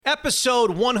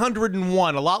Episode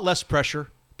 101, a lot less pressure.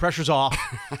 Pressure's off.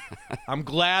 I'm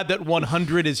glad that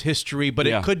 100 is history, but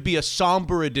it could be a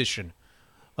somber edition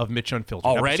of Mitch Unfiltered.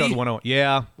 Already? Episode 101.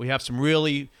 Yeah, we have some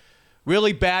really,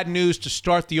 really bad news to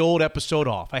start the old episode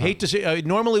off. I hate to say,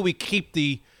 normally we keep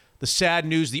the sad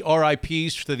news, the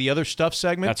RIPs for the other stuff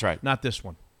segment. That's right. Not this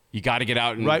one. You got to get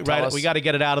out and Right. tell us. We got to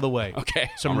get it out of the way.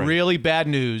 Okay. Some really bad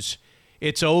news.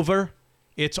 It's over.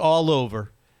 It's all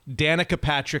over. Danica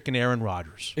Patrick and Aaron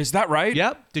Rodgers. Is that right?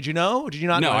 Yep. Did you know? Did you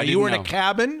not know? I You were in didn't a know.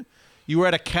 cabin. You were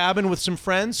at a cabin with some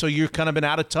friends, so you've kind of been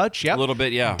out of touch. Yep. A little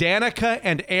bit, yeah. Danica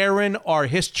and Aaron are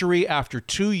history after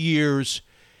 2 years.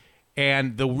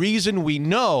 And the reason we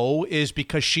know is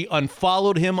because she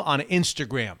unfollowed him on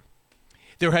Instagram.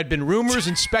 There had been rumors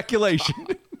and speculation.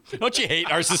 Don't you hate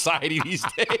our society these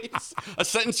days? A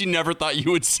sentence you never thought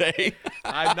you would say.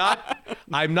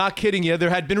 I'm not kidding you. There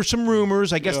had been some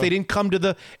rumors. I guess they didn't come to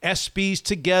the ESPYs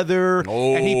together.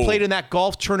 Oh. And he played in that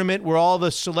golf tournament where all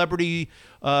the celebrity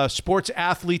sports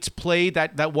athletes played,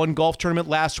 that one golf tournament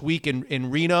last week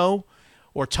in Reno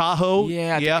or Tahoe.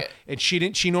 Yeah. And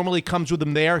she normally comes with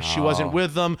them there. She wasn't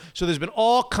with them. So there's been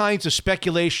all kinds of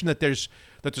speculation that there's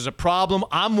a problem.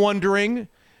 I'm wondering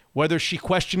whether she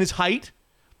questioned his height.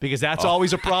 Because that's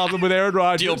always a problem with Aaron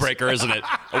Rodgers. Deal breaker, isn't it?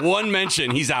 One mention,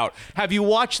 he's out. Have you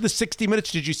watched the 60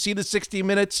 Minutes? Did you see the 60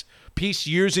 Minutes piece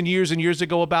years and years and years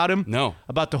ago about him? No.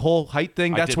 About the whole height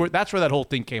thing? That's where that whole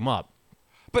thing came up.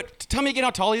 But tell me again how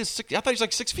tall he is. I thought he was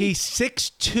like 6 feet. He's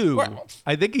 6'2".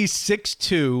 I think he's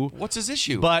 6'2". What's his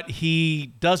issue? But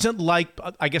he doesn't like,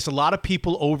 I guess a lot of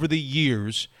people over the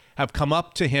years have come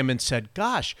up to him and said,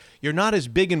 gosh, you're not as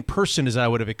big in person as I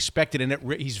would have expected.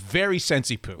 And he's very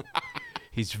sensy-poo.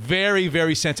 He's very,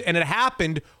 very sensitive. And it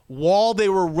happened while they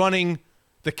were running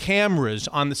the cameras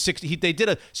on the 60. They did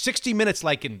a 60 Minutes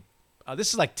like in, this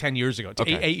is like 10 years ago,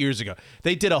 8 years ago.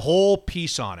 They did a whole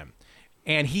piece on him.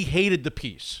 And he hated the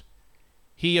piece.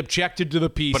 He objected to the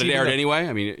piece. But it aired anyway?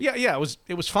 I mean, Yeah,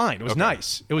 it was fine. It was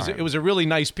nice. It was a really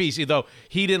nice piece, though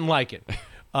he didn't like it.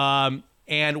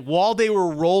 And while they were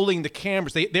rolling the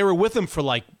cameras, they were with him for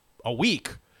like a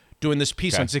week doing this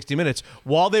piece on 60 Minutes.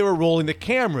 While they were rolling the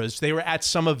cameras, they were at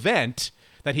some event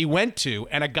that he went to,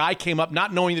 and a guy came up,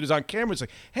 not knowing that he was on camera. It's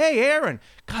like, "Hey, Aaron,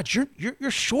 God,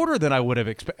 you're shorter than I would have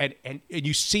expected." And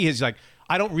you see his like,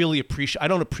 I don't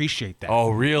appreciate that. Oh,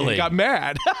 really? And he got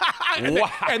mad. Wow.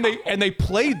 And they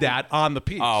played that on the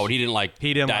piece. Oh, he didn't like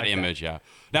that image. Yeah.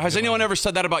 Now, has anyone ever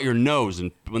said that about your nose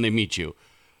when they meet you?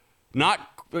 Not,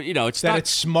 it's that not.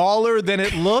 it's smaller than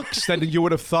it looks than you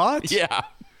would have thought. Yeah.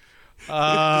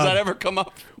 Does that ever come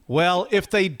up? Well, if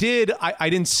they did, I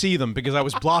didn't see them because I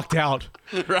was blocked out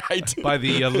Right. by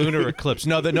the lunar eclipse.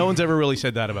 No one's ever really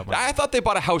said that about me. I thought they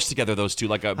bought a house together, those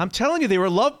two. I'm telling you, they were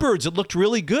lovebirds. It looked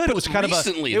really good. It was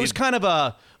kind of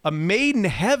a made in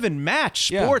heaven match,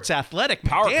 sports, athletic.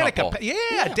 Power couple.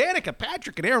 Danica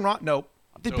Patrick and Aaron Rodgers. Nope.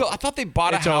 I thought they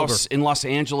bought a house in Los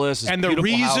Angeles. And the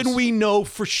reason we know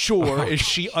for sure is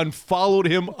she unfollowed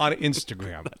him on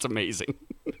Instagram. That's amazing.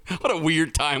 What a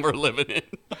weird time we're living in.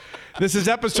 This is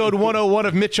episode 101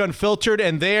 of Mitch Unfiltered,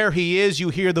 and there he is. You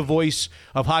hear the voice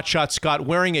of Hotshot Scott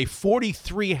wearing a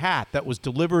 43 hat that was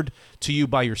delivered to you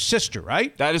by your sister,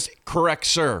 right? That is correct,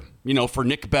 sir. For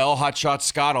Nick Bell, Hotshot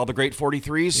Scott, all the great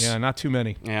 43s. Yeah, not too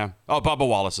many. Yeah. Oh, Bubba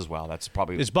Wallace as well. That's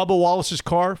probably... Is Bubba Wallace's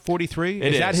car 43?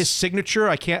 Is that his signature?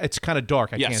 It's kind of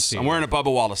dark. I can't see I'm wearing a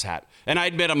Bubba Wallace hat. And I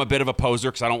admit I'm a bit of a poser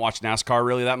because I don't watch NASCAR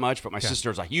really that much, but my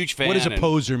sister's a huge fan. What does a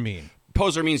poser mean?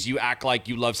 Poser means you act like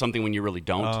you love something when you really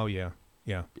don't. Oh, yeah.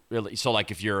 Really. So, like,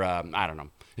 if you're, I don't know.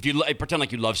 If you pretend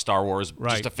like you love Star Wars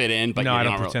just to fit in, but no, I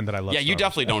don't really. pretend that I love. Yeah, Star you Wars.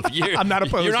 definitely don't. I'm not a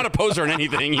poser. You're not a poser on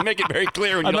anything. You make it very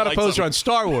clear. When I'm you not don't a poser like on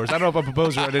Star Wars. I don't know if I'm a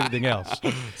poser on anything else.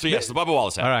 So yes, the Bubba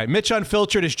Wallace hat. All right, Mitch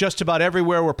Unfiltered is just about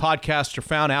everywhere where podcasts are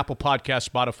found: Apple Podcasts,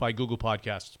 Spotify, Google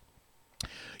Podcasts.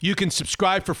 You can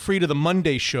subscribe for free to the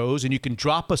Monday shows, and you can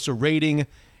drop us a rating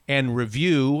and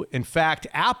review. In fact,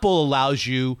 Apple allows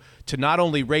you to not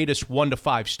only rate us 1 to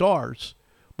 5 stars,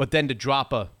 but then to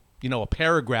drop a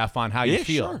paragraph on how you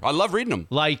feel. Sure. I love reading them.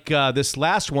 Like this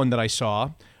last one that I saw,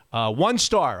 1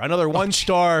 star, another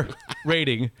 1-star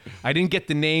rating. I didn't get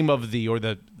the name of the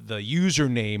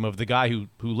username of the guy who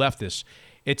left this.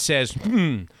 It says,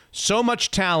 so much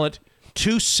talent,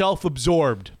 too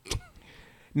self-absorbed.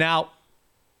 Now,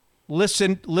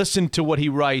 listen to what he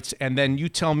writes, and then you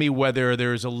tell me whether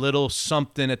there's a little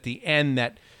something at the end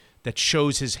that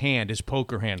shows his hand, his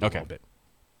poker hand a little bit.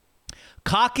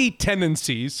 Cocky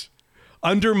tendencies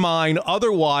undermine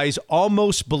otherwise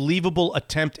almost believable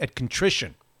attempt at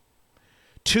contrition.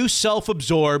 Too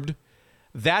self-absorbed.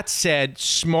 That said,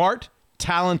 smart,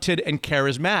 talented, and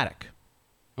charismatic.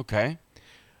 Okay.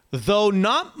 Though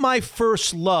not my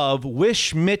first love,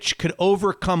 wish Mitch could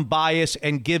overcome bias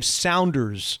and give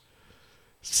Sounders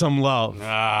some love.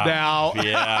 Now,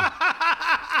 yeah.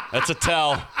 That's a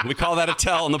tell. We call that a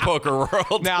tell in the poker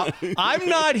world. Now, I'm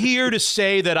not here to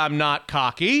say that I'm not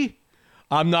cocky.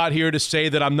 I'm not here to say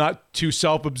that I'm not too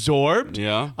self-absorbed.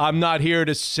 Yeah. I'm not here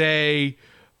to say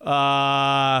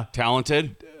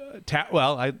talented.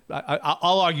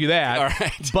 I'll argue that. All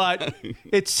right. But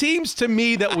it seems to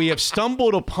me that we have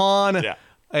stumbled upon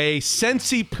a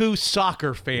Sensi-Poo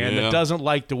soccer fan that doesn't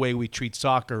like the way we treat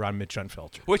soccer on Mitch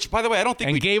Unfiltered. Which, by the way, I don't think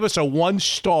and gave us a 1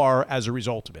 star as a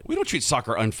result of it. We don't treat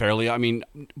soccer unfairly. I mean,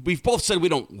 we've both said we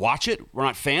don't watch it. We're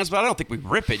not fans, but I don't think we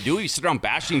rip it, do we? We sit around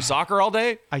bashing soccer all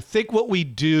day? I think what we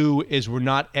do is we're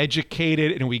not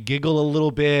educated and we giggle a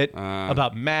little bit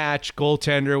about match,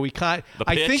 goaltender.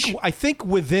 I think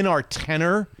within our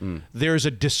tenor, there's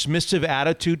a dismissive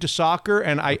attitude to soccer,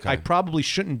 and I probably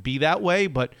shouldn't be that way,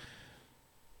 but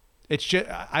it's just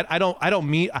I don't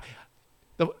mean.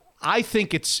 I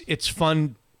think it's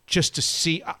fun just to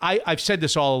see. I've said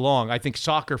this all along. I think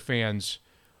soccer fans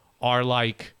are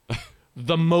like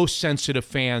the most sensitive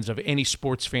fans of any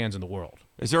sports fans in the world.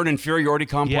 Is there an inferiority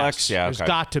complex? Yes, there's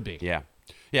got to be. Yeah,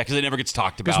 because it never gets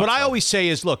talked about. Because what I always say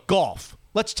is, look, golf.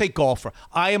 Let's take golf.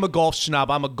 I am a golf snob.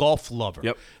 I'm a golf lover.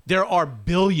 Yep. There are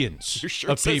billions of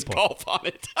people. Says golf on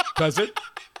it. Does it?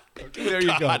 There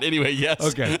you go. Anyway, yes.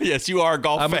 Okay. Yes, you are a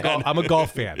golf fan. I'm a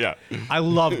golf fan. Yeah. I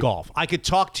love golf. I could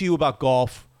talk to you about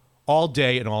golf all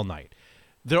day and all night.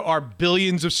 There are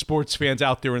billions of sports fans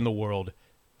out there in the world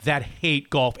that hate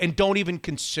golf and don't even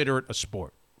consider it a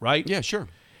sport, right? Yeah, sure.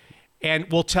 And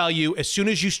we'll tell you, as soon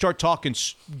as you start talking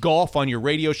golf on your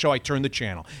radio show, I turn the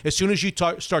channel. As soon as you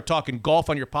start talking golf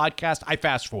on your podcast, I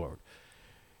fast forward.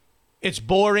 It's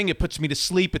boring. It puts me to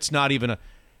sleep. It's not even a...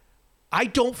 I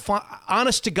don't find,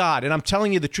 honest to God, and I'm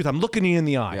telling you the truth, I'm looking you in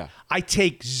the eye. Yeah. I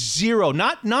take zero,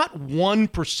 not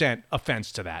 1%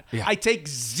 offense to that. Yeah. I take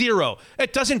zero.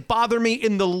 It doesn't bother me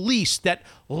in the least that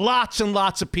lots and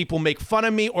lots of people make fun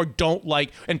of me or don't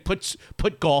like and put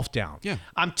golf down. Yeah.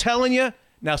 I'm telling you,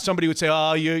 now somebody would say,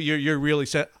 oh, you're really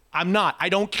sad. I'm not. I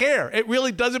don't care. It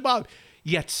really doesn't bother me.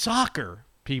 Yet soccer...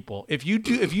 people, if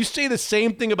you say the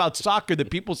same thing about soccer that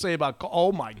people say about,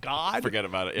 oh my God, forget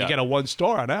about it. Yeah. You get a 1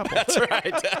 star on Apple. That's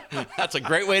right. That's a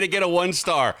great way to get a 1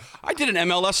 star. I did an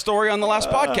MLS story on the last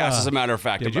podcast, as a matter of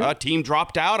fact. Did you? A team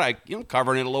dropped out.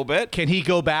 Covering it a little bit. Can he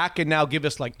go back and now give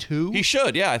us like 2? He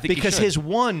should. Yeah, I think because he should. his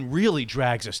 1 really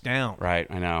drags us down. Right.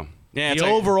 I know. Yeah. The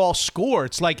overall score.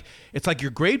 It's like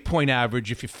your grade point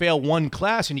average. If you fail 1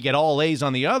 class and you get all A's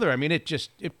on the other, I mean, it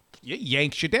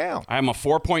yanks you down. I'm a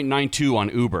 4.92 on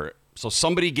Uber. So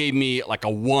somebody gave me like a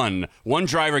 1. One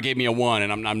driver gave me a 1,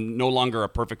 and I'm no longer a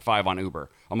perfect 5 on Uber.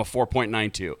 I'm a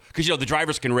 4.92. Because, the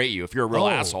drivers can rate you. If you're a real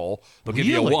asshole, they'll give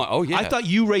you a 1. Oh, yeah. I thought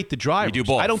you rate the drivers. We do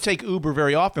both. I don't take Uber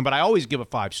very often, but I always give a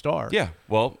 5 star. Yeah,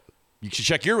 well... You should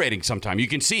check your rating sometime. You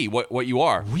can see what you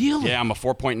are. Really? Yeah, I'm a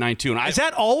 4.92. Has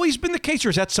that always been the case, or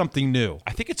is that something new?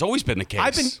 I think it's always been the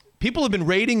case. People have been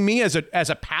rating me as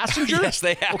a passenger. Yes,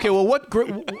 they have. Okay, well, what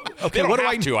do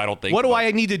I don't think. What do I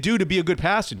need to do to be a good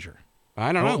passenger?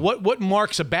 I don't know. What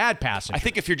marks a bad passenger? I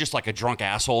think if you're just like a drunk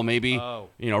asshole, maybe,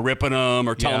 ripping them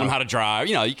or telling them how to drive,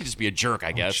 you could just be a jerk,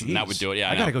 I guess, and that would do it. Yeah,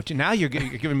 I gotta go. Now you're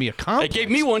giving me a compliment. It gave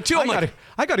me one too.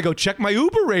 I gotta go check my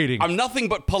Uber rating. I'm nothing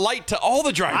but polite to all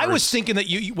the drivers. I was thinking that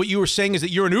what you were saying is that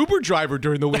you're an Uber driver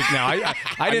during the week now.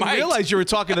 I didn't realize you were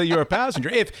talking that you're a passenger.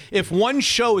 If one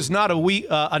show is not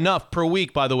enough per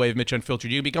week, by the way, of Mitch Unfiltered,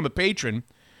 you can become a patron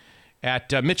at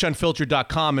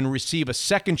MitchUnfiltered.com and receive a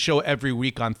second show every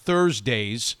week on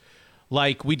Thursdays.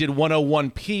 Like we did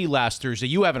 101P last Thursday.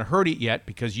 You haven't heard it yet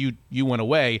because you went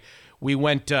away. We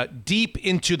went deep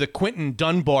into the Quentin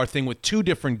Dunbar thing with 2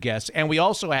 different guests. And we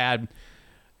also had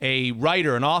a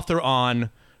writer, an author on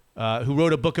who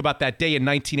wrote a book about that day in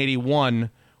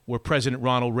 1981 where President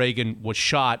Ronald Reagan was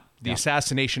shot, the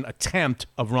assassination attempt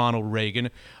of Ronald Reagan.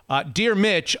 Dear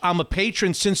Mitch, I'm a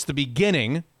patron since the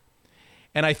beginning,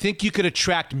 and I think you could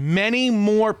attract many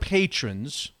more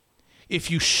patrons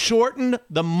if you shorten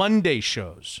the Monday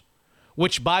shows,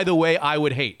 which, by the way, I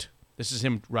would hate. This is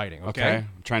him writing, okay?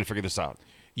 I'm trying to figure this out.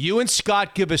 You and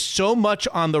Scott give us so much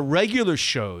on the regular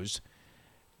shows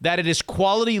that it is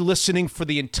quality listening for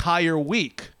the entire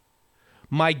week.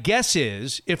 My guess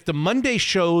is if the Monday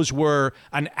shows were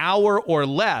an hour or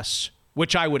less,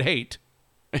 which I would hate,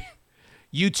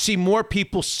 you'd see more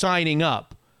people signing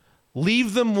up.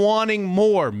 Leave them wanting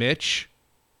more, Mitch,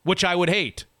 which I would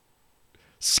hate.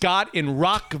 Scott in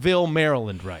Rockville,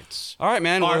 Maryland writes. All right,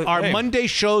 man. Our Monday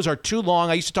shows are too long.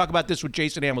 I used to talk about this with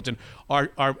Jason Hamilton.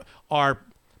 Our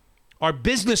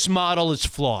business model is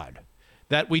flawed.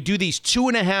 that we do these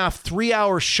 2.5,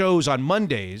 3-hour shows on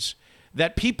Mondays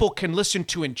that people can listen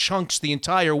to in chunks the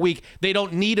entire week. They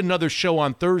don't need another show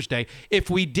on Thursday. If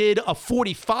we did a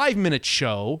 45-minute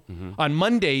show on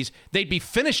Mondays, they'd be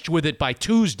finished with it by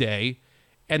Tuesday,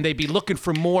 and they'd be looking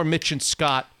for more Mitch and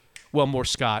Scott, well, more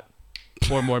Scott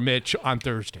or more Mitch on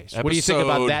Thursdays. What do you think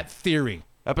about that theory?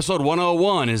 Episode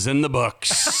 101 is in the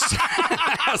books.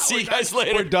 I'll see you guys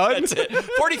later. We're done? That's it.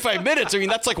 45 minutes. I mean,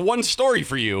 that's like one story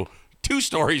for you. 2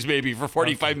 stories maybe for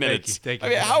 45 minutes. Thank you. I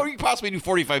mean, how are you possibly do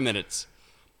 45 minutes?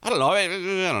 I don't know. I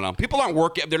don't know. People aren't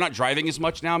working. They're not driving as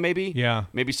much now. Maybe. Yeah.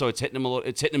 Maybe so. It's hitting them a little.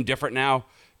 It's hitting them different now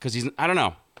because he's. I don't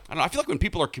know. I feel like when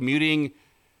people are commuting,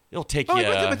 it'll take you.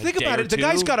 But think about it. The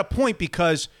guy's got a point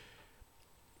because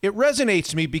it resonates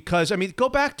to me because I mean, go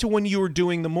back to when you were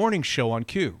doing the morning show on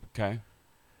Cube. Okay.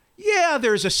 Yeah,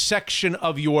 there's a section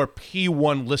of your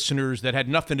P1 listeners that had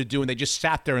nothing to do and they just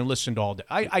sat there and listened all day.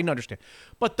 I understand.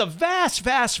 But the vast,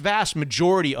 vast, vast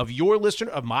majority of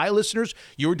my listeners,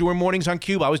 you were doing mornings on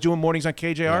Cube, I was doing mornings on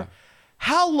KJR. Yeah.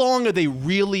 How long are they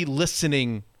really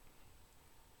listening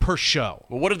per show?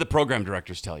 Well, what did the program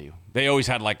directors tell you? They always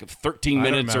had like 13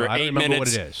 minutes or 8 minutes. I don't remember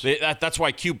what it is. That's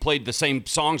why Cube played the same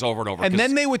songs over and over. And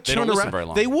then they would turn don't around. Very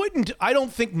long. They wouldn't. I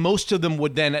don't think most of them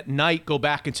would then at night go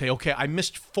back and say, okay, I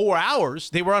missed 4 hours.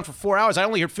 They were on for 4 hours. I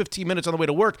only heard 15 minutes on the way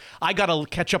to work. I got to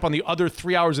catch up on the other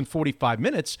 3 hours and 45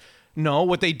 minutes. No,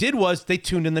 what they did was they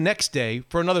tuned in the next day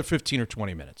for another 15 or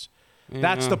 20 minutes. Yeah.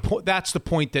 That's the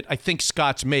point that I think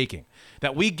Scott's making.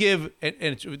 That we give,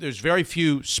 and there's very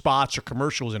few spots or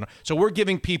commercials in it. So we're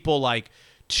giving people like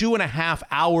 2.5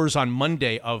 hours on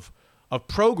Monday of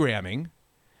programming,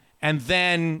 and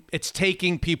then it's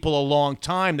taking people a long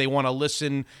time. They want to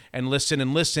listen and listen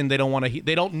and listen. They don't want to.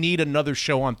 They don't need another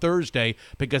show on Thursday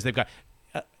because they've got,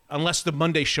 unless the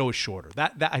Monday show is shorter.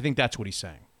 That I think that's what he's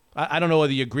saying. I don't know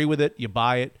whether you agree with it, you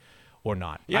buy it, or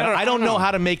not. Yeah, I don't know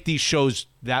how to make these shows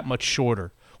that much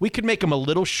shorter. We could make them a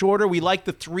little shorter. We like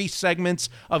the 3 segments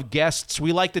of guests.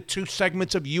 We like the 2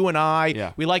 segments of you and I.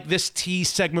 Yeah. We like this tease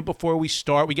segment before we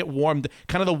start. We get warmed,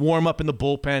 kind of the warm up in the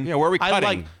bullpen. Yeah, where are we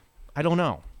cutting? I don't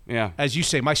know. Yeah. As you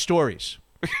say, my stories.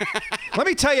 Let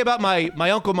me tell you about my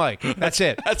Uncle Mike. That's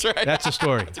it. That's right. That's a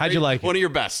story. How'd you like it? One of your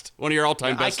best. One of your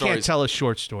all-time best stories. I can't tell a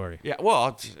short story. Yeah, well,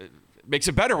 it makes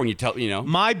it better when you tell,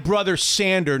 My brother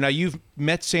Sander. Now, you've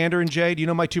met Sander and Jay. Do you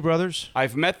know my 2 brothers?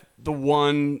 I've met the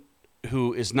one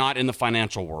who is not in the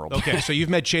financial world. Okay, so you've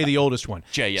met Jay, the oldest one.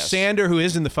 Jay, yes. Sander, who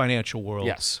is in the financial world.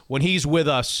 Yes. When he's with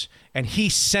us and he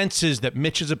senses that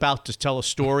Mitch is about to tell a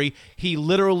story, he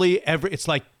literally, it's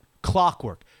like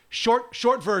clockwork. Short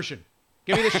version.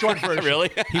 Give me the short version. Really?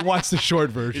 He wants the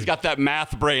short version. He's got that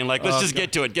math brain. Like, let's just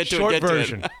get to it. Short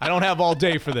version. I don't have all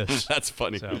day for this. That's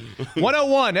funny. So,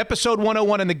 101, episode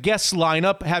 101 in the guest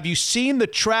lineup. Have you seen the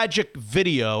tragic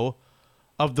video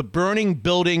of the burning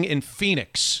building in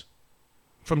Phoenix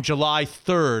from July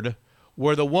 3rd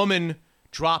where the woman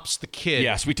drops the kid?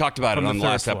 Yes, we talked about it on the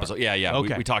last floor. episode. Yeah.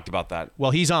 Okay. We talked about that.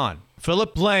 Well, he's on.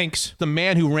 Phillip Blanks, the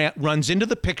man who runs into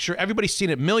the picture. Everybody's seen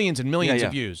it, millions and millions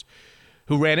of views.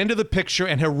 Who ran into the picture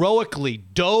and heroically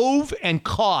dove and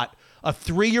caught a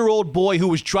 3-year-old boy who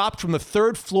was dropped from the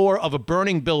 3rd floor of a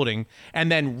burning building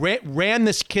and then ran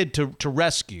this kid to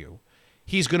rescue.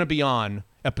 He's going to be on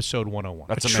episode 101.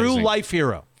 That's a amazing. true life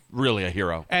hero. Really a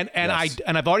hero. And yes.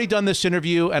 I've already done this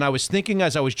interview, and I was thinking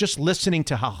as I was just listening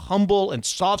to how humble and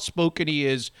soft-spoken he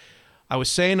is, I was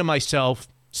saying to myself,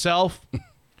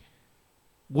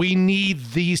 we need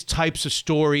these types of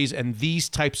stories and these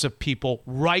types of people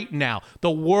right now.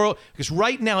 The world, because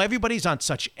right now everybody's on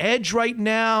such edge right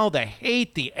now. The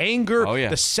hate, the anger,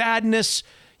 the sadness.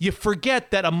 You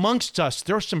forget that amongst us,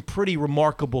 there are some pretty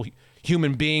remarkable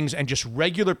human beings and just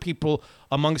regular people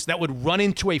amongst that would run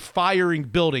into a firing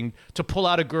building to pull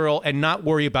out a girl and not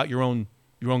worry about your own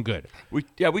good. We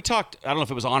talked, I don't know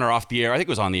if it was on or off the air. I think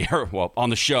it was on the air,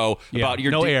 on the show. About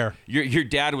your air. Your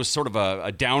dad was sort of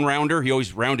a down rounder. He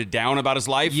always rounded down about his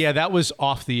life. Yeah, that was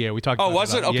off the air. We talked about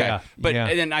was it? Okay. Yeah,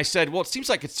 And then I said, well, it seems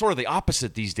like it's sort of the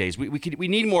opposite these days. We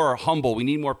need more humble. We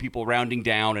need more people rounding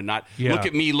down and not look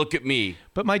at me.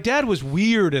 But my dad was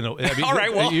weird. All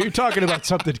right, well. You're talking about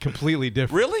something completely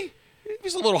different. Really? He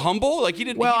was a little humble? Like he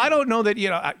didn't... Well, I don't know that,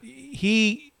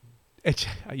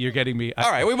 you're getting me.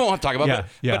 All right, we won't have to talk about it.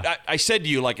 Yeah. But I said to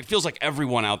you, like, it feels like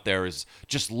everyone out there is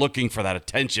just looking for that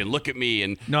attention. Look at me.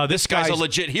 And no, this guy's a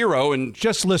legit hero. And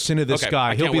just listen to this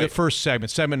guy. He'll be the first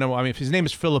segment. Segment number. I mean, his name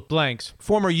is Phillip Blanks,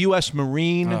 former U.S.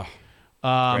 Marine,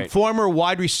 former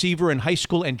wide receiver in high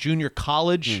school and junior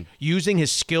college, using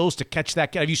his skills to catch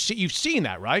that kid. You've seen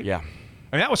that, right? Yeah.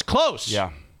 I mean, that was close.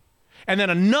 Yeah. And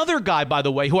then another guy, by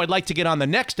the way, who I'd like to get on the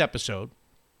next episode,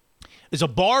 is a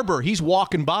barber. He's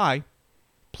walking by.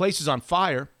 Place is on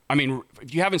fire. I mean,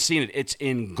 if you haven't seen it, it's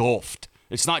engulfed.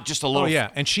 It's not just a little. Oh, yeah.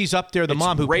 And she's up there, the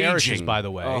mom who perishes, by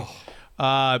the way.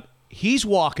 He's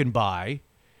walking by,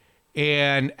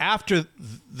 and after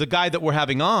the guy that we're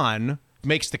having on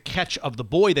makes the catch of the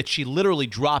boy that she literally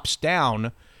drops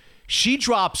down, she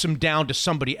drops him down to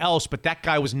somebody else, but that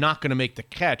guy was not going to make the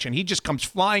catch, and he just comes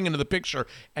flying into the picture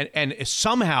and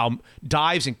somehow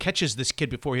dives and catches this kid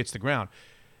before he hits the ground.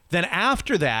 Then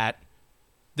after that,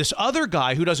 this other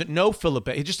guy who doesn't know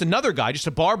Phillip, just another guy, just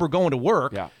a barber going to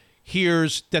work,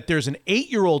 hears that there's an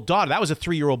 8-year-old daughter. That was a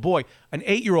 3-year-old boy. An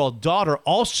 8-year-old daughter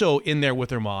also in there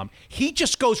with her mom. He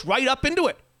just goes right up into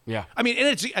it. Yeah. I mean, and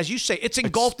it's, as you say, it's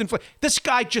engulfed in flames. This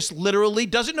guy just literally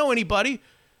doesn't know anybody.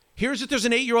 Hears that there's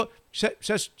an 8-year-old,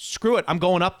 says, screw it, I'm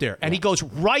going up there. And he goes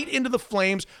right into the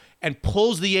flames and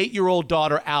pulls the 8-year-old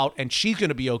daughter out, and she's going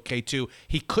to be okay too.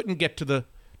 He couldn't get to the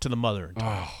mother in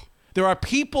time. There are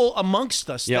people amongst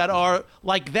us that are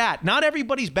like that. Not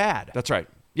everybody's bad. That's right.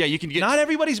 Yeah, you can get. Not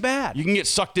everybody's bad. You can get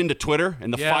sucked into Twitter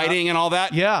and the fighting and all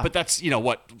that. Yeah. But that's,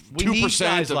 what, 2%? We need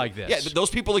guys like this. Yeah, those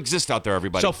people exist out there,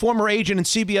 everybody. So former agent and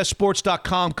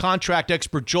CBSSports.com contract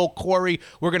expert Joel Corry.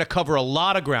 We're going to cover a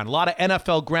lot of ground, a lot of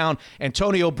NFL ground.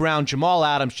 Antonio Brown, Jamal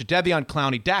Adams, Jadeveon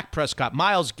Clowney, Dak Prescott,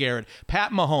 Myles Garrett,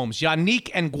 Pat Mahomes,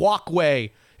 Yannick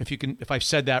Ngakoue. If I've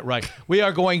said that right. We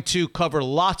are going to cover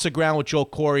lots of ground with Joel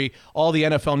Corry, all the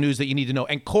NFL news that you need to know.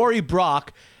 And Corey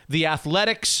Brock, the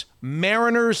Athletics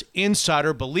Mariners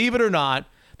insider, believe it or not,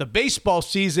 the baseball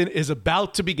season is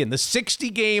about to begin. The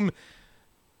 60-game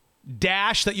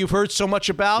dash that you've heard so much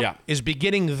about is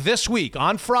beginning this week.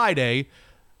 On Friday,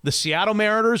 the Seattle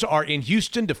Mariners are in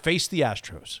Houston to face the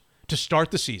Astros to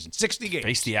start the season. 60 games.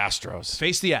 Face the Astros.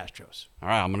 Face the Astros. All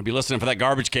right, I'm going to be listening for that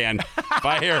garbage can. If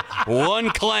I hear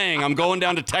one clang, I'm going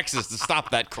down to Texas to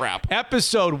stop that crap.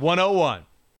 Episode 101.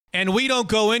 And we don't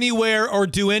go anywhere or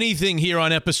do anything here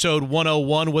on episode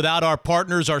 101 without our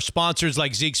partners, our sponsors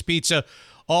like Zeke's Pizza.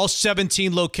 All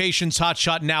 17 locations, Hot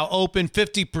Shot now open,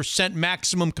 50%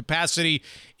 maximum capacity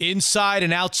inside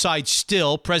and outside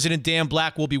still. President Dan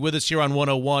Black will be with us here on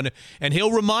 101, and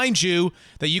he'll remind you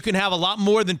that you can have a lot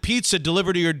more than pizza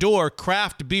delivered to your door.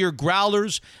 Craft beer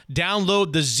growlers.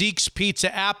 Download the Zeke's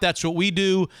Pizza app. That's what we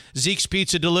do. Zeke's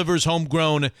Pizza delivers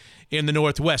homegrown in the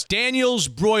Northwest. Daniel's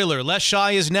Broiler. Les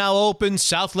Shy is now open.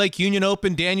 South Lake Union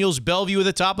open. Daniel's Bellevue at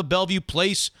the top of Bellevue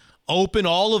Place open,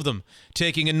 all of them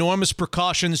taking enormous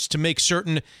precautions to make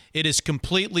certain it is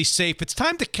completely safe. It's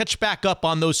time to catch back up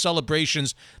on those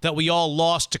celebrations that we all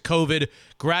lost to COVID,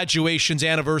 graduations,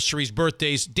 anniversaries,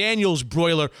 birthdays. Daniel's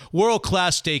Broiler,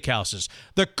 world-class steakhouses.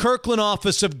 The Kirkland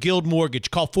office of Guild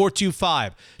Mortgage. Call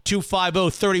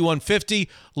 425-250-3150.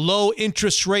 Low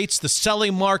interest rates. The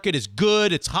selling market is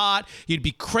good. It's hot. You'd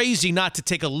be crazy not to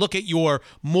take a look at your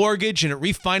mortgage and at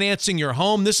refinancing your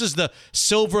home. This is the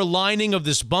silver lining of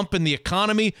this bump in the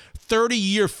economy.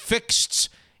 30-year fixeds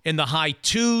in the high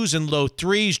 2s and low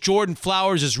 3s. Jordan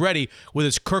Flowers is ready with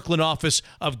his Kirkland office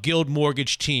of Guild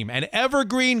Mortgage team. And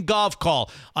Evergreen Golf Call,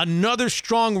 another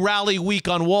strong rally week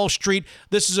on Wall Street.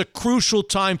 This is a crucial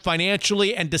time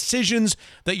financially, and decisions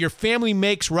that your family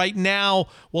makes right now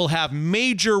will have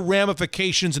major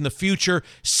ramifications in the future.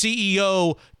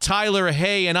 CEO Tyler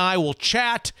Hay and I will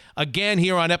chat again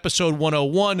here on episode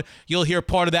 101. You'll hear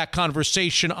part of that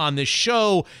conversation on this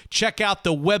show. Check out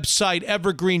the website,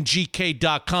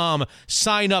 evergreengk.com.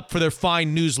 Sign up for their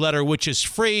fine newsletter, which is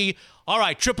free. All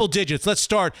right, triple digits. Let's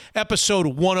start episode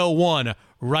 101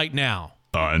 right now.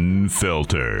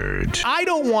 Unfiltered. I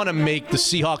don't want to make the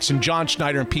Seahawks and John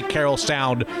Schneider and Pete Carroll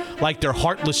sound like they're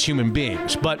heartless human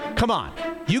beings, but come on.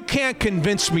 You can't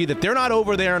convince me that they're not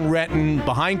over there in Renton,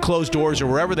 behind closed doors or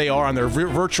wherever they are on their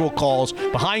virtual calls,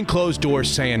 behind closed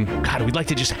doors saying, God, we'd like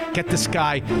to just get this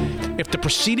guy. If the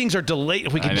proceedings are delayed,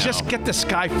 if we could just get this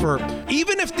guy for,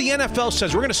 even if the NFL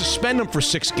says we're going to suspend him for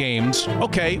 6 games,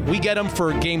 okay, we get him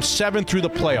for game 7 through the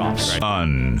playoffs. Right.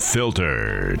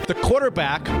 Unfiltered. The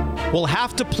quarterback will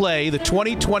have to play the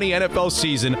 2020 NFL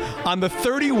season on the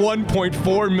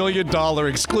 $31.4 million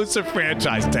exclusive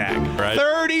franchise tag. Right.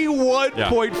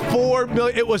 $31.4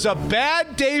 million. It was a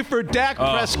bad day for Dak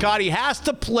Prescott. He has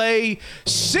to play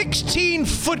 16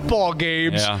 football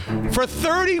games for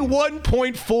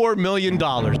 $31.4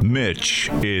 million. Mitch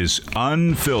is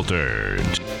unfiltered.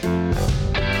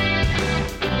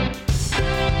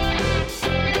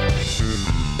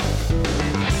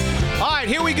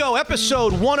 Here we go.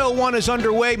 Episode 101 is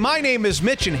underway. My name is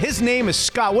Mitch, and his name is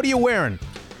Scott. What are you wearing?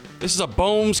 This is a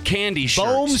Bohm's Candy shirt.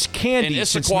 Bohm's Candy in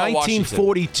since Issaquah,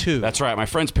 1942. Washington. That's right. My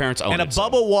friend's parents own and it. a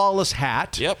Bubba Wallace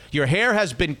hat. Yep. Your hair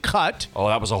has been cut. Oh,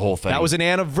 that was a whole thing. That was an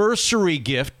anniversary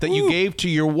gift that you gave to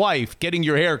your wife, getting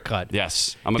your hair cut.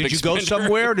 Yes. I'm a big Did you go spender.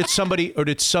 somewhere? Did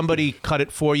somebody cut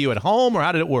it for you at home, or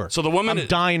how did it work? So the woman- I'm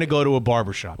dying to go to a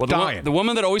barbershop. Well, the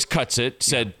woman that always cuts it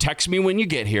said, text me when you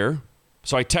get here.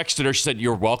 So I texted her. She said,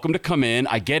 you're welcome to come in.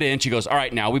 I get in. She goes, all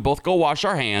right, now we both go wash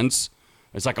our hands.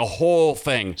 It's like a whole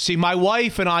thing. See, my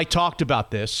wife and I talked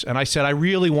about this, and I said, I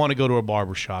really want to go to a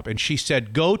barbershop. And she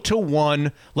said, go to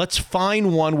one. Let's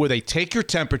find one where they take your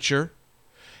temperature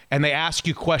and they ask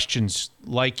you questions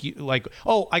like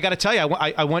oh, I got to tell you,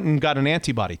 I went and got an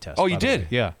antibody test. Oh, you by the way.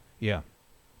 did? Yeah.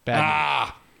 Bad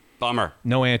news. Bummer.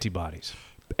 No antibodies.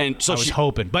 And so I was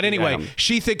hoping. But anyway, Yeah.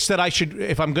 she thinks that I should,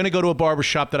 if I'm going to go to a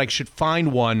barbershop, that I should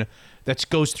find one that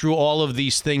goes through all of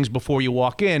these things before you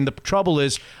walk in. The trouble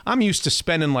is, I'm used to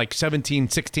spending like $17,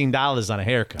 $16 on a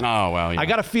haircut. Oh, well, yeah. I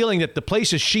got a feeling that the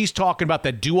places she's talking about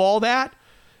that do all that,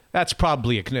 that's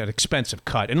probably an expensive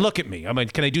cut. And look at me. I mean,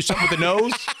 can I do something with the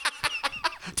nose?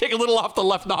 Take a little off the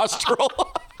left nostril.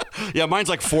 Yeah, mine's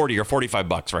like $40 or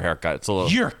 $45 for a haircut. It's a little.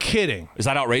 You're kidding. Is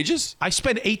that outrageous? I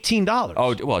spend $18.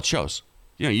 Oh, well, it shows.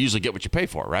 You know, you usually get what you pay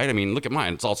for, right? I mean, look at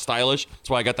mine. It's all stylish. That's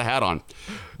why I got the hat on.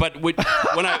 But when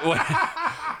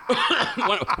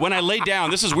I lay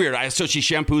down, this is weird. So she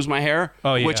shampoos my hair.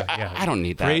 Oh, yeah. Which yeah. I don't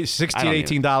need that. For I $16, don't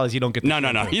need it. $18, you don't get the No.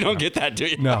 shampoo. You don't get that, do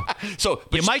you? No. So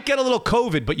You might get a little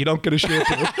COVID, but you don't get a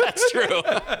shampoo. That's true.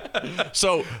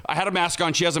 So I had a mask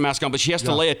on. She has a mask on, but she has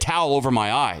to lay a towel over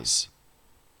my eyes.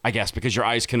 I guess because your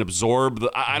eyes can absorb the.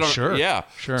 I don't. Sure. Yeah.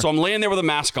 Sure. So I'm laying there with a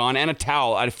mask on and a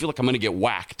towel. I feel like I'm going to get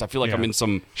whacked. I feel like I'm in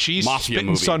some She's mafia spitting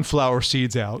movie. sunflower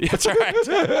seeds out. That's right.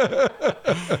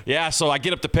 Yeah. So I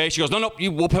get up to pay. She goes, no,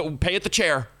 we'll pay at the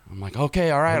chair. I'm like,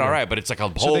 okay, all right. But it's like a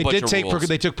whole So they bunch did of take rules.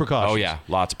 they took precautions. Oh yeah,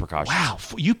 lots of precautions. Wow,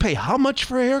 you pay how much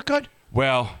for a haircut?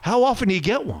 Well, How often do you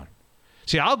get one?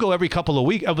 See, I'll go every couple of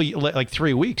weeks, every like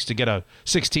 3 weeks to get a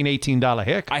 $16, $18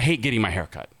 haircut. I hate getting my hair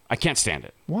cut. I can't stand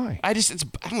it. Why? I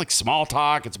don't like small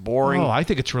talk. It's boring. Oh, I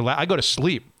think it's I go to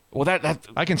sleep. Well, that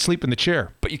I can sleep in the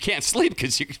chair. but you can't sleep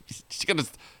because you're going to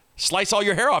slice all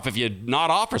your hair off if you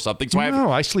nod off or something. So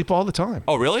I sleep all the time.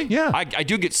 Oh, really? Yeah. I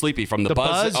do get sleepy from the The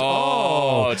buzz?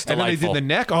 Oh, it's and then they delightful. did the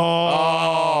neck.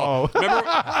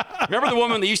 Remember the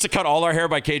woman that used to cut all our hair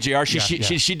by KJR?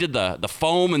 She did the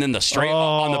foam and then the straight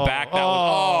on the back. That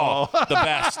was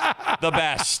the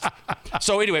best.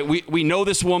 So anyway, we know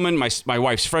this woman. My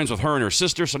wife's friends with her and her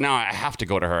sister. So now I have to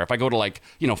go to her. If I go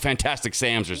to Fantastic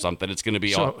Sam's or something, it's going to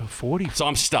be So 40. So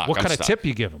I'm stuck. What I'm kind stuck. of tip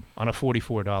you give them on a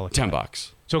 $44?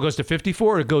 $10. So it goes to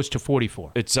 54 or it goes to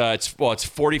 44? It's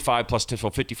 45 plus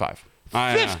 55.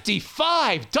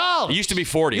 $55. It used to be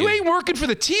 40. You ain't working for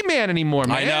the T-Man anymore,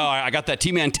 man. I know. I got that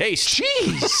T-Man taste.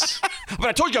 Jeez. But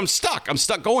I told you I'm stuck. I'm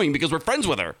stuck going because we're friends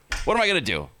with her. What am I going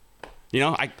to do? You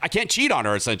know, I can't cheat on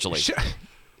her, essentially.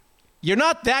 You're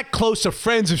not that close of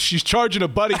friends if she's charging a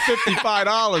buddy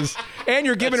 $55 and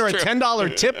you're giving That's her a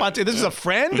 $10 tip. This is a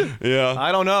friend? Yeah.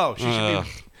 I don't know. She should be.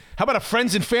 How about a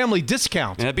friends and family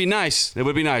discount? That'd be nice. It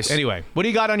would be nice. Anyway, what do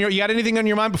you got on you got anything on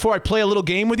your mind before I play a little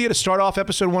game with you to start off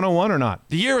episode 101 or not?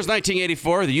 The year was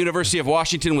 1984. The University of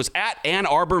Washington was at Ann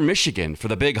Arbor, Michigan for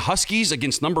the big Huskies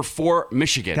against number 4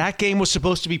 Michigan. That game was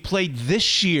supposed to be played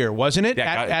this year, wasn't it?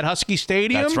 Yeah, at Husky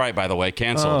Stadium? That's right, by the way.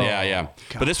 Canceled. Oh, Yeah.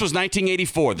 But this was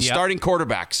 1984. The starting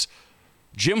quarterbacks,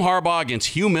 Jim Harbaugh against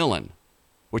Hugh Millen,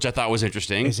 which I thought was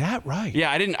interesting. Is that right? Yeah,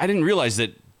 I didn't realize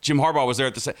that Jim Harbaugh was there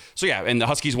at the same. So yeah, and the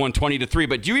Huskies won 20-3.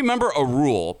 But do you remember a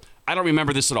rule? I don't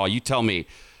remember this at all. You tell me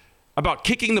about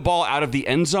kicking the ball out of the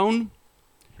end zone.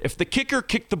 If the kicker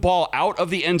kicked the ball out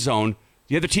of the end zone,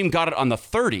 the other team got it on the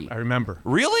 30. I remember.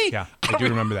 Really? Yeah, I do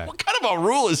remember that. What kind of a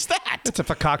rule is that? It's a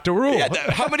fakakta rule. Yeah,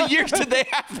 how many years did they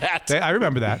have that? I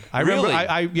remember that.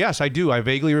 Really? Yes, I do. I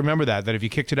vaguely remember that if you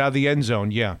kicked it out of the end zone,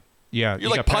 yeah. You're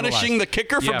like got punishing penalized. the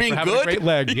kicker for being for having good? a great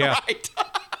leg, You're yeah. right.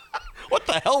 What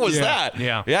the hell was that?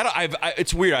 Yeah.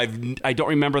 It's weird. I don't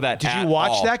remember that. Did you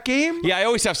watch all. that game? Yeah, I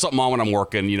always have something on when I'm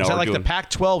working. You know, Is that or like doing... the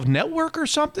Pac-12 network or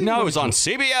something? No, it was on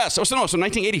CBS. So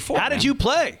 1984. How did you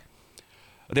play?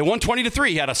 They won 20-3.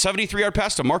 He had a 73-yard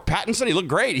pass to Mark Pattinson. He looked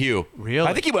great, Hugh. Really?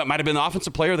 I think he might have been the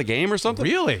offensive player of the game or something.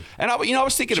 Really? And I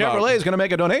was thinking Chevrolet is going to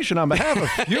make a donation on behalf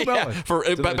of Hugh yeah, Millen. for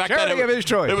to the back charity then of his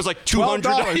choice. It was like $200.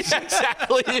 $12.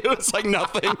 Exactly. It was like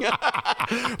nothing.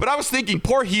 But I was thinking,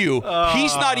 poor Hugh.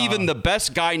 He's not even the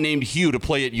best guy named Hugh to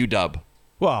play at UW.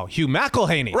 Well, Hugh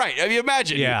McElhaney. Right. I mean,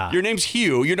 imagine. Yeah. Your name's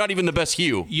Hugh. You're not even the best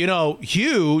Hugh. You know,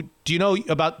 Hugh, do you know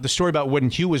about the story about when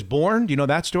Hugh was born? Do you know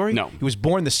that story? No. He was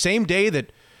born the same day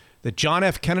that John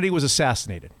F. Kennedy was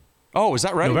assassinated. Oh, is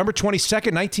that right? November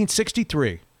 22nd,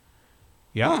 1963.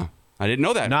 Yeah. Huh. I didn't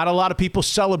know that. Not a lot of people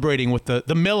celebrating with the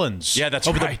Millens. Yeah, that's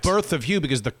over right. the birth of Hugh,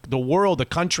 because the world, the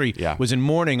country was in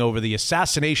mourning over the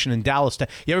assassination in Dallas.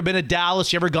 You ever been to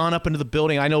Dallas? You ever gone up into the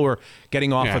building? I know we're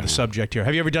getting off of the subject here.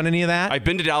 Have you ever done any of that? I've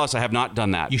been to Dallas. I have not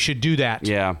done that. You should do that.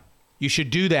 Yeah. You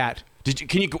should do that.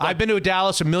 Can you? I've been to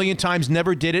Dallas a million times,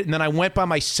 never did it, and then I went by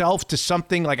myself to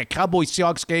something like a Cowboys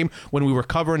Seahawks game when we were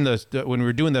covering when we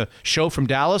were doing the show from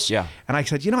Dallas. Yeah. And I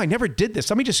said, I never did this.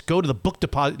 Let me just go to the book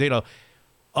deposit.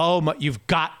 Oh my! You've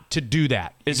got to do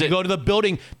that. You go to the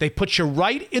building, they put you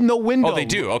right in the window. Oh, they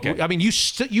do. Okay. I mean, you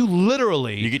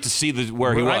literally You get to see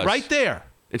where he was right there.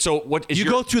 And so what is you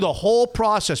go through the whole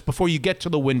process before you get to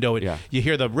the window. And you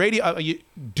hear the radio. You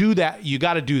do that. You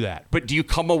got to do that. But do you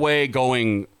come away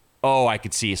going, "Oh, I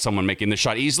could see someone making the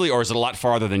shot easily," or is it a lot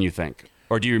farther than you think?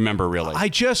 Or do you remember really?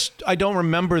 I don't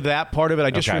remember that part of it.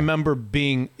 I just remember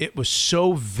it was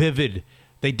so vivid.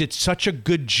 They did such a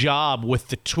good job with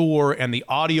the tour and the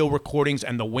audio recordings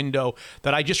and the window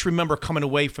that I just remember coming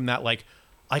away from that like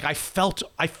I felt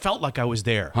like I was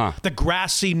there. Huh. The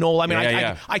grassy knoll. I mean,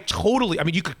 I totally. I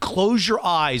mean, you could close your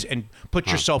eyes and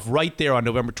put yourself right there on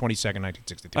November 22nd,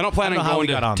 1963. I don't plan on going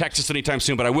to Texas anytime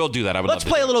soon, but I will do that. Let's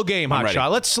play a little game,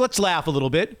 Hotshot. Let's laugh a little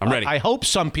bit. I'm ready. I hope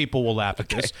some people will laugh at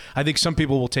this. I think some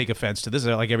people will take offense to this,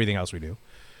 like everything else we do.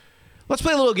 Let's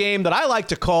play a little game that I like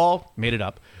to call, made it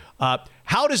up,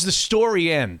 how does the story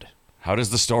end? How does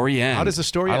the story end? How does the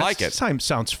story end? I like it.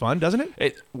 Sounds fun, doesn't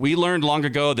it? We learned long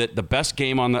ago that the best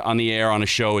game on the air on a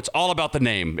show, it's all about the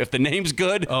name. If the name's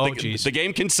good, the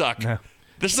game can suck. Yeah.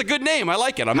 This is a good name. I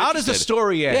like it. How does the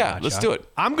story end? Yeah, let's do it.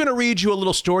 I'm going to read you a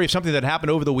little story of something that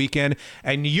happened over the weekend,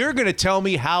 and you're going to tell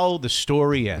me how the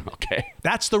story ended. Okay.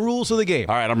 That's the rules of the game.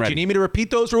 All right, I'm ready. Do you need me to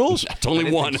repeat those rules? It's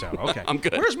only one. So. Okay. I'm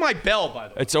good. Where's my bell, by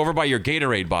the way? It's over by your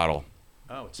Gatorade bottle.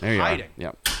 Oh, it's there hiding. You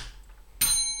are. Yep.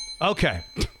 Okay.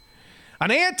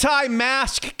 An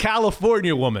anti-mask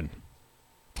California woman.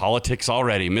 Politics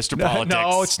already, Mr. Politics.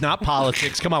 No, it's not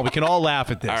politics. Come on, we can all laugh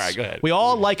at this. All right, go ahead. We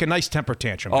all like a nice temper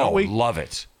tantrum, don't we? Oh, love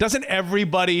it. Doesn't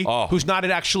everybody who's not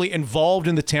actually involved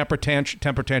in the temper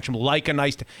tantrum like a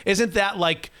nice... Isn't that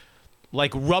like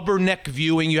rubberneck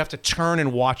viewing? You have to turn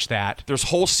and watch that. There's a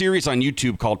whole series on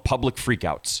YouTube called Public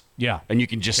Freakouts. Yeah. And you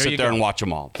can just sit there and watch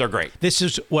them all. They're great. This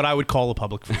is what I would call a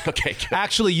public freakout. Okay. Good.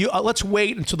 Actually, let's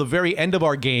wait until the very end of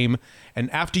our game,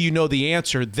 and after you know the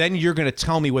answer, then you're going to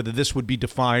tell me whether this would be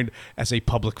defined as a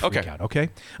public freakout, okay?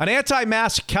 An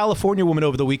anti-mask California woman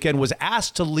over the weekend was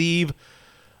asked to leave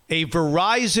a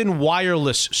Verizon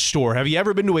wireless store. Have you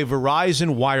ever been to a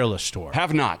Verizon wireless store?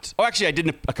 Have not. Oh, actually, I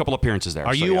did a couple appearances there.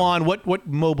 Are you on, what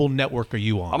mobile network are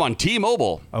you on? I'm on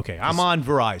T-Mobile. Okay, I'm on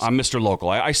Verizon. I'm Mr. Local.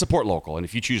 I support local, and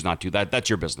if you choose not to, that's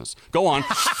your business. Go on.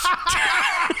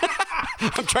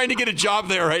 I'm trying to get a job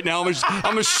there right now.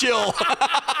 I'm a shill.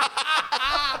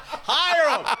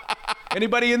 Hire them.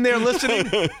 Anybody in there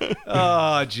listening?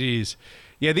 Oh, geez.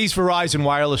 Yeah, these Verizon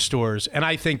wireless stores, and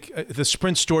I think the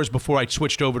Sprint stores before I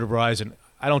switched over to Verizon,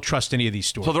 I don't trust any of these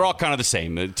stores. So they're all kind of the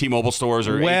same, the T-Mobile stores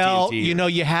or Well, AT&T.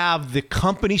 you have the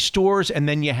company stores, and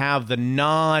then you have the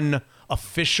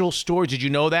non-official stores. Did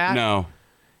you know that? No.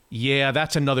 Yeah,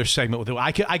 that's another segment.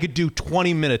 I could do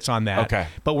 20 minutes on that. Okay.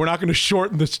 But we're not going to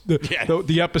shorten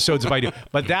the episodes if I do.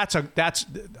 But that's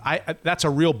a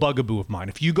real bugaboo of mine.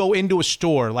 If you go into a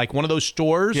store, like one of those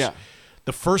stores,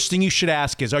 the first thing you should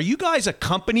ask is, are you guys a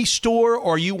company store,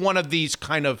 or are you one of these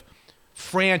kind of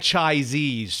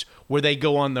franchisees where they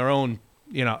go on their own,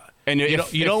 And you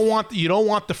don't want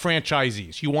the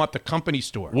franchisees. You want the company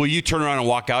store. Will you turn around and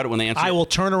walk out when they answer? I will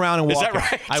turn around and walk out. Is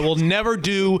that right? I will never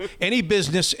do any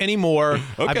business anymore.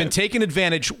 Okay. I've been taken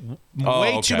advantage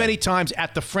way too many times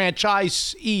at the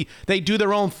franchisee. They do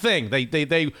their own thing.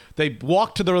 They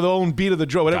walk to their own beat of the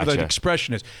drum, whatever the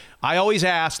expression is. I always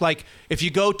ask, like, if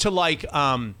you go to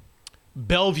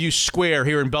Bellevue Square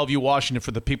here in Bellevue, Washington,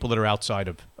 for the people that are outside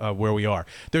of where we are.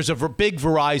 There's a big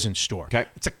Verizon store. Okay.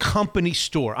 It's a company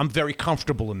store. I'm very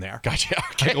comfortable in there. Gotcha.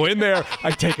 Okay. I go in there.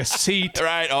 I take a seat.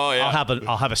 Right. Oh yeah.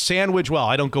 I'll have a sandwich. Well,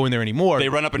 I don't go in there anymore. They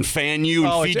run up and fan you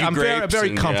and feed you I'm grapes.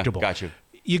 very comfortable. Got you.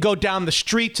 You go down the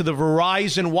street to the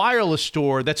Verizon wireless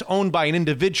store that's owned by an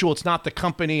individual. It's not the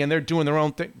company, and they're doing their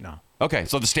own thing. No. Okay,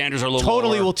 so the standards are a little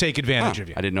totally lower. will take advantage of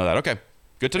you. I didn't know that. Okay.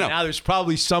 Good to know. Now there's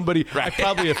probably somebody, I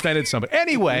probably offended somebody.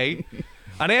 Anyway,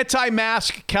 an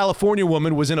anti-mask California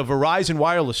woman was in a Verizon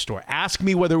wireless store. Ask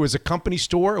me whether it was a company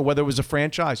store or whether it was a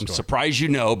franchise store. I'm surprised you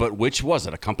know, but which was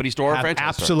it? A company store or a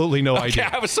franchise store? Absolutely no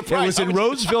idea. I was surprised. It was in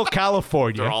Roseville,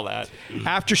 California. For all that.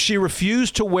 After she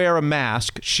refused to wear a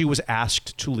mask, she was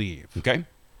asked to leave. Okay.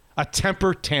 A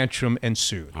temper tantrum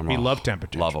ensued. We love temper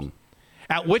tantrums. Love them.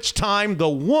 At which time the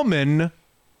woman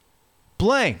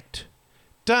blanked.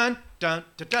 Dun, dun,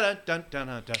 dun, dun, dun, dun,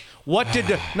 dun, dun. What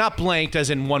did not blanked as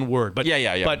in one word, but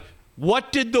Yeah. But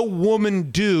what did the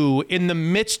woman do in the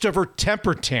midst of her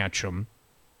temper tantrum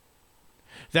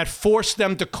that forced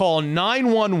them to call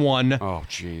 911? Oh,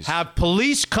 jeez. Have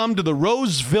police come to the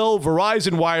Roseville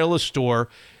Verizon Wireless store.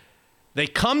 They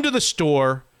come to the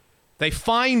store. They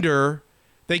find her.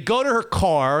 They go to her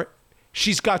car.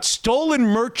 She's got stolen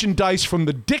merchandise from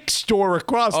the Dick's store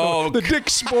across the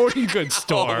Dick's Sporting Goods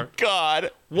store. Oh,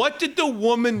 God. What did the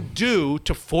woman do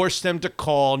to force them to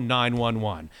call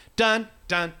 911? Dun,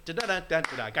 dun, dun, dun, dun, dun,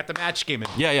 dun. I got the match game in.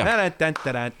 Yeah. Dun, dun,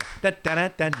 dun, dun, dun,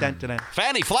 dun, dun, dun, dun, dun.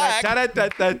 Fanny Flag. Dun, dun, dun,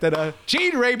 dun, dun, dun.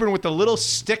 Gene Rayburn with the little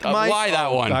stick mic. Why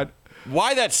that one? God.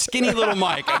 Why that skinny little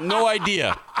mic? I have no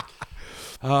idea.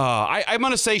 I'm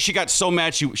going to say she got so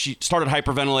mad she started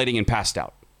hyperventilating and passed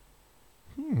out.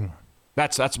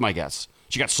 That's my guess.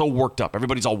 She got so worked up.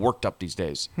 Everybody's all worked up these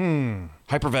days.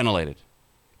 Hyperventilated.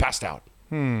 Passed out.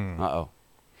 Uh-oh.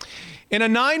 In a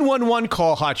 911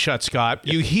 call, Hotshot Scott,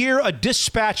 you hear a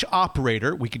dispatch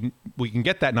operator, we can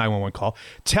get that 911 call,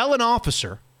 tell an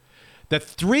officer that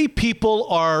 3 people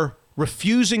are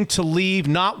refusing to leave,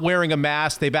 not wearing a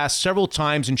mask. They've asked several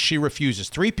times and she refuses.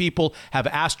 3 people have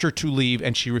asked her to leave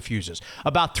and she refuses.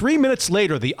 About 3 minutes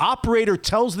later, the operator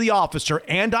tells the officer,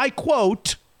 and I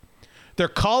quote, they're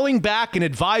calling back and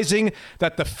advising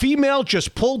that the female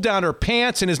just pulled down her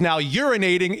pants and is now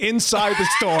urinating inside the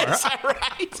store. Is that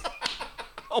right?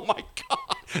 Oh, my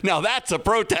God. Now, that's a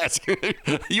protest.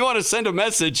 You want to send a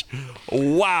message?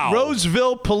 Wow.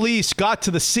 Roseville police got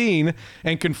to the scene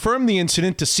and confirmed the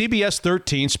incident to CBS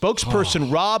 13.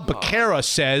 Spokesperson Rob Becerra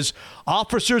says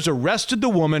officers arrested the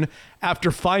woman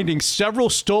after finding several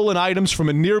stolen items from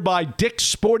a nearby Dick's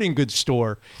Sporting Goods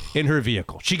store in her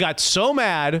vehicle. She got so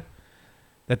mad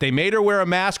that they made her wear a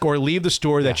mask or leave the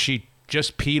store that she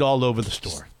just peed all over the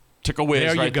store. Took a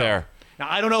whiz right there. Now,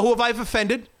 I don't know who I've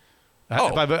offended.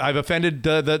 If I've offended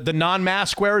the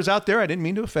non-mask wearers out there, I didn't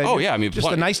mean to offend you. Oh, yeah. I mean, just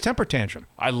a nice temper tantrum.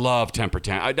 I love temper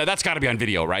tantrum. That's got to be on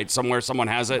video, right? Somewhere someone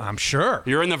has it. I'm sure.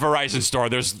 You're in the Verizon store.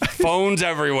 There's phones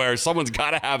everywhere. Someone's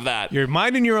got to have that. You're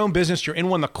minding your own business. You're in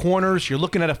one of the corners. You're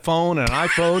looking at a phone, an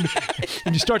iPhone,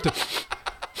 and you start to...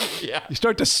 Yeah. You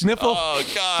start to sniffle. Oh,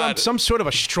 God. Some sort of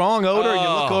a strong odor, and you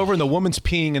look over, and the woman's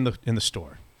peeing in the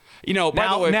store. You know, by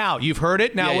the way, now you've heard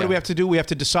it. Now what do we have to do? We have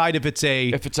to decide if it's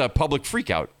a public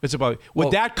freakout.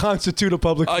 Would that constitute a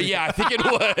public freakout? Yeah, I think it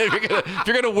would. If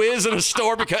you're gonna whiz in a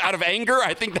store out of anger,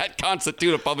 I think that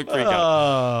constitutes a public freakout.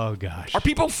 Oh gosh. Are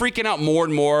people freaking out more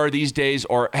and more these days,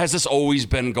 or has this always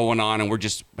been going on and we're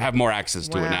just have more access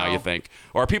to it now, you think?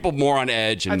 Or are people more on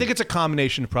edge? I think it's a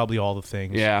combination of probably all the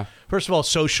things. Yeah. First of all,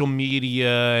 social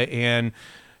media and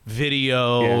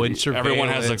video and surveillance. Everyone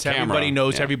has a camera. Everybody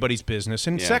knows everybody's business.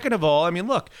 And second of all, I mean,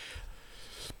 look,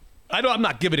 I'm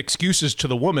not giving excuses to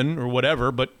the woman or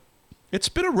whatever, but it's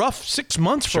been a rough 6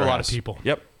 months for a lot of people.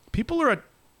 Yep. People are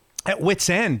at wit's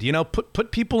end. You know,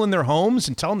 put people in their homes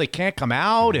and tell them they can't come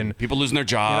out, and people losing their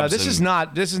jobs. This is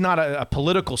not a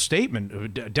political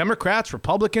statement. Democrats,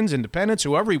 Republicans, Independents,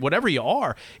 whatever you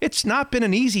are, it's not been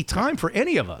an easy time for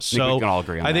any of us. I think we can all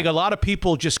agree on that. I think a lot of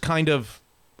people just kind of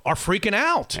are freaking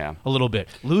out a little bit,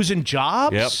 losing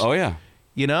jobs. Yep. Oh yeah.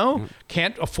 You know,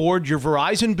 can't afford your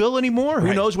Verizon bill anymore.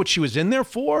 Who knows what she was in there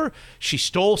for? She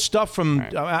stole stuff from.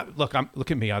 Look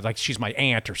at me. Like she's my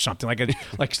aunt or something.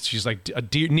 Like she's like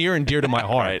near and dear to my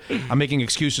heart. I'm making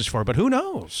excuses for her, but who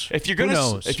knows? If you're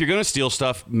gonna steal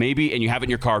stuff, maybe, and you have it in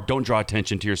your car, don't draw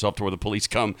attention to yourself to where the police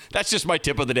come. That's just my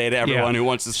tip of the day to everyone who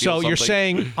wants to steal something. So you're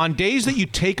saying on days that you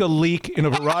take a leak in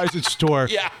a Verizon store,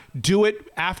 do it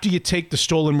after you take the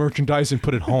stolen merchandise and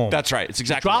put it home. That's right. It's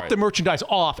exactly Drop right. the merchandise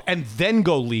off and then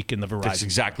go leak in the Verizon. That's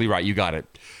exactly right. You got it.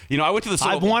 You know, I went to the.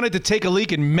 I've wanted to take a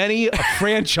leak in many a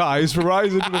franchise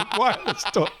Verizon wireless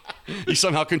store. You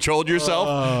somehow controlled yourself.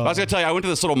 I was going to tell you, I went to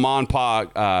this little mom and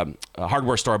pa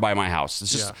hardware store by my house.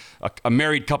 It's just a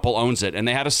married couple owns it, and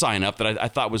they had a sign up that I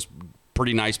thought was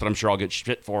pretty nice, but I'm sure I'll get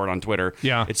shit for it on Twitter.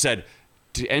 Yeah. It said,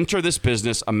 "To enter this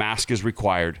business, a mask is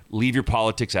required. Leave your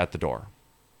politics at the door."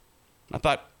 I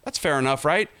thought, that's fair enough,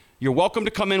 right? You're welcome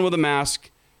to come in with a mask.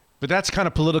 But that's kind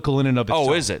of political in and of itself.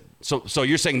 Oh, is it? So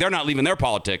you're saying they're not leaving their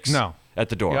politics at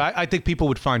the door? Yeah, I think people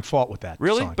would find fault with that.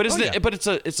 Really? Sign. But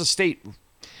it's a state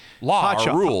law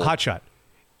or rule. Hotshot.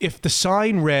 If the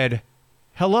sign read,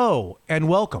 "Hello and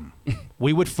welcome,"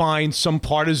 we would find some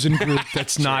partisan group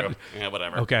that's not. Yeah,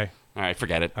 whatever. Okay. All right,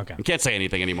 forget it. Okay. You can't say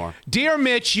anything anymore. Dear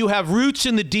Mitch, you have roots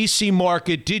in the D.C.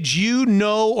 market. Did you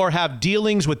know or have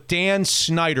dealings with Dan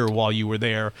Snyder while you were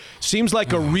there? Seems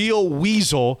like a real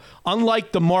weasel,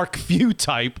 unlike the Mark Few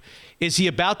type. Is he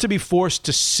about to be forced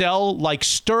to sell like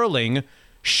Sterling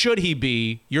Should he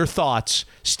be? Your thoughts.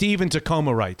 Steve in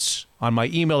Tacoma writes on my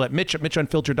email at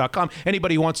mitch@mitchunfiltered.com.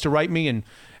 Anybody who wants to write me and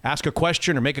ask a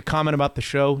question or make a comment about the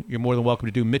show, you're more than welcome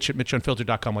to do.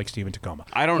 mitch@mitchunfiltered.com, like Steve in Tacoma.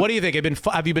 What do you think?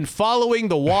 Have you been following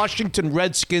the Washington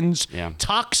Redskins'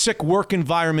 toxic work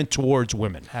environment towards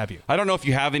women? Have you? I don't know if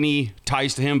you have any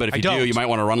ties to him, but if you do, you might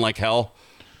want to run like hell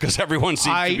because everyone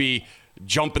seems to be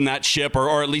jumping that ship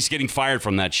or at least getting fired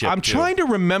from that ship. I'm trying to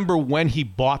remember when he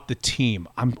bought the team.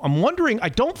 I'm wondering, I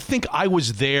don't think I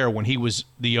was there when he was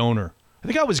the owner. I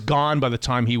think I was gone by the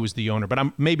time he was the owner, but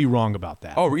I'm maybe wrong about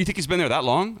that. Oh, you think he's been there that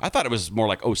long? I thought it was more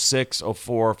like 06,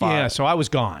 04, 05. Yeah, so I was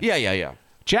gone. Yeah.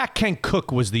 Jack Kent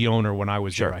Cook was the owner when I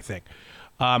was there, I think.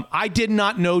 I did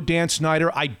not know Dan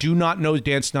Snyder. I do not know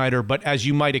Dan Snyder, but as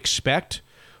you might expect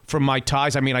from my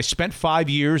ties, I mean, I spent 5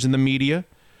 years in the media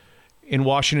in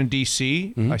Washington,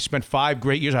 D.C. I spent 5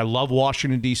 great years. I love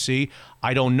Washington, D.C.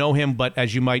 I don't know him, but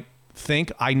as you might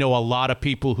think, I know a lot of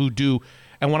people who do.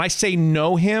 And when I say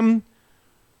know him,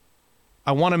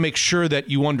 I want to make sure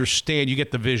that you understand, you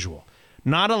get the visual.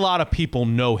 Not a lot of people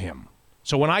know him.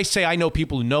 So when I say I know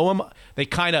people who know him, they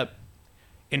kind of,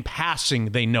 in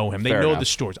passing, they know him. They know the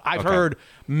stories. I've heard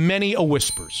many a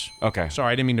whispers. Okay.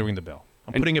 Sorry, I didn't mean to ring the bell.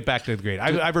 I'm putting it back to the grade.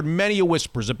 I've heard many a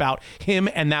whispers about him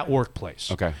and that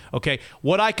workplace. Okay.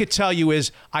 What I could tell you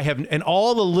is I have, and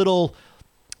all the little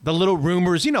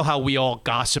rumors. You know how we all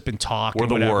gossip and talk. We're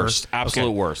and the whatever. worst,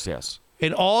 absolute worst. Yes.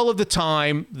 In all of the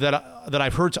time that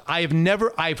I've heard,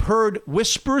 I've heard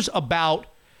whispers about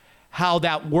how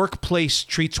that workplace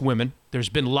treats women. There's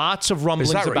been lots of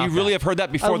rumblings about that. You really have heard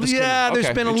that before this? Yeah,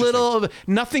 there's been a little,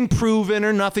 nothing proven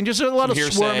or nothing, just a lot of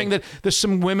swerming that there's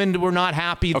some women that were not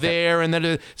happy there and that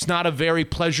it's not a very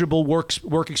pleasurable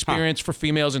work experience for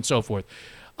females and so forth.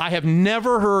 I have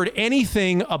never heard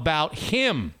anything about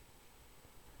him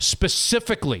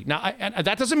specifically. Now,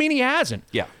 that doesn't mean he hasn't.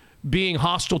 Yeah. Being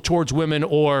hostile towards women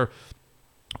or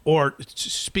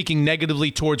speaking negatively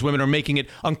towards women or making it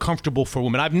uncomfortable for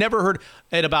women. I've never heard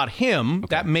it about him.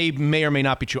 That may or may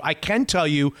not be true. I can tell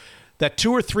you that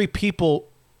 2 or 3 people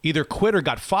either quit or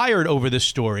got fired over this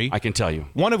story. I can tell you.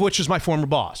 One of which is my former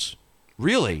boss.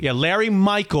 Really? Yeah, Larry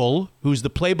Michael, who's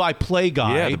the play-by-play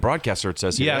guy. Yeah, the broadcaster, it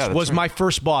says here. Yes, yeah, was my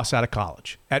first boss out of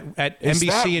college at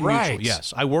NBC and right? Mutual.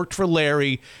 Yes, I worked for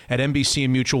Larry at NBC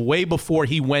and Mutual way before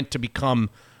he went to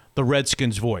become the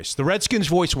Redskins voice. The Redskins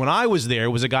voice when I was there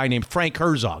was a guy named Frank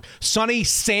Herzog. Sonny,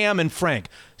 Sam, and Frank.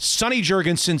 Sonny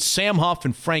Jurgensen, Sam Huff,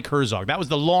 and Frank Herzog. That was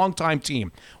the longtime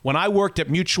team. When I worked at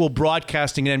Mutual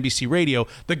Broadcasting and NBC Radio,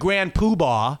 the grand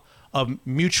poobah of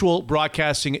Mutual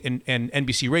Broadcasting and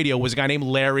NBC Radio was a guy named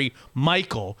Larry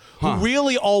Michael, who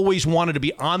really always wanted to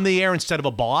be on the air instead of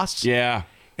a boss. Yeah.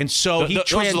 And so he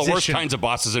transitioned. Those are the worst kinds of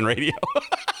bosses in radio.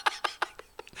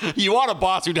 You want a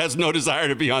boss who has no desire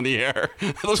to be on the air.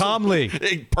 Tom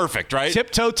Lee. Perfect, right?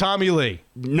 Tiptoe Tommy Lee.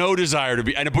 No desire to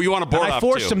be. But you want to board I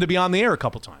forced him to be on the air a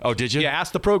couple times. Oh, did you? Yeah,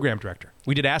 ask the program director.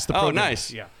 We did ask the program. Oh,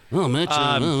 nice. Yeah. Oh, Mitch.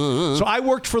 So I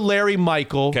worked for Larry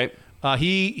Michael. Okay.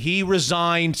 He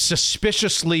resigned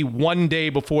suspiciously one day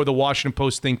before the Washington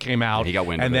Post thing came out. Yeah, he got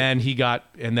wind and of then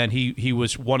it. he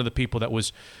was one of the people that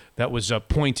was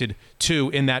pointed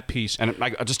to in that piece. And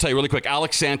I'll just tell you really quick,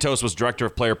 Alex Santos was director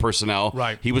of player personnel.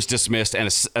 Right. He was dismissed. And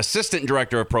assistant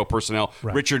director of pro personnel,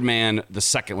 right. Richard Mann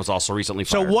II, was also recently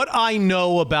fired. So what I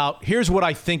know about, here's what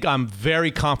I think I'm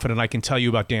very confident I can tell you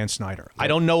about Dan Snyder. I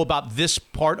don't know about this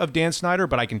part of Dan Snyder,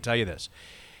 but I can tell you this.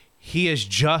 He is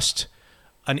just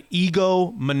an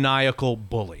egomaniacal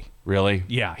bully. Really?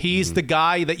 Yeah. He's the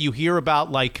guy that you hear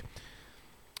about, like,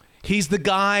 he's the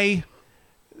guy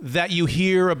that you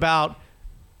hear about.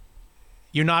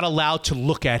 You're not allowed to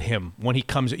look at him when he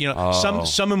comes. You know,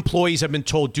 some employees have been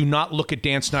told, do not look at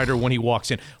Dan Snyder when he walks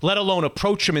in, let alone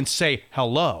approach him and say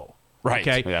hello. Right.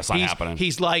 Okay. Yeah, that's not happening.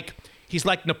 He's like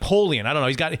Napoleon. I don't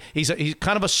know. He's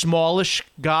kind of a smallish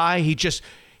guy.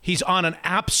 He's on an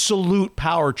absolute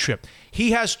power trip.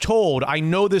 He has told, I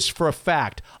know this for a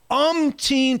fact,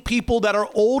 umpteen people that are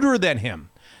older than him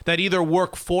that either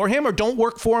work for him or don't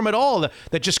work for him at all,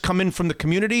 that just come in from the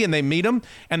community and they meet him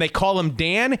and they call him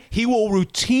Dan. He will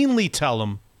routinely tell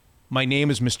them, my name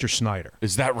is Mr. Snyder.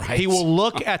 Is that right? He will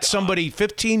look at somebody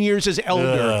 15 years his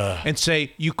elder and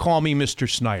say, you call me Mr.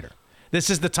 Snyder. This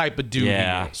is the type of dude he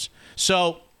is.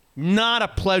 So, not a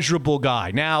pleasurable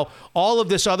guy. Now, all of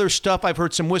this other stuff I've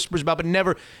heard some whispers about, but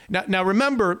never. Now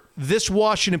remember, this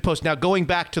Washington Post, now going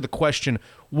back to the question,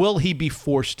 will he be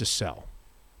forced to sell?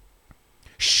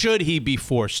 Should he be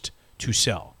forced to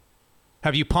sell?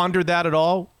 Have you pondered that at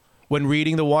all when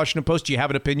reading the Washington Post? Do you have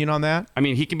an opinion on that? I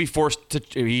mean, he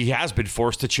has been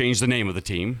forced to change the name of the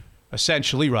team.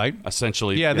 Essentially, right?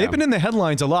 Essentially, Yeah, they've been in the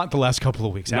headlines a lot the last couple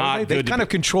of weeks. Not haven't they? They've kind of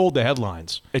controlled the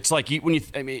headlines. It's like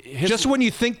Just when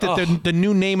you think that the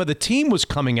new name of the team was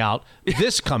coming out,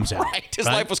 this comes out. Right. His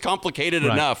life was complicated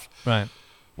Right. enough. Right.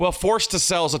 Well, forced to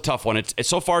sell is a tough one. It's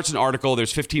so far it's an article.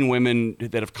 There's 15 women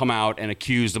that have come out and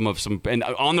accused them of some, and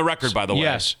on the record, by the way.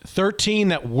 Yes, 13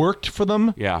 that worked for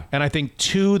them. Yeah. And I think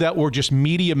 2 that were just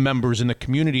media members in the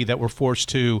community that were forced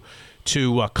to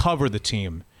cover the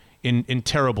team in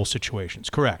terrible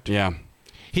situations. Correct. Yeah.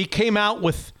 He came out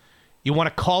with, you want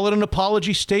to call it an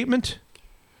apology statement?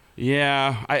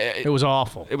 Yeah. It was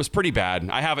awful. It was pretty bad.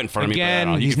 I have it in front of me.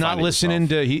 Again, he's not listening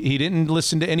to, he didn't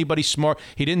listen to anybody smart.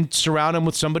 He didn't surround him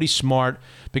with somebody smart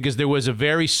because there was a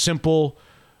very simple,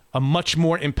 a much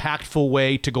more impactful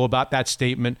way to go about that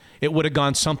statement. It would have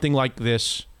gone something like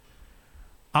this.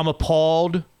 I'm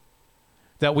appalled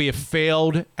that we have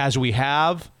failed as we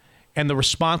have, and the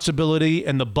responsibility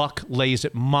and the buck lays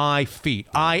at my feet.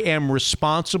 I am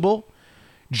responsible,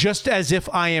 just as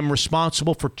if I am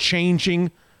responsible for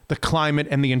changing the climate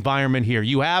and the environment here.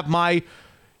 You have my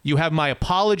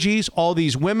apologies. All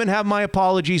these women have my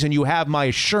apologies, and you have my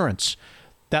assurance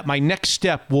that my next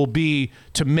step will be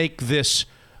to make this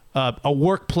a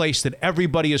workplace that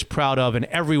everybody is proud of and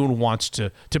everyone wants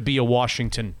to be a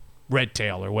Washington red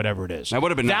tail or whatever it is. That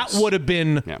would have been nice. That would have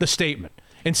been the statement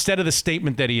instead of the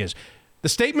statement that he is. The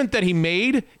statement that he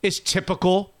made is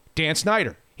typical Dan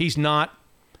Snyder. He's not.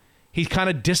 He kind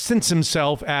of distanced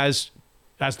himself as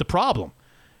the problem.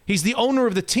 He's the owner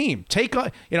of the team.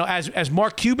 As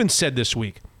Mark Cuban said this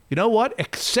week, you know what?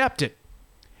 Accept it.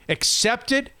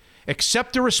 Accept it.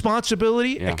 Accept the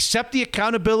responsibility. Yeah. Accept the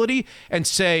accountability and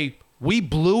say, we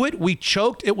blew it. We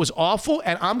choked. It was awful.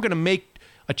 And I'm going to make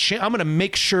I'm going to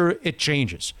make sure it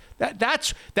changes.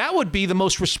 That would be the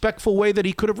most respectful way that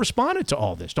he could have responded to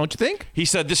all this, don't you think? He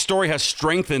said, this story has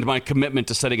strengthened my commitment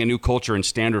to setting a new culture and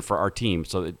standard for our team.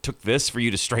 So it took this for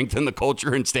you to strengthen the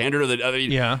culture and standard of the other.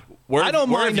 Yeah. I don't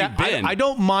mind that. I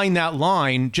don't mind that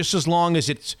line just as long as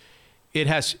it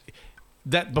has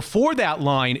that before that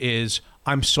line is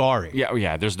I'm sorry.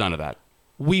 Yeah, there's none of that.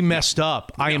 We messed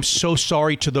up. I am so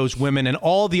sorry to those women and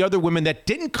all the other women that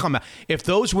didn't come out. If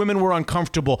those women were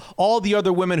uncomfortable, all the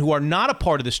other women who are not a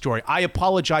part of the story, I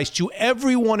apologize to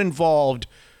everyone involved.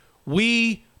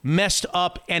 We messed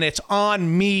up, and it's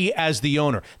on me as the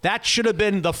owner. That should have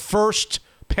been the first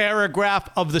paragraph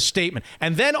of the statement.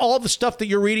 And then all the stuff that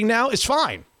you're reading now is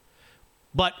fine.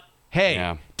 But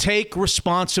hey, take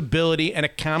responsibility and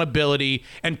accountability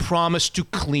and promise to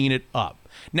clean it up.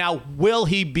 Now, will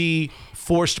he be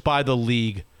forced by the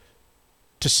league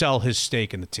to sell his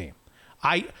stake in the team?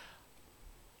 I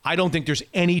don't think there's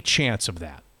any chance of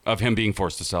that. Of him being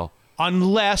forced to sell?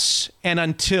 Unless and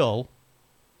until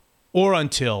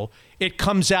it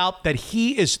comes out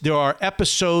that there are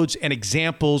episodes and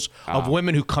examples of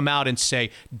women who come out and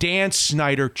say, Dan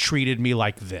Snyder treated me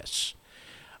like this.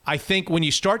 I think when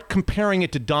you start comparing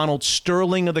it to Donald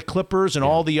Sterling of the Clippers and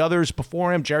all the others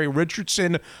before him, Jerry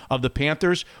Richardson of the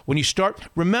Panthers,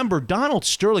 remember Donald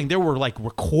Sterling, there were like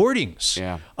recordings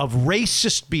of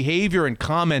racist behavior and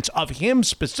comments of him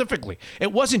specifically.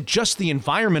 It wasn't just the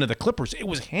environment of the Clippers, it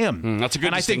was him. That's a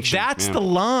good distinction. And I think that's the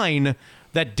line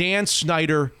that Dan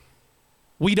Snyder,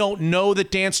 we don't know that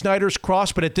Dan Snyder's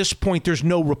crossed, but at this point, there's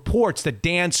no reports that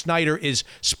Dan Snyder is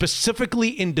specifically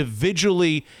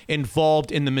individually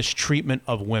involved in the mistreatment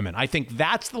of women. I think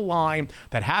that's the line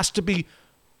that has to be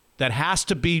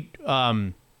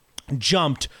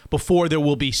jumped before there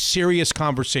will be serious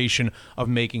conversation of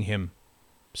making him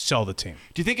sell the team.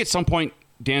 Do you think at some point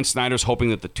Dan Snyder's hoping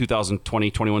that the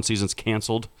 2020-21 season's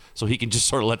canceled so he can just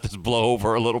sort of let this blow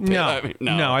over a little bit?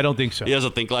 No, I don't think so. He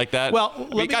doesn't think like that? Well,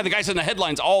 the guy's in the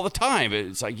headlines all the time.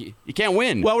 It's like you can't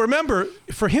win. Well, remember,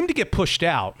 for him to get pushed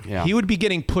out, he would be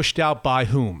getting pushed out by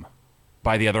whom?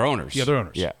 By the other owners. The other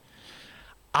owners. Yeah.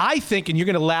 I think, and you're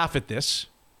going to laugh at this,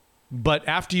 but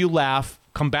after you laugh,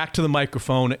 come back to the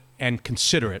microphone and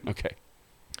consider it. Okay.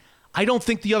 I don't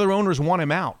think the other owners want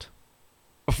him out.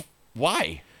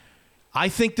 Why? I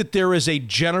think that there is a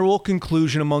general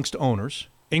conclusion amongst owners,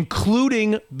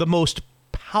 including the most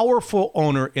powerful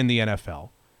owner in the NFL,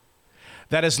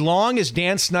 that as long as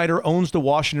Dan Snyder owns the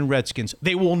Washington Redskins,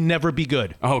 they will never be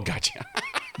good. Oh, gotcha.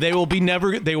 They will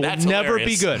never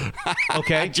be good.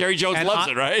 Okay? Jerry Jones loves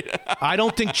it, right? I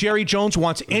don't think Jerry Jones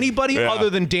wants anybody other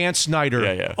than Dan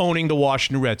Snyder owning the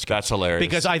Washington Redskins. That's hilarious.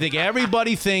 Because I think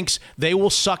everybody thinks they will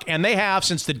suck, and they have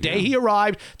since the day he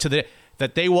arrived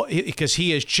that they will, because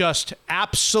he is just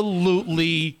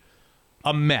absolutely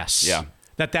a mess. Yeah.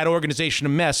 That organization a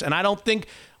mess. And I don't think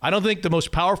the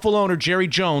most powerful owner, Jerry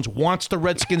Jones, wants the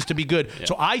Redskins to be good.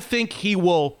 So I think he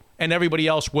will and everybody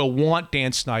else will want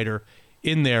Dan Snyder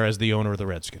in there as the owner of the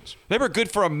Redskins. They were good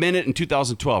for a minute in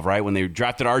 2012, right? When they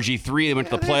drafted RG3, they went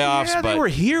to the playoffs. They were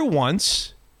here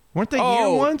once. Weren't they here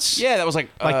once? Yeah, that was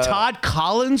like Todd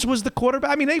Collins was the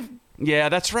quarterback. I mean, they've. Yeah,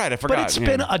 that's right. I forgot. But it's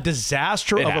been a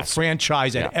disaster of a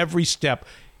franchise at every step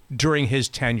during his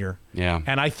tenure. Yeah.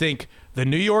 And I think the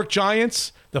New York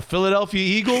Giants, the Philadelphia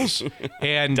Eagles,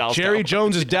 and Jerry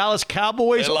Jones's Dallas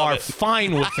Cowboys are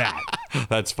fine with that.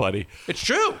 That's funny. It's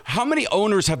true. How many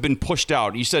owners have been pushed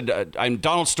out? You said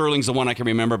Donald Sterling's the one I can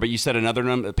remember, but you said another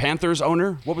name, the Panthers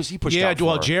owner? What was he pushed out for? Yeah,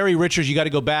 well, Jerry Richards, you got to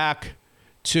go back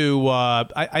to,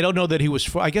 I don't know that he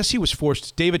was, I guess he was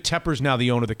forced. David Tepper's now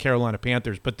the owner of the Carolina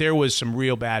Panthers, but there was some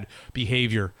real bad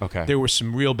behavior. Okay. There was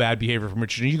some real bad behavior from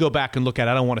Richards. And you go back and look at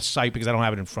it. I don't want to cite because I don't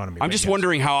have it in front of me. I'm just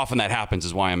wondering how often that happens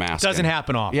is why I'm asking. It doesn't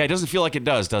happen often. Yeah, it doesn't feel like it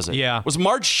does it? Yeah. Was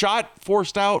Marge Schott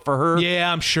forced out for her?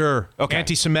 Yeah, I'm sure. Okay.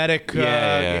 Anti-Semitic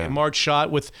Yeah. Marge Schott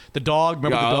with the dog.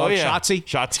 Remember the dog? Shotzi?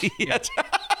 Shotzi, yes.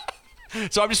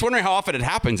 So I'm just wondering how often it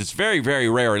happens. It's very, very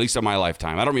rare, at least in my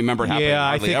lifetime. I don't remember it happening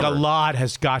hardly think ever. a lot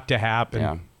has got to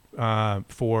happen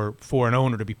for an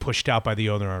owner to be pushed out by the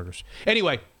owners.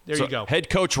 Anyway, there you go. Head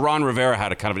coach Ron Rivera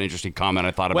had a kind of an interesting comment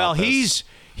I thought about. Well, he's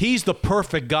the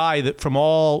perfect guy that, from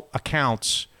all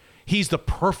accounts, he's the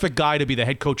perfect guy to be the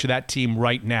head coach of that team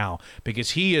right now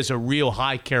because he is a real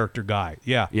high character guy.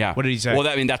 Yeah. Yeah. What did he say? Well,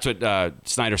 that's what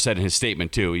Snyder said in his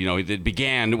statement, too. You know, it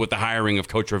began with the hiring of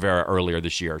Coach Rivera earlier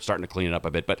this year, starting to clean it up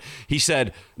a bit. But he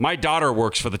said, my daughter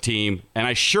works for the team, and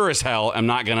I sure as hell am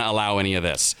not going to allow any of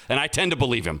this. And I tend to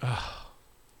believe him.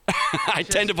 I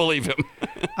tend to believe him.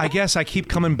 I guess I keep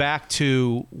coming back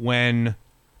to when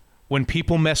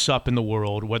people mess up in the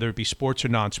world, whether it be sports or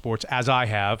non-sports, as I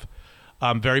have,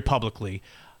 very publicly.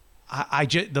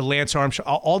 The Lance Armstrong,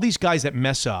 all these guys that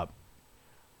mess up,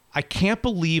 I can't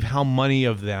believe how many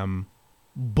of them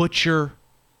butcher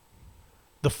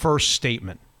the first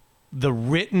statement, the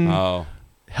written,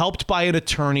 helped by an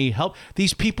attorney.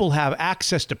 These people have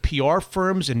access to PR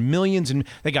firms and millions, and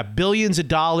they got billions of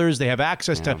dollars. They have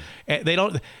access to. They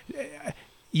don't.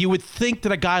 You would think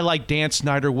that a guy like Dan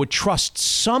Snyder would trust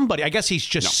somebody. I guess he's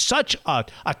just such a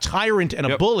tyrant and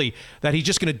a bully that he's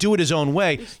just going to do it his own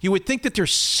way. You would think that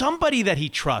there's somebody that he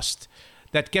trusts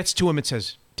that gets to him and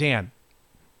says, Dan,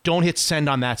 don't hit send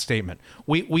on that statement.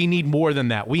 We need more than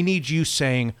that. We need you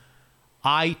saying,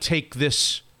 I'm taking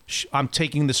this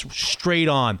straight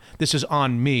on. This is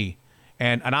on me.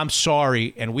 And I'm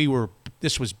sorry. And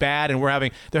this was bad. And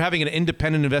they're having an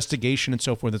independent investigation and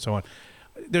so forth and so on.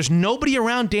 There's nobody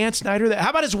around Dan Snyder.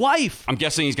 How about his wife? I'm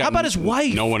guessing he's got. How about his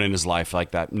wife? No one in his life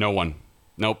like that. No one.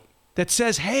 Nope. That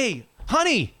says, "Hey,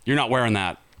 honey, you're not wearing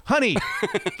that." Honey,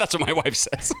 that's what my wife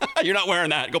says. You're not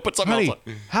wearing that. Go put something else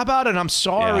on. How about it? I'm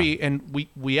sorry, and we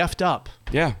effed up.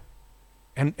 Yeah.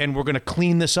 And we're going to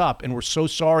clean this up, and we're so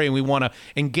sorry, and we want to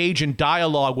engage in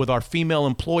dialogue with our female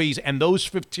employees, and those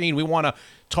 15, we want to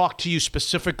talk to you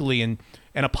specifically and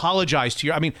apologize to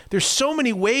you. I mean, there's so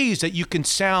many ways that you can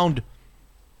sound,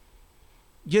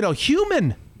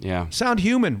 human. Yeah. Sound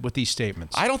human with these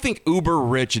statements. I don't think uber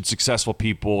rich and successful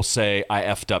people say I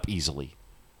effed up easily.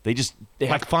 They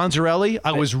like Fonzarelli.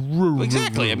 I was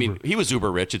exactly. I mean, he was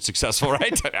uber rich and successful,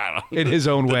 right? I don't know. In his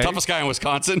own way. The toughest guy in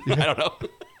Wisconsin. I don't know.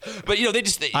 But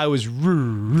I was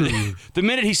the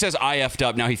minute he says I effed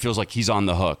up, now he feels like he's on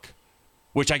the hook,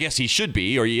 which I guess he should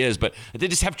be, or he is. But they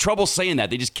just have trouble saying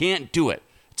that. They just can't do it.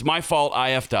 It's my fault.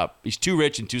 I effed up. He's too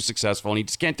rich and too successful, and he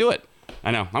just can't do it. I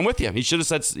know. I'm with you. He should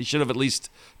have at least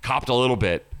copped a little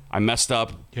bit. I messed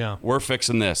up. Yeah. We're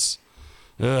fixing this.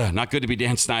 Not good to be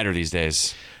Dan Snyder these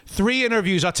days. 3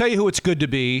 interviews. I'll tell you who it's good to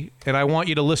be, and I want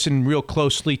you to listen real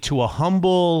closely to a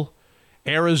humble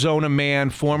Arizona man,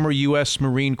 former U.S.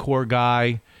 Marine Corps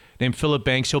guy named Phillip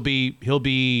Banks. He'll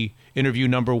be interview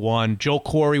number 1. Joe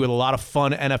Corry with a lot of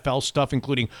fun NFL stuff,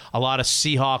 including a lot of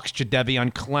Seahawks,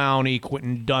 Jadeveon Clowney,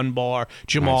 Quentin Dunbar,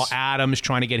 Jamal Adams,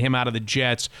 trying to get him out of the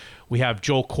Jets. We have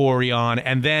Joe Corry on.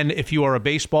 And then if you are a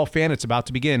baseball fan, it's about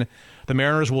to begin. The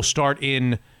Mariners will start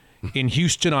in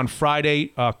Houston on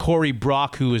Friday. Corey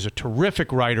Brock, who is a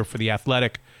terrific writer for The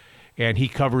Athletic, and he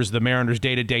covers the Mariners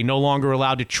day-to-day, no longer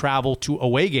allowed to travel to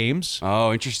away games.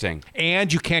 Oh, interesting.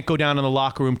 And you can't go down in the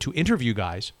locker room to interview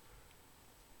guys.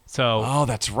 So, oh,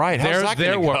 that's right. How's that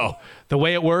going to go? The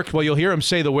way it works, well, you'll hear him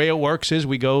say the way it works is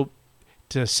we go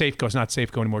to Safeco. It's not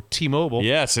Safeco anymore. T-Mobile.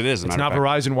 Yes, it is. It's not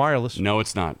Verizon Wireless. No,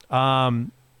 it's not.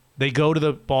 They go to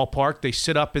the ballpark. They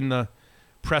sit up in the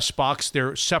press box.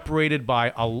 They're separated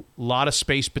by a lot of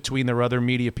space between their other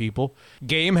media people.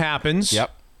 Game happens.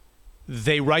 Yep.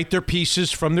 They write their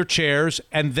pieces from their chairs,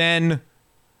 and then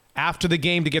after the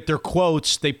game to get their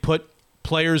quotes, they put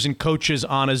players and coaches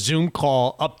on a Zoom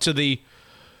call up to the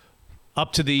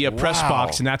press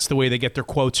box, and that's the way they get their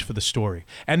quotes for the story.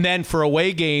 And then for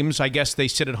away games, I guess they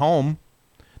sit at home,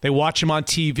 they watch them on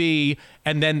TV,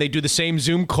 and then they do the same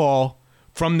Zoom call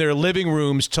from their living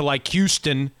rooms to like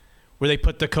Houston, where they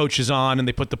put the coaches on and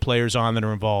they put the players on that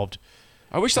are involved.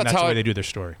 I wish that's the how way they do their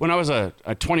story. When I was a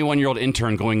 21-year-old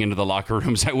intern going into the locker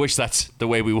rooms, I wish that's the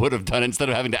way we would have done it instead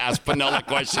of having to ask Piniella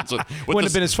questions. Wouldn't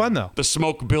have been as fun, though. The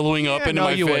smoke billowing up into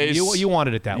my you face. You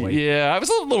wanted it that way. Yeah, I was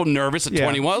a little nervous at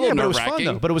 21, a little but it was fun, nerve-wracking.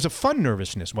 though. But it was a fun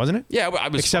nervousness, wasn't it? Yeah, I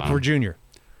was Except fun. for Junior.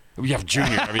 We have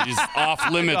Junior. I mean, he's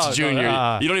off limits,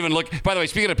 Junior. You don't even look. By the way,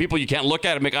 speaking of people you can't look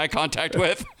at and make eye contact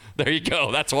with, there you go.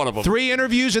 That's one of them. 3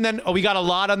 interviews, and then we got a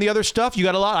lot on the other stuff. You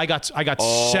got a lot. I got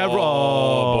several.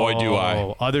 Oh, boy, do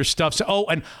I. Other stuff. So,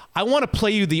 and I want to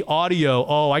play you the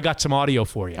audio. I got some audio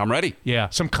for you. I'm ready. Yeah,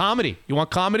 some comedy. You want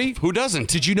comedy? Who doesn't?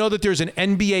 Did you know that there's an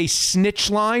NBA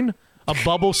snitch line? A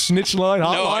bubble snitch line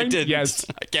hotline? No, I didn't. Yes.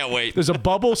 I can't wait. There's a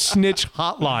bubble snitch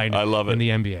hotline. I love it. In the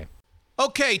NBA.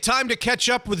 Okay, time to catch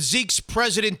up with Zeke's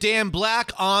president, Dan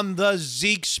Black, on the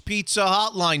Zeke's Pizza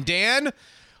Hotline. Dan,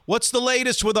 what's the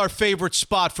latest with our favorite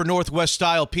spot for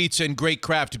Northwest-style pizza and great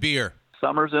craft beer?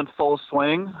 Summer's in full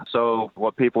swing, so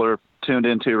what people are tuned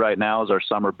into right now is our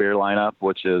summer beer lineup,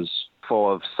 which is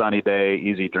full of sunny day,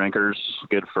 easy drinkers,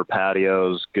 good for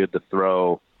patios, good to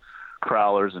throw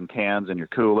crowlers and cans in your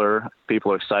cooler.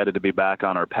 People are excited to be back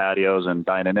on our patios and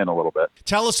dining in a little bit.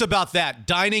 Tell us about that.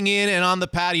 Dining in and on the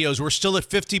patios. We're still at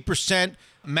 50%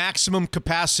 maximum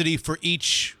capacity for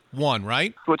each one,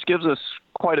 right? Which gives us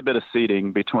quite a bit of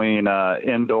seating between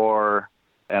indoor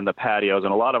and the patios.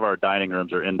 And a lot of our dining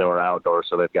rooms are indoor or outdoor,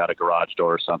 so they've got a garage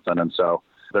door or something. And so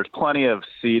there's plenty of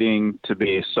seating to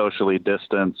be socially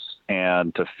distanced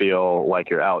and to feel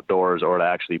like you're outdoors or to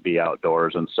actually be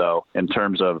outdoors. And so in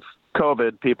terms of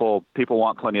COVID, people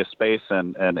want plenty of space,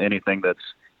 and anything that's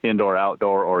indoor,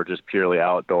 outdoor, or just purely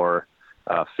outdoor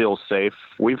feels safe.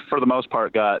 We've, for the most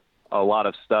part, got a lot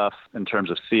of stuff in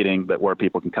terms of seating that where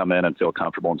people can come in and feel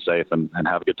comfortable and safe and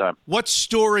have a good time. What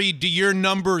story do your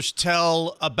numbers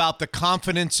tell about the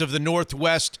confidence of the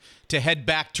Northwest to head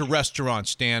back to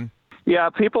restaurants, Dan? Yeah,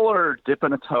 people are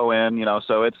dipping a toe in,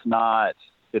 so it's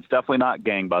definitely not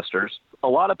gangbusters. A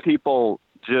lot of people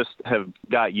just have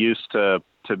got used to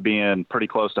being pretty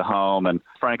close to home. And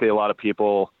frankly, a lot of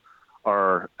people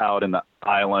are out in the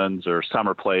islands or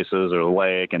summer places or the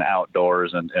lake and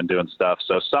outdoors and doing stuff.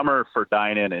 So summer for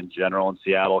dine-in in general in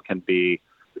Seattle can be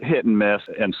hit and miss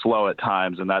and slow at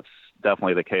times. And that's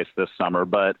definitely the case this summer.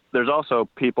 But there's also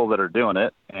people that are doing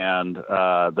it. And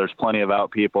there's plenty of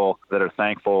out people that are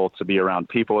thankful to be around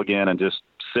people again, and just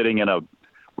sitting in a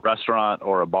restaurant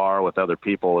or a bar with other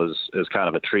people is kind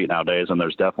of a treat nowadays. And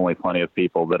there's definitely plenty of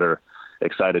people that are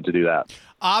excited to do that.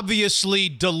 Obviously,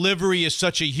 delivery is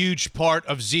such a huge part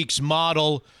of Zeke's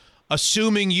model.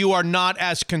 Assuming you are not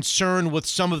as concerned with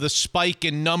some of the spike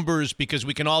in numbers, because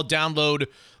we can all download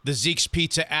the Zeke's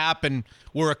Pizza app and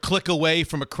we're a click away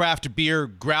from a craft beer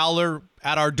growler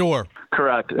at our door.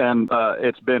 Correct. And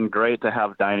it's been great to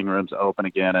have dining rooms open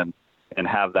again and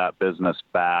have that business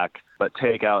back. But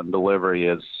takeout and delivery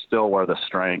is still where the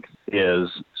strength is.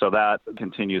 So that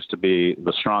continues to be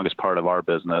the strongest part of our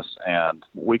business. And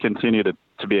we continue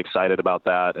to be excited about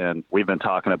that. And we've been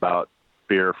talking about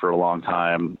beer for a long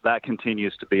time. That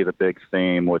continues to be the big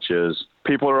theme, which is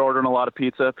people are ordering a lot of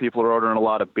pizza, people are ordering a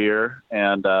lot of beer,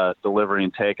 and delivery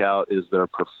and takeout is their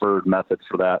preferred method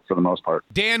for that for the most part.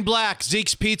 Dan Black,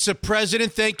 Zeke's Pizza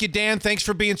president. Thank you, Dan. Thanks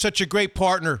for being such a great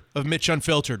partner of Mitch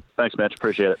Unfiltered. Thanks, Mitch.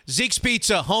 Appreciate it. Zeke's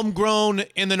Pizza, homegrown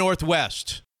in the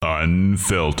Northwest.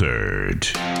 Unfiltered.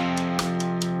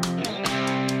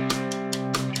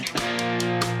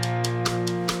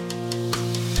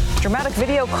 Dramatic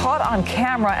video caught on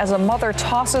camera as a mother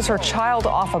tosses her child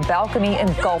off a balcony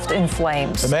engulfed in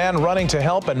flames. The man running to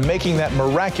help and making that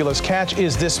miraculous catch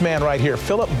is this man right here,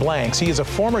 Phillip Blanks. He is a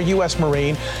former U.S.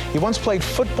 Marine. He once played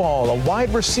football, a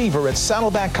wide receiver at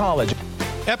Saddleback College.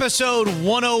 Episode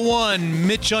 101,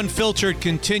 Mitch Unfiltered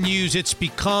continues. It's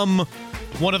become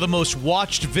one of the most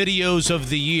watched videos of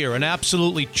the year. An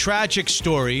absolutely tragic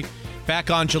story.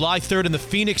 Back on July 3rd in the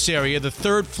Phoenix area, the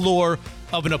third floor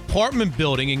of an apartment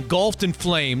building engulfed in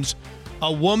flames. A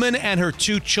woman and her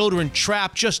 2 children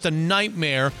trapped. Just a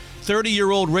nightmare.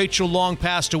 30-year-old Rachel Long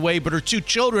passed away, but her 2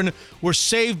 children were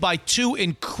saved by 2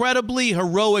 incredibly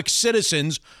heroic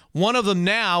citizens. One of them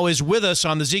now is with us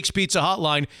on the Zeke's Pizza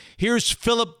Hotline. Here's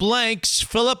Phillip Blanks.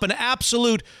 Phillip, an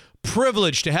absolute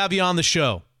privilege to have you on the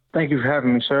show. Thank you for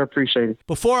having me, sir. Appreciate it.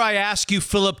 Before I ask you,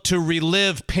 Phillip, to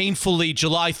relive painfully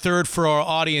July 3rd for our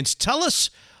audience, tell us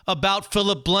about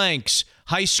Phillip Blanks.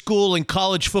 high school and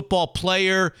college football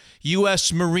player,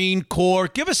 U.S. Marine Corps.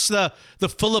 Give us the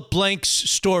Phillip Blanks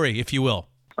story, if you will.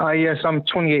 Yes, I'm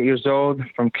 28 years old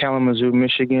from Kalamazoo,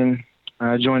 Michigan.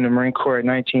 I joined the Marine Corps at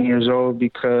 19 years old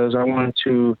because I wanted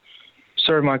to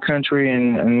serve my country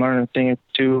and learn a thing or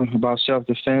two about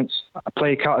self-defense. I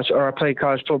played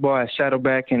college football at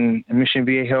Saddleback in Mission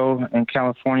Viejo in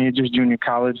California, just junior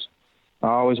college. I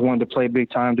always wanted to play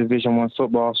big-time Division I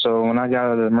football, so when I got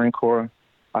out of the Marine Corps,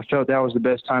 I felt that was the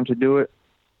best time to do it.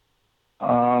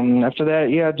 After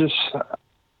that, just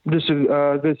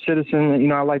a good citizen. You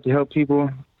know, I like to help people.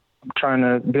 I'm trying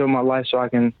to build my life so I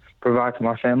can provide for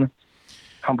my family.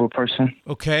 Humble person.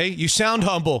 Okay. You sound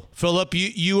humble, Phillip.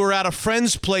 You were at a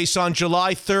friend's place on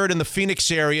July 3rd in the Phoenix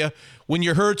area when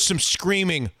you heard some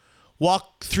screaming.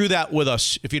 Walk through that with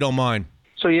us, if you don't mind.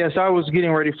 So, yes, I was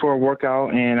getting ready for a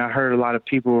workout, and I heard a lot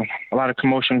of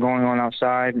commotion going on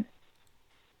outside.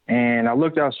 And I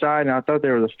looked outside, and I thought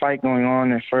there was a fight going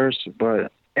on at first,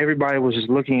 but everybody was just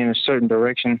looking in a certain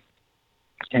direction.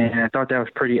 And I thought that was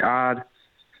pretty odd.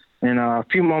 And a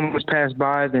few moments passed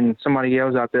by, then somebody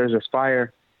yells out, "There's a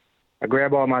fire." I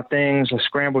grab all my things, I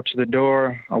scrambled to the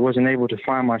door. I wasn't able to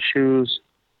find my shoes.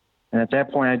 And at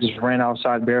that point, I just ran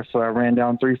outside barefoot. I ran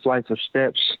down 3 flights of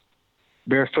steps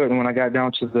barefoot. And when I got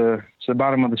down to the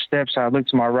bottom of the steps, I looked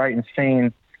to my right and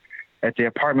seen that the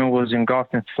apartment was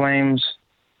engulfed in flames.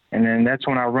 And then that's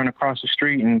when I run across the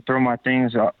street and throw my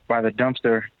things up by the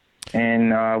dumpster.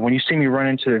 And when you see me run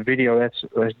into the video, that's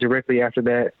directly after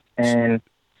that. And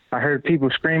I heard people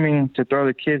screaming to throw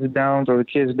the kids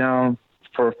down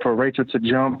for Rachel to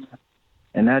jump.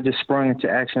 And that just sprung into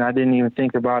action. I didn't even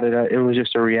think about it. It was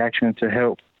just a reaction to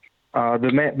help.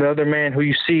 The other man who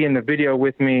you see in the video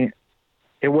with me,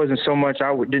 it wasn't so much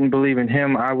I didn't believe in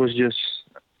him. I was just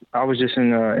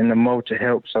in the mode to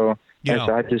help. So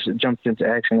I just jumped into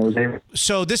action.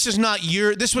 So this was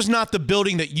not the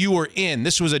building that you were in.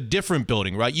 This was a different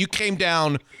building, right? You came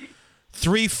down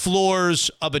 3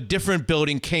 floors of a different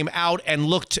building, came out and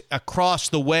looked across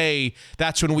the way.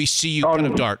 That's when we see you kind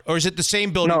of dart. Or is it the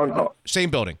same building? No. Same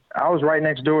building. I was right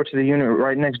next door to the unit,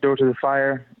 right next door to the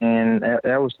fire, and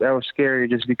that was scary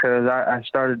just because I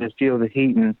started to feel the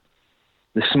heat and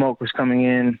the smoke was coming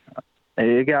in.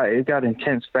 It got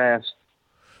intense fast.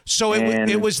 So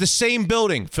it was the same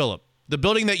building, Phillip. The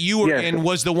building that you were in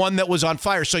was the one that was on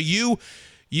fire. So you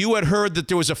had heard that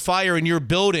there was a fire in your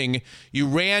building. You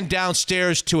ran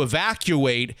downstairs to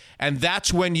evacuate, and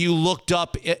that's when you looked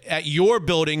up at your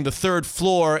building, the 3rd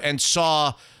floor, and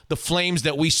saw the flames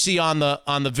that we see on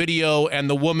the video and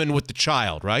the woman with the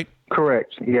child, right?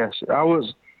 Correct. Yes.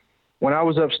 When I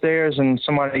was upstairs and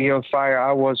somebody yelled fire,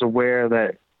 I was aware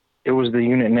that it was the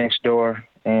unit next door,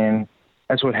 and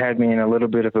that's what had me in a little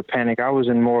bit of a panic. I was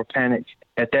in more panic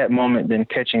at that moment than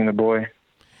catching the boy.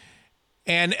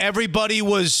 And everybody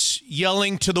was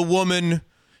yelling to the woman.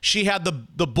 She had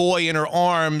the boy in her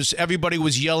arms. Everybody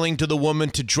was yelling to the woman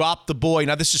to drop the boy.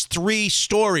 Now, this is 3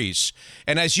 stories.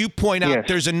 And as you point out,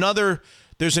 there's another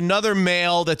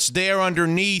male that's there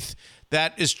underneath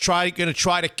that is going to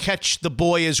try to catch the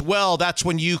boy as well. That's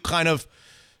when you kind of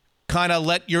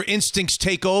let your instincts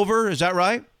take over. Is that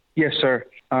right? Yes, sir.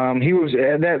 He was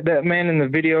that man in the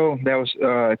video that was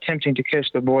attempting to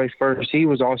catch the boy first. He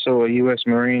was also a U.S.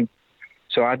 Marine.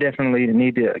 So I definitely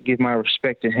need to give my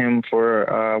respect to him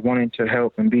for wanting to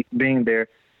help and being there.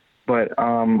 But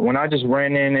when I just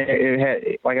ran in, it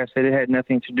had, like I said, it had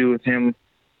nothing to do with him.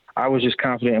 I was just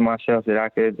confident in myself that I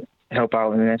could help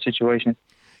out in that situation.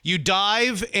 You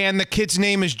dive, and the kid's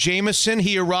name is Jameson.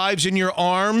 He arrives in your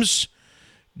arms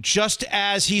just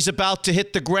as he's about to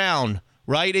hit the ground,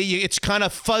 right? It's kind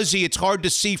of fuzzy. It's hard to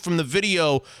see from the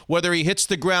video whether he hits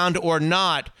the ground or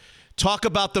not. Talk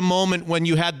about the moment when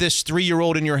you had this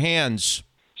 3-year-old in your hands.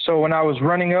 So when I was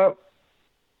running up,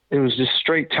 it was just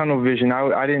straight tunnel vision.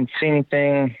 I didn't see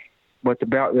anything but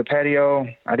the patio.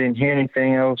 I didn't hear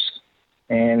anything else.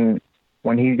 And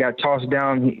when he got tossed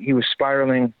down, he was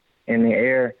spiraling in the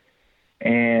air.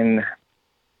 And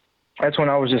that's when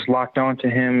I was just locked onto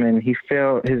him. And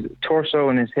his torso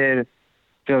and his head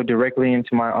fell directly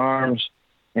into my arms.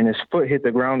 And his foot hit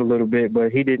the ground a little bit,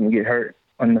 but he didn't get hurt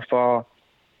on the fall.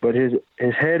 But his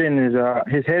head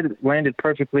landed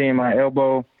perfectly in my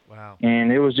elbow. Wow.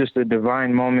 And it was just a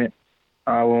divine moment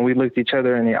when we looked each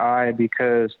other in the eye,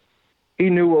 because he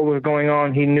knew what was going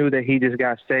on. He knew that he just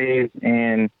got saved.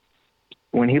 And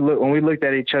when we looked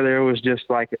at each other, it was just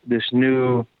like this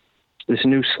new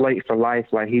slate for life.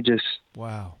 Like he just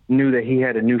knew that he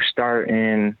had a new start.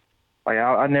 And like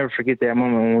I'll never forget that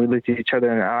moment when we looked at each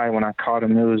other in the eye when I caught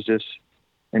him. It was just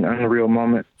an unreal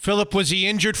moment. Phillip, was he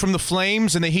injured from the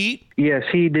flames and the heat? Yes,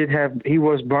 he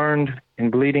was burned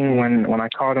and bleeding when I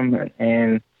caught him,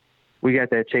 and we got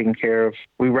that taken care of.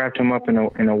 We wrapped him up in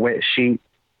a wet sheet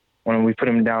when we put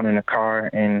him down in a car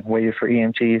and waited for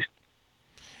EMTs.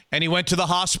 And he went to the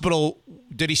hospital.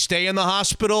 Did he stay in the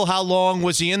hospital? How long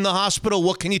was he in the hospital?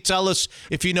 What can you tell us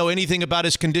if you know anything about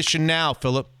his condition now,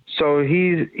 Phillip? So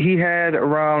he had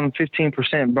around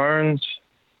 15% burns,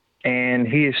 and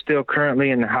he is still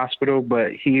currently in the hospital,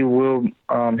 but he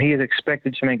is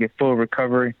expected to make a full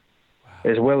recovery,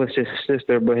 as well as his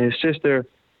sister. But his sister,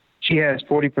 she has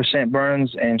 40%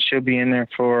 burns, and she'll be in there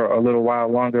for a little while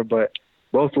longer, but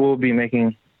both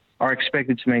are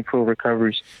expected to make full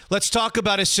recoveries. Let's talk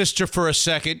about his sister for a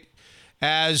second.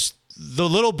 As the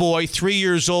little boy, 3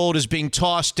 years old, is being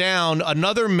tossed down,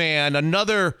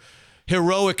 another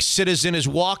heroic citizen is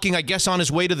walking, I guess, on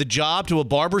his way to the job, to a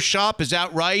barber shop. Is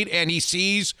that right? And he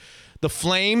sees the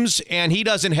flames, and he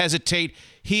doesn't hesitate.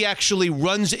 He actually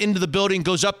runs into the building,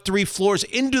 goes up 3 floors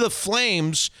into the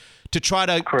flames to try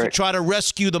to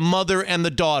rescue the mother and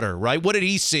the daughter, right? What did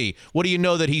he see? What do you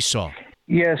know that he saw?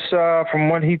 Yes, from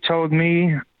what he told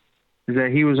me, is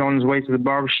that he was on his way to the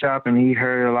barbershop and he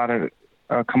heard a lot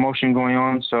of commotion going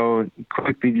on, so he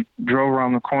quickly drove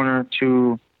around the corner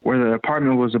to where the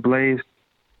apartment was ablaze.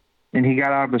 And he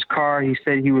got out of his car. He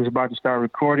said he was about to start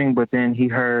recording, but then he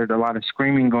heard a lot of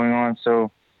screaming going on,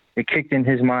 so it kicked in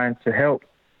his mind to help.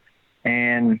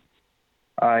 And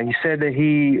he said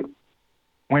that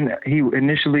when he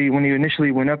initially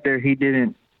went up there, he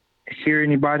didn't hear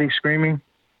anybody screaming.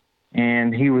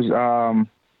 And he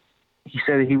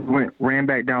said that he ran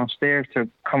back downstairs to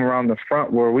come around the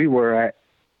front where we were at.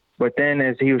 But then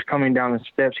as he was coming down the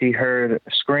steps, he heard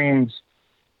screams,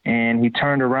 and he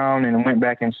turned around and went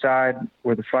back inside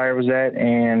where the fire was at.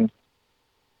 And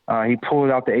he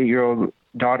pulled out the 8-year-old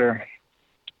daughter,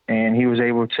 and he was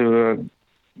able to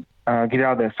get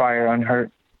out of that fire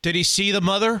unhurt. Did he see the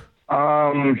mother?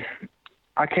 I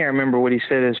can't remember what he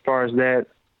said as far as that.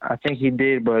 I think he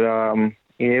did, but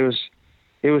it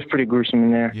was pretty gruesome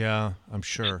in there. Yeah, I'm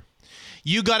sure.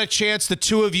 You got a chance, the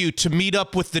two of you, to meet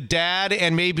up with the dad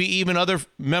and maybe even other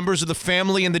members of the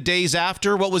family in the days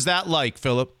after. What was that like,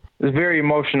 Phillip? It was very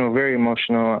emotional, very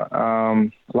emotional.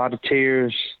 A lot of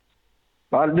tears.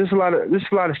 Just a lot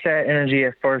of sad energy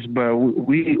at first, but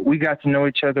we got to know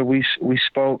each other. We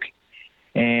spoke,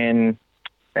 and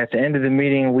at the end of the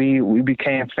meeting, we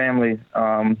became family.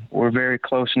 We're very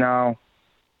close now.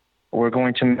 We're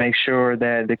going to make sure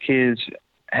that the kids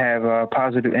have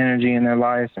positive energy in their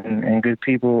life and good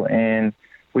people, and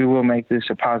we will make this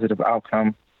a positive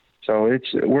outcome. So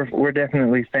we're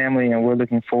definitely family, and we're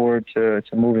looking forward to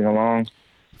moving along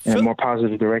in a more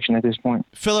positive direction at this point.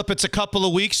 Phillip, it's a couple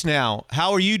of weeks now.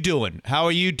 How are you doing?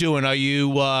 Are you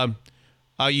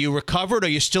recovered? Are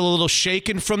you still a little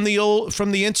shaken from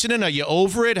the incident? Are you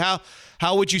over it? How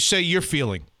would you say you're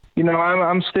feeling? You know,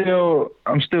 I'm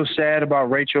still sad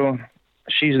about Rachel.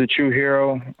 She's the true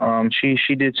hero.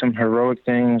 She did some heroic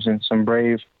things and some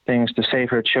brave things to save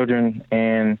her children,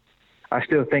 and I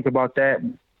still think about that.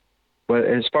 But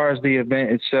as far as the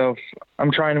event itself,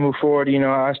 I'm trying to move forward. You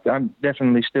know, I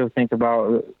definitely still think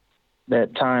about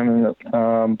that time,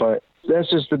 but that's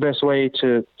just the best way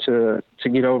to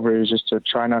get over it, is just to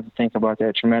try not to think about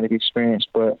that traumatic experience.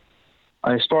 But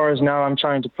as far as now, I'm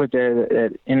trying to put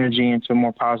that energy into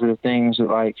more positive things.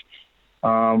 Like,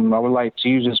 I would like to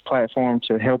use this platform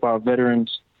to help out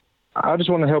veterans. I just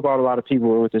want to help out a lot of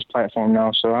people with this platform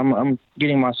now. So I'm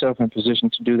getting myself in position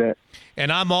to do that.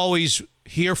 And I'm always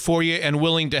here for you and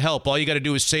willing to help. All you got to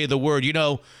do is say the word. You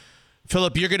know,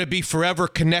 Phillip, you're going to be forever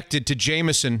connected to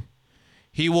Jamison.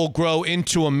 He will grow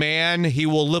into a man. He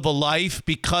will live a life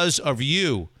because of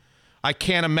you. I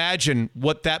can't imagine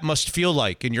what that must feel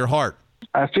like in your heart.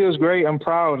 It feels great. I'm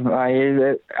proud.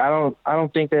 I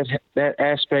don't think that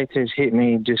aspect has hit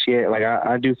me just yet. Like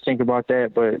I do think about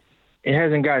that, but it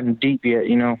hasn't gotten deep yet.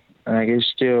 You know, like it's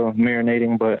still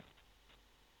marinating. But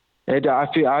I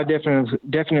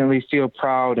definitely feel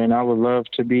proud, and I would love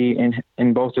to be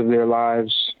in both of their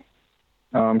lives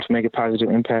to make a positive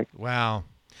impact. Wow.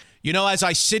 You know, as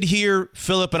I sit here,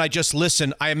 Phillip, and I just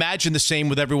listen, I imagine the same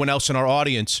with everyone else in our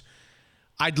audience.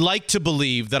 I'd like to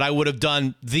believe that I would have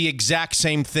done the exact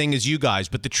same thing as you guys,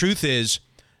 but the truth is,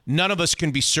 none of us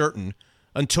can be certain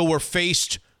until we're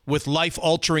faced with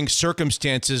life-altering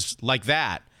circumstances like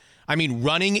that. I mean,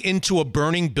 running into a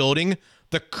burning building,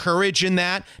 the courage in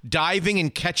that, diving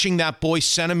and catching that boy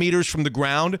centimeters from the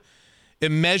ground,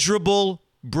 immeasurable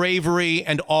bravery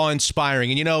and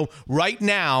awe-inspiring. And you know, right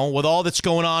now, with all that's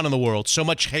going on in the world, so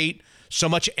much hate, so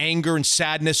much anger and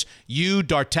sadness, you,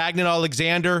 D'Artagnan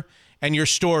Alexander, and your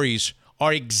stories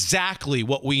are exactly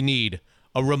what we need,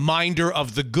 a reminder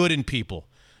of the good in people.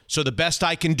 So the best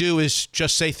I can do is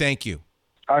just say thank you.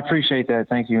 I appreciate that.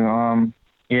 Thank you.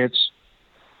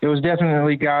 It was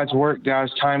definitely God's work,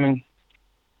 God's timing.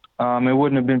 It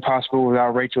wouldn't have been possible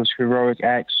without Rachel's heroic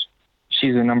acts.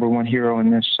 She's the number one hero in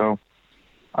this. So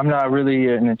I'm not really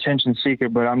an attention seeker,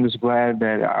 but I'm just glad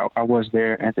that I was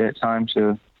there at that time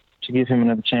to give him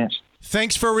another chance.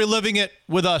 Thanks for reliving it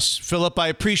with us, Phillip. I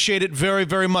appreciate it very,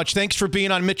 very much. Thanks for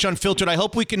being on Mitch Unfiltered. I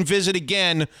hope we can visit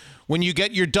again when you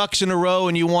get your ducks in a row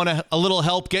and you want a little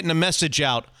help getting a message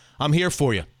out. I'm here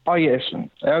for you. Oh, yes.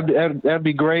 That'd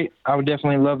be great. I would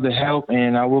definitely love the help,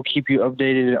 and I will keep you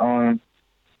updated on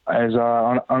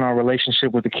our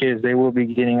relationship with the kids. They will be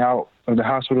getting out of the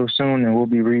hospital soon, and we'll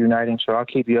be reuniting, so I'll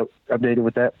keep you updated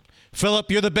with that. Phillip,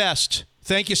 you're the best.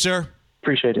 Thank you, sir.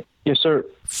 Appreciate it. Yes, sir.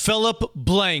 Phillip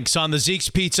Blanks on the Zeke's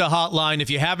Pizza hotline. If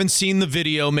you haven't seen the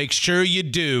video, make sure you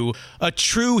do. A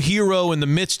true hero in the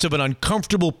midst of an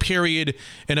uncomfortable period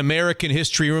in American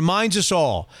history reminds us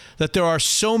all that there are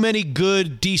so many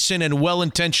good, decent, and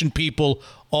well-intentioned people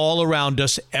all around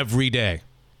us every day.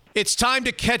 It's time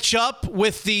to catch up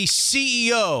with the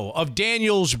CEO of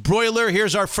Daniel's Broiler.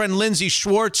 Here's our friend Lindsay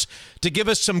Schwartz to give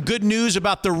us some good news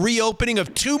about the reopening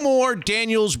of 2 more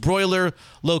Daniel's Broiler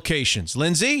locations.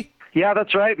 Lindsay? Yeah,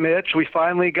 that's right, Mitch. We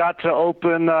finally got to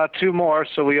open 2 more.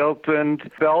 So we opened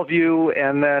Bellevue,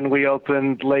 and then we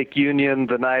opened Lake Union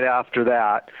the night after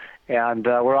that. And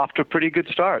we're off to a pretty good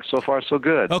start. So far, so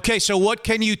good. Okay, so what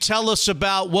can you tell us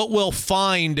about what we'll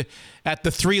find at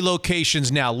the 3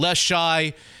 locations now?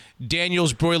 Leschi,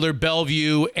 Daniel's Broiler,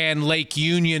 Bellevue, and Lake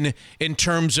Union in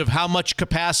terms of how much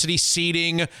capacity,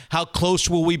 seating, how close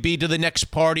will we be to the next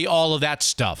party, all of that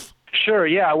stuff. Sure,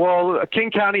 yeah. Well, King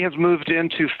County has moved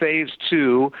into phase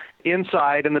 2.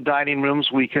 Inside in the dining rooms,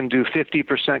 we can do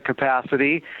 50%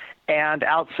 capacity, and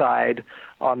outside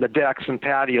on the decks and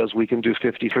patios, we can do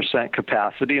 50%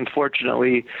 capacity. And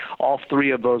fortunately, all 3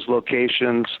 of those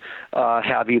locations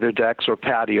have either decks or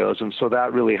patios, and so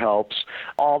that really helps.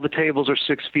 All the tables are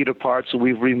 6 feet apart, so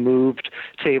we've removed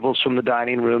tables from the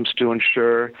dining rooms to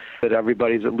ensure that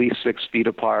everybody's at least 6 feet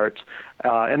apart.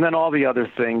 And then all the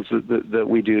other things that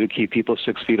we do to keep people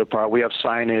 6 feet apart. We have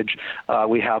signage.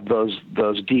 We have those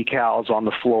decals on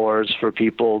the floors for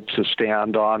people to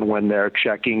stand on when they're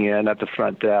checking in at the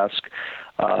front desk.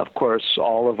 Of course,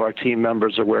 all of our team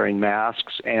members are wearing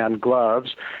masks and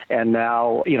gloves, and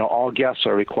now, all guests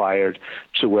are required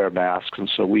to wear masks, and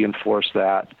so we enforce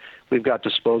that. We've got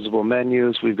disposable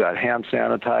menus. We've got hand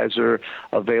sanitizer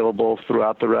available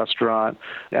throughout the restaurant,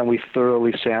 and we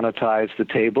thoroughly sanitize the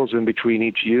tables in between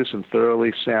each use and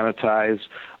thoroughly sanitize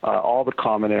all the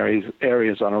common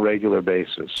areas on a regular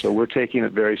basis. So we're taking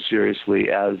it very seriously,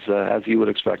 as you would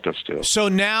expect us to. So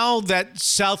now that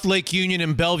South Lake Union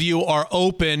and Bellevue are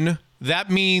open, that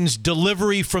means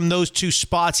delivery from those 2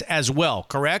 spots as well,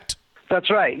 correct? That's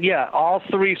right. Yeah, all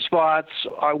 3 spots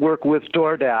work with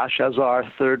DoorDash as our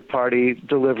third-party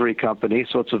delivery company,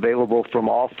 so it's available from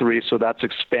all 3. So that's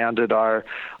expanded our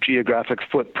geographic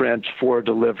footprint for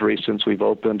delivery since we've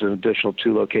opened an additional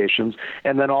 2 locations.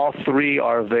 And then all 3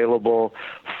 are available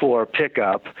for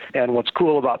pickup. And what's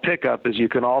cool about pickup is you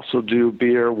can also do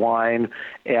beer, wine,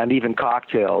 and even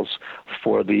cocktails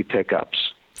for the pickups.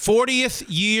 40th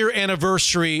year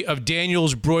anniversary of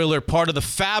Daniel's Broiler, part of the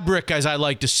fabric, as I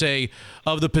like to say,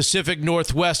 of the Pacific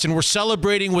Northwest. And we're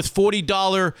celebrating with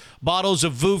 $40 bottles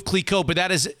of Veuve Clicquot. But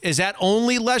is that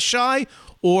only Leschi,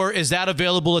 or is that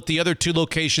available at the other 2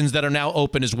 locations that are now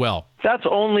open as well? That's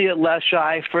only at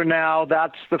Leschi for now.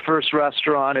 That's the first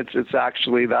restaurant. It's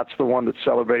actually, that's the one that's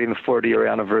celebrating the 40-year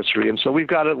anniversary. And so we've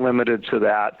got it limited to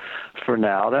that for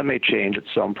now. That may change at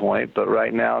some point. But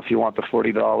right now, if you want the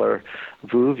 $40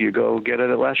 Veuve, you go get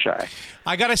it at Leschi.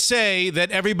 I got to say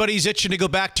that everybody's itching to go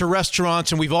back to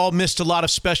restaurants, and we've all missed a lot of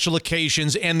special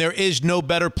occasions, and there is no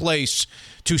better place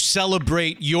to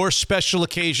celebrate your special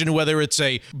occasion, whether it's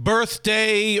a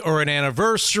birthday or an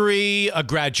anniversary, a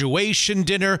graduation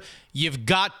dinner. You've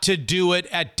got to do it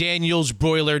at Daniel's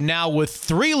Broiler, now with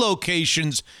 3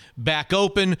 locations back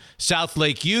open: South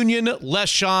Lake Union,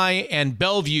 Leschi, and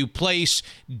Bellevue Place.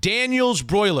 Daniel's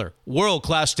Broiler,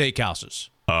 world-class steakhouses.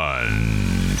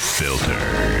 Unfiltered.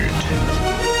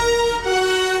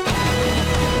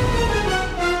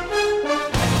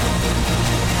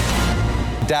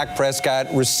 Dak Prescott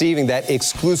receiving that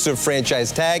exclusive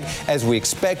franchise tag, as we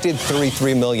expected,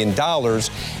 $33 million.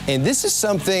 And this is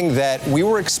something that we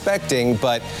were expecting,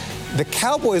 but the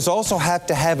Cowboys also have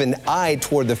to have an eye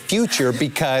toward the future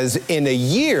because in a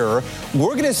year,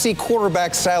 we're going to see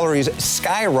quarterback salaries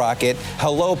skyrocket.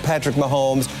 Hello, Patrick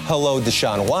Mahomes. Hello,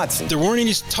 Deshaun Watson. There weren't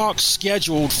any talks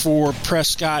scheduled for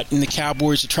Prescott and the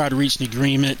Cowboys to try to reach an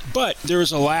agreement, but there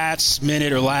was a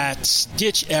last-minute or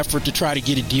last-ditch effort to try to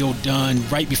get a deal done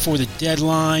right before the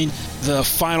deadline. The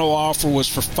final offer was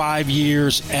for 5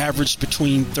 years, averaged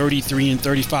between $33 and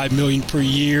 $35 million per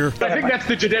year. I think that's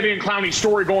the Jadeveon Clowney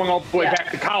story going all the way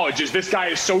back to college, is this guy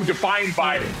is so defined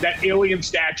by that alien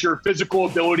stature, physical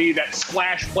ability, that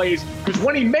splash plays. Because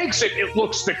when he makes it, it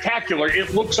looks spectacular.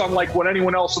 It looks unlike what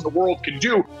anyone else in the world can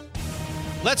do.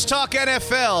 Let's talk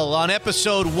NFL on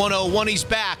episode 101. He's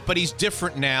back, but he's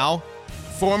different now.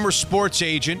 Former sports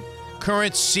agent,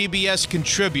 current CBS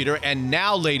contributor, and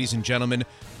now, ladies and gentlemen,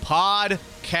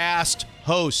 podcast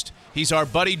host. He's our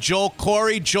buddy Joel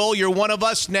Corry. Joel, you're one of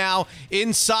us now.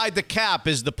 Inside the Cap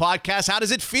is the podcast. How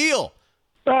does it feel?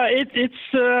 I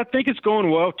think it's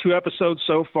going well. 2 episodes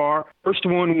so far. First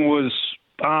one was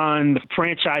on the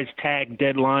franchise tag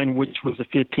deadline, which was the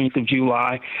 15th of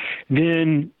July.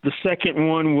 Then the second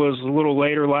one was a little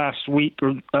later last week,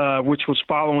 which was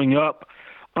following up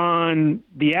on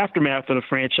the aftermath of the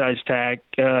franchise tag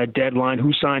deadline,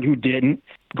 who signed, who didn't,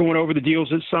 going over the deals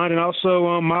that signed, and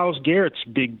also Myles Garrett's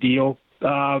big deal.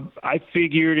 I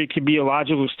figured it could be a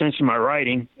logical extension of my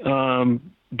writing,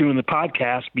 doing the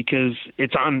podcast, because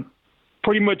it's on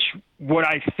pretty much what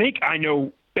I think I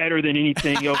know better than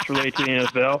anything else related to the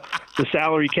NFL, the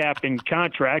salary cap and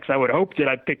contracts. I would hope that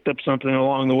I picked up something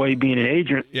along the way being an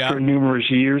agent for numerous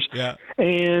years. Yeah.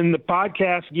 And the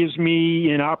podcast gives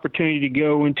me an opportunity to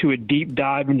go into a deep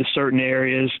dive into certain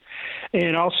areas.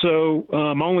 And also,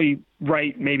 only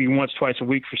write maybe once, twice a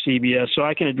week for CBS, so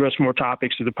I can address more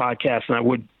topics through the podcast than I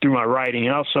would through my writing.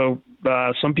 And also,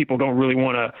 some people don't really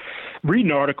want to read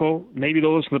an article. Maybe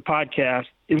they'll listen to the podcast.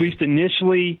 At least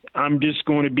initially, I'm just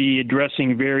going to be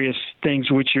addressing various things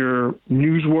which are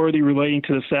newsworthy relating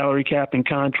to the salary cap and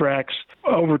contracts.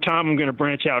 Over time, I'm going to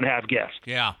branch out and have guests.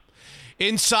 Yeah.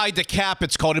 Inside the Cap,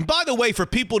 it's called. And by the way, for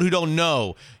people who don't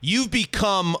know, you've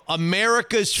become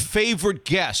America's favorite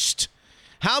guest.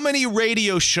 How many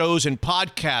radio shows and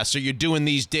podcasts are you doing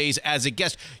these days as a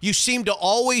guest? You seem to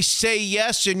always say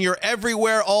yes, and you're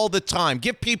everywhere all the time.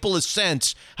 Give people a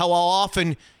sense how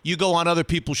often you go on other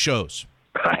people's shows.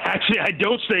 Actually, I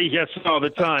don't say yes all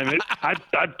the time.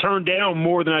 I've turned down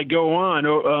more than I go on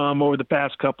over the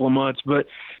past couple of months. But it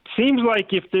seems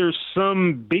like if there's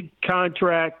some big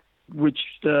contract which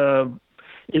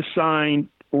is signed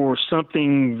or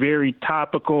something very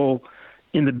topical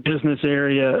in the business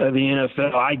area of the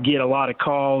NFL, I get a lot of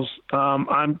calls.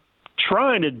 I'm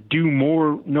trying to do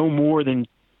no more than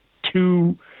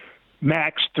 2,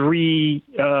 max 3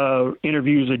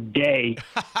 interviews a day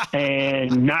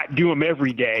and not do them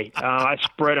every day. I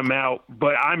spread them out,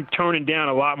 but I'm turning down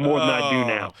a lot more than I do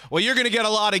now. Well, you're going to get a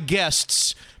lot of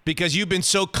guests because you've been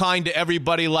so kind to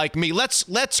everybody like me.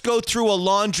 Let's go through a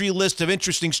laundry list of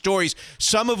interesting stories,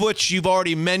 some of which you've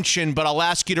already mentioned, but I'll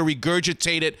ask you to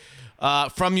regurgitate it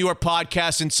from your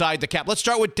podcast, Inside the Cap. Let's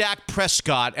start with Dak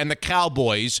Prescott and the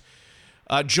Cowboys.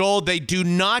 Joel, they do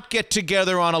not get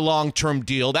together on a long-term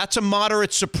deal. That's a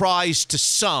moderate surprise to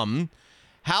some.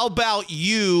 How about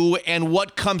you and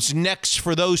what comes next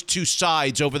for those two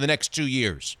sides over the next 2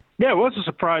 years? Yeah, it was a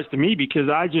surprise to me because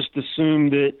I just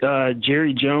assumed that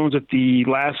Jerry Jones at the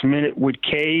last minute would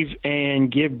cave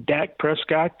and give Dak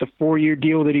Prescott the 4-year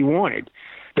deal that he wanted.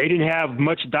 They didn't have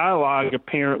much dialogue,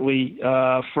 apparently,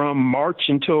 from March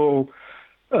until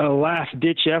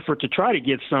last-ditch effort to try to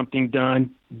get something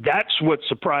done. That's what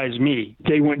surprised me.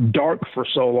 They went dark for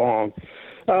so long.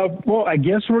 Well, I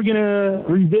guess we're going to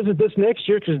revisit this next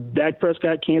year because Dak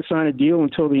Prescott can't sign a deal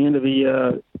until the end of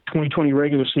the 2020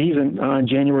 regular season on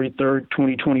January 3rd,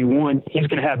 2021. He's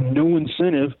going to have no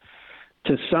incentive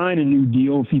to sign a new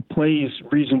deal if he plays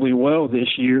reasonably well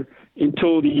this year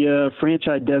until the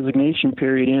franchise designation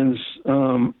period ends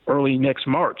early next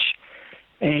March.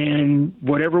 And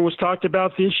whatever was talked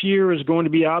about this year is going to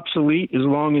be obsolete as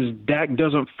long as Dak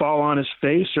doesn't fall on his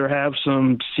face or have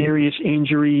some serious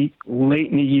injury late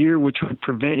in the year, which would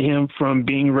prevent him from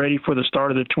being ready for the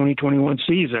start of the 2021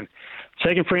 season.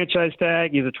 Second franchise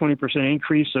tag is a 20%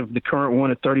 increase of the current one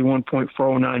at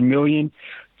 $31.409 million.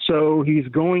 So he's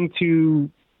going to,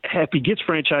 if he gets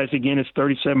franchised again, it's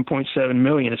 $37.7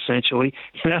 million essentially,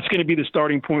 and that's going to be the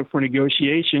starting point for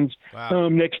negotiations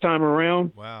next time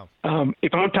around. Wow.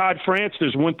 If I'm Todd France,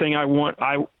 there's one thing I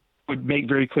would make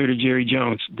very clear to Jerry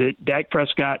Jones, that Dak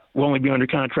Prescott will only be under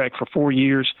contract for 4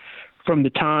 years from the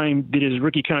time that his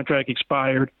rookie contract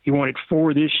expired. He wanted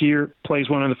 4 this year, plays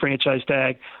 1 on the franchise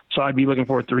tag, so I'd be looking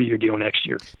for a 3-year deal next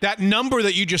year. That number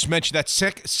that you just mentioned, that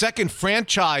second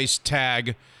franchise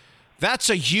tag, that's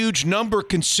a huge number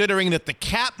considering that the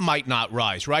cap might not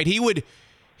rise, right? He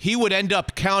would end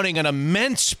up counting an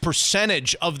immense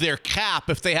percentage of their cap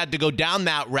if they had to go down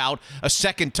that route a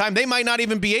second time. They might not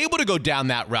even be able to go down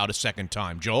that route a second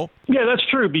time, Joel. Yeah, that's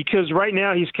true, because right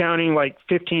now he's counting like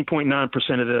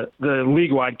 15.9% of the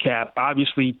league-wide cap.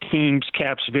 Obviously, teams'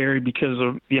 caps vary because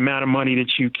of the amount of money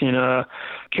that you can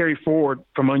carry forward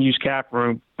from unused cap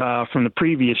room from the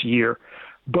previous year.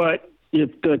 But if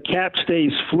the cap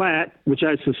stays flat, which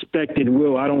I suspect it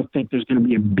will, I don't think there's going to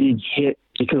be a big hit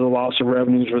because of loss of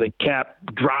revenues where the cap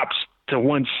drops to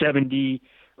 170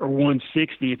 or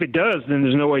 160. If it does, then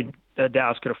there's no way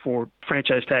Dallas could afford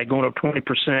franchise tag going up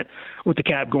 20% with the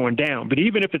cap going down. But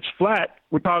even if it's flat,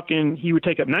 we're talking he would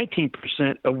take up 19%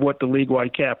 of what the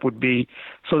league-wide cap would be.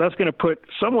 So that's going to put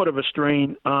somewhat of a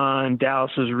strain on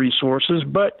Dallas's resources.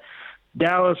 But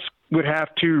Dallas would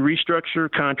have to restructure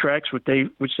contracts, which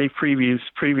they've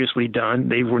previously done.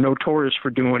 They were notorious for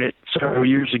doing it several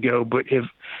years ago, but have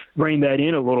reined that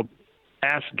in a little.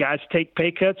 Ask guys to take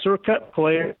pay cuts or cut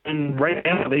players, and right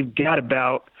now they've got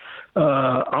about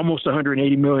almost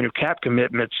 $180 million of cap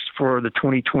commitments for the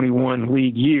 2021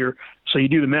 league year. So you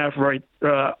do the math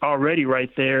already right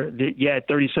there. That you add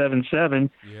 37.7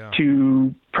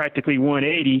 to practically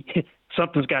 180.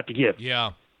 Something's got to give.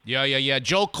 Yeah.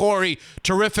 Joel Corry,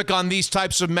 terrific on these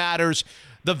types of matters.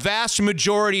 The vast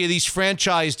majority of these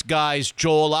franchised guys,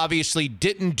 Joel, obviously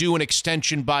didn't do an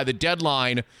extension by the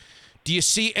deadline. Do you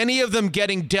see any of them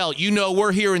getting dealt? You know,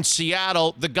 we're here in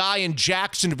Seattle. The guy in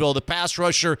Jacksonville, the pass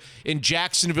rusher in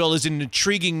Jacksonville, is an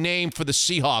intriguing name for the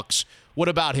Seahawks. What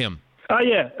about him?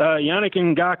 Yannick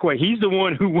Ngakoue. He's the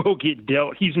one who will get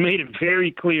dealt. He's made it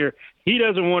very clear he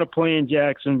doesn't want to play in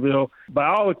Jacksonville. By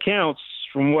all accounts,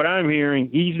 from what I'm hearing,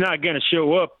 he's not going to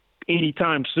show up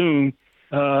anytime soon.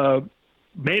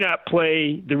 May not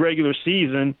play the regular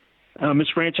season. His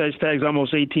franchise tag's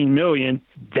almost $18 million.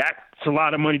 That's a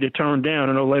lot of money to turn down.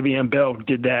 I know Le'Veon Bell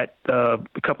did that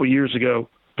a couple of years ago.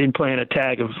 Didn't play on a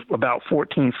tag of about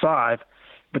 $14.5,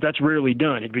 but that's rarely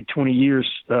done. It'd been 20 years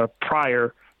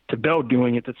prior to Bell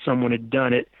doing it that someone had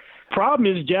done it.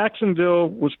 Problem is Jacksonville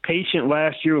was patient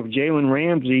last year with Jalen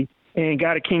Ramsey and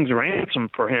got a king's ransom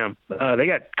for him. They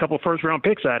got a couple of first-round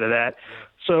picks out of that.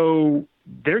 So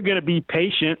they're going to be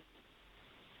patient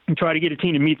and try to get a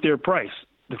team to meet their price.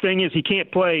 The thing is, he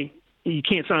can't play. You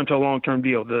can't sign to a long-term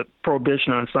deal. The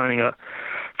prohibition on signing a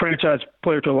franchise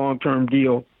player to a long-term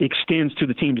deal extends to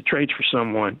the team that trades for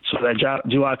someone. So that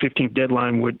July 15th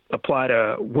deadline would apply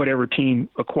to whatever team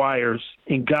acquires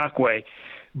Ngakoue.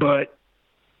 But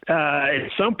at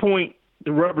some point,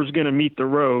 the rubber's going to meet the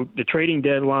road. The trading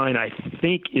deadline, I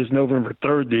think, is November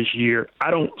 3rd this year.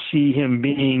 I don't see him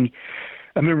being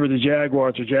a member of the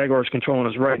Jaguars or Jaguars controlling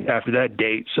us right after that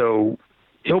date. So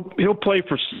he'll play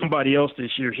for somebody else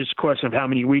this year. It's just a question of how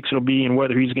many weeks it'll be and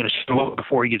whether he's going to show up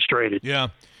before he gets traded. Yeah.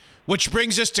 Which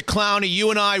brings us to Clowney.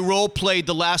 You and I role-played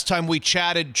the last time we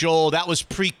chatted, Joel. That was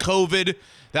pre-COVID.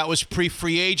 That was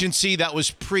pre-free agency. That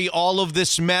was pre-all of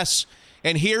this mess.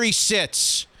 And here he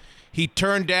sits. He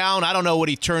turned down, I don't know what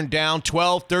he turned down,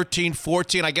 12, 13,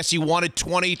 14. I guess he wanted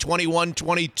 20, 21,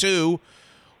 22.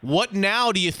 What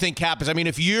now do you think happens? I mean,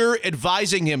 if you're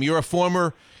advising him, you're a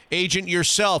former agent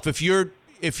yourself. If you're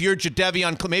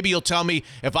Jadeveon, maybe you'll tell me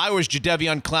if I was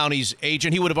Jadeveon Clowney's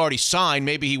agent, he would have already signed.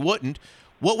 Maybe he wouldn't.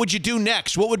 What would you do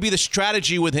next? What would be the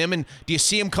strategy with him? And do you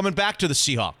see him coming back to the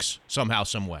Seahawks somehow,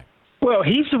 some way? Well,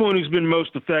 he's the one who's been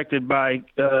most affected by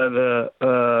the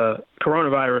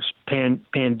coronavirus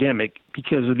pandemic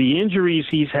because of the injuries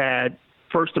he's had.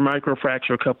 First, the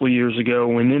microfracture a couple of years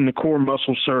ago, and then the core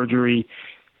muscle surgery.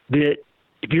 That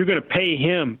if you're going to pay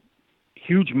him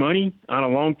huge money on a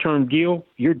long-term deal,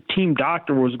 your team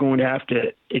doctor was going to have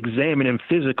to examine him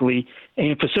physically,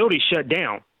 and facilities shut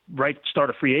down right at the start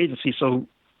of free agency, so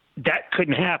that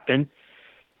couldn't happen.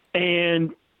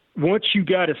 And once you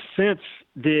got a sense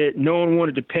that no one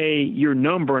wanted to pay your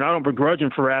number, and I don't begrudge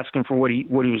him for asking for what he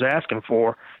was asking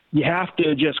for, you have to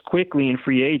adjust quickly in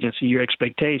free agency your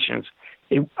expectations.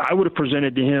 I would have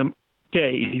presented to him,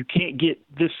 okay, if you can't get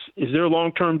this, is there a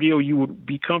long-term deal you would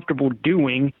be comfortable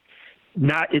doing,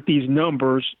 not at these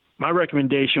numbers? My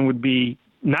recommendation would be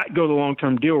not go the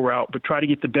long-term deal route, but try to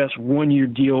get the best one-year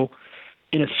deal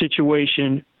in a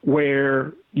situation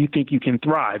where you think you can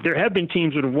thrive. There have been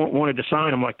teams that have wanted to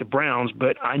sign him, like the Browns,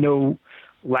 but I know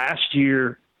last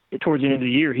year, towards the end of the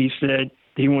year, he said that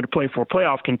he wanted to play for a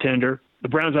playoff contender. The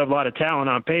Browns have a lot of talent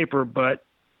on paper, but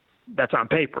that's on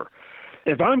paper.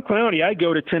 If I'm Clowney, I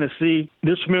go to Tennessee.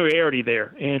 There's familiarity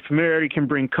there, and familiarity can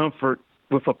bring comfort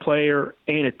with a player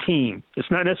and a team.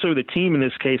 It's not necessarily the team in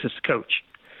this case, it's the coach.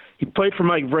 He played for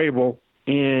Mike Vrabel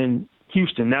in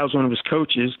Houston. That was one of his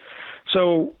coaches.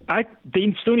 So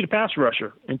they still need a pass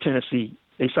rusher in Tennessee.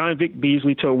 They signed Vic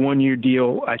Beasley to a one-year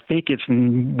deal. I think it's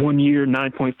 1 year,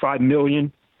 $9.5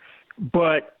 million.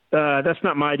 But that's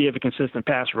not my idea of a consistent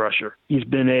pass rusher. He's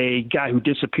been a guy who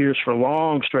disappears for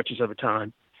long stretches of a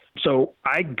time. So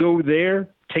I go there,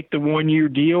 take the 1 year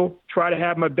deal, try to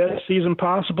have my best season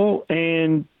possible,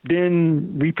 and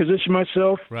then reposition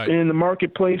myself in the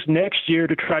marketplace next year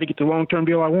to try to get the long-term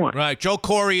deal I want. Right. Joel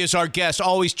Corry is our guest.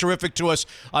 Always terrific to us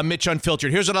on Mitch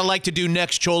Unfiltered. Here's what I'd like to do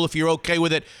next, Joel, if you're okay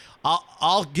with it.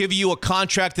 I'll give you a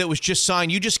contract that was just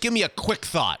signed. You just give me a quick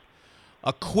thought.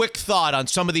 A quick thought on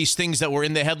some of these things that were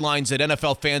in the headlines that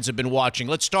NFL fans have been watching.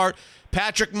 Let's start.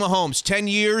 Patrick Mahomes, 10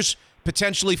 years,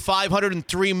 potentially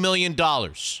 $503 million.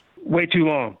 Way too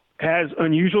long. Has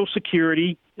unusual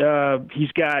security.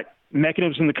 He's got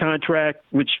mechanisms in the contract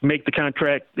which make the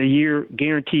contract a year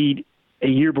guaranteed a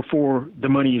year before the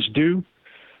money is due.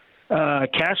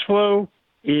 Cash flow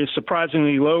is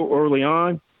surprisingly low early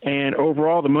on, and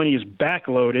overall the money is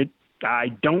backloaded. I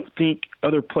don't think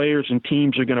other players and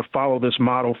teams are going to follow this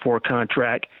model for a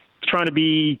contract. It's trying to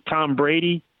be Tom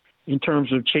Brady in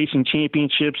terms of chasing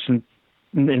championships and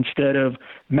instead of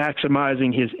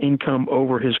maximizing his income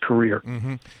over his career.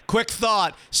 Mm-hmm. Quick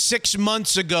thought. 6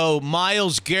 months ago,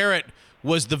 Myles Garrett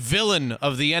was the villain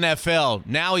of the NFL.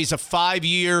 Now he's a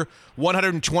 5-year,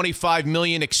 $125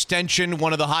 million extension,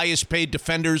 one of the highest paid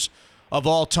defenders of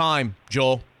all time.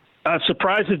 Joel?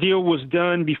 Surprised the deal was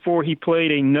done before he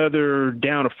played another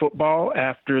down of football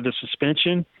after the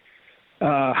suspension.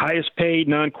 Highest paid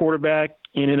non-quarterback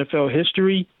in NFL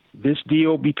history. This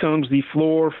deal becomes the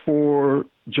floor for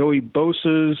Joey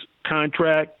Bosa's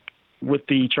contract with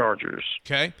the Chargers.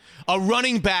 Okay. A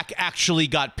running back actually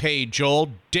got paid,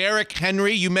 Joel. Derrick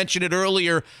Henry, you mentioned it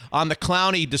earlier on the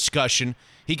Clowney discussion.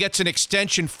 He gets an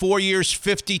extension, 4 years,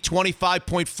 $50,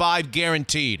 $25.5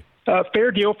 guaranteed.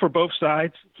 Fair deal for both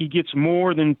sides. He gets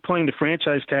more than playing the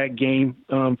franchise tag game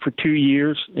for 2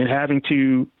 years and having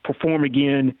to perform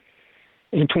again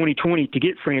in 2020 to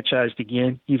get franchised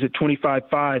again. He's at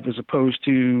 25.5 as opposed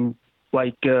to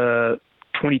like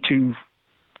 22.3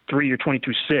 or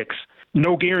 22.6.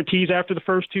 No guarantees after the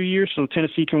first 2 years, so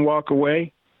Tennessee can walk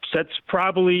away. Sets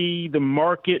probably the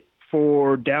market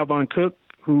for Dalvin Cook,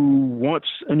 who wants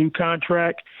a new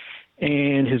contract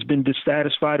and has been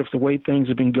dissatisfied with the way things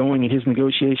have been going in his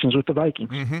negotiations with the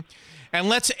Vikings. Mm-hmm. And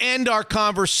let's end our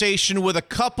conversation with a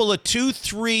couple of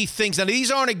 2-3 things. Now, these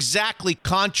aren't exactly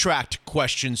contract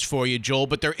questions for you, Joel,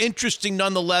 but they're interesting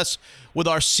nonetheless with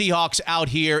our Seahawks out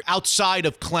here, outside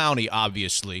of Clowney,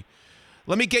 obviously.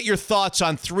 Let me get your thoughts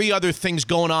on 3 other things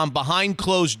going on behind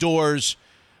closed doors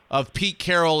of Pete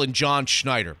Carroll and John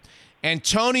Schneider.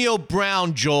 Antonio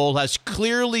Brown, Joel, has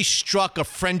clearly struck a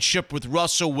friendship with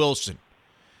Russell Wilson.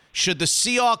 Should the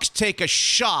Seahawks take a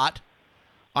shot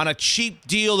on a cheap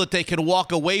deal that they can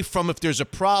walk away from if there's a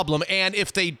problem? And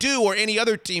if they do, or any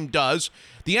other team does,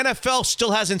 the NFL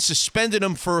still hasn't suspended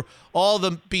him for all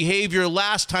the behavior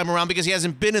last time around because he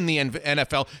hasn't been in the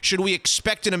NFL. Should we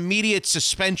expect an immediate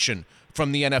suspension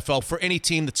from the NFL for any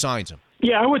team that signs him?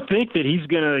 Yeah, I would think that he's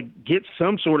going to get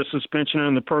some sort of suspension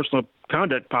on the personal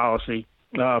conduct policy,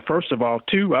 first of all.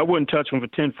 2, I wouldn't touch him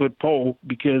with a 10-foot pole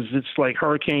because it's like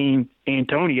Hurricane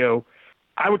Antonio.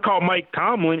 I would call Mike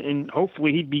Tomlin, and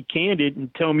hopefully he'd be candid and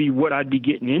tell me what I'd be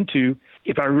getting into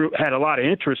if I had a lot of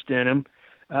interest in him,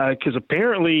 because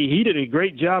apparently he did a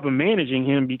great job of managing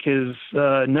him because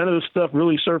none of the stuff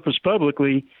really surfaced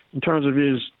publicly in terms of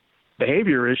his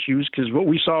behavior issues, because what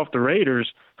we saw with the Raiders,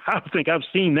 I don't think I've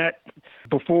seen that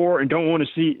before and don't want to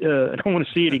see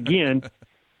it again.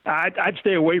 I'd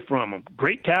stay away from him.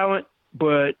 Great talent,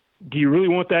 but do you really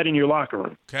want that in your locker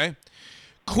room? Okay.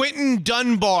 Quentin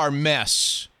Dunbar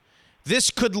mess.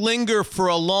 This could linger for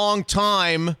a long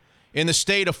time in the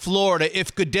state of Florida.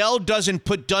 If Goodell doesn't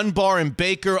put Dunbar and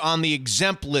Baker on the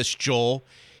exempt list, Joel,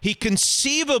 he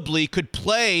conceivably could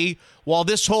play while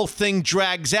this whole thing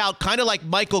drags out, kind of like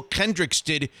Michael Kendricks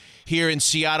did here in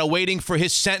Seattle, waiting for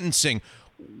his sentencing.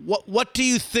 What do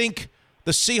you think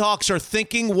the Seahawks are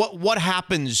thinking? What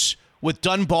happens with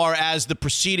Dunbar as the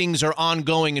proceedings are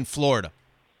ongoing in Florida?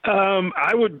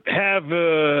 I would have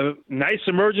a nice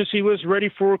emergency list ready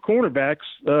for cornerbacks.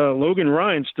 Logan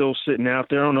Ryan's still sitting out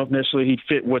there. I don't know if necessarily he'd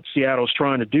fit what Seattle's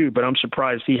trying to do, but I'm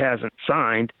surprised he hasn't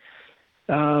signed.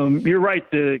 You're right.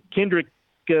 The Kendrick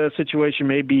situation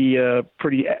may be a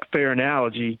pretty fair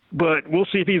analogy, but we'll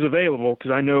see if he's available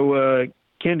because I know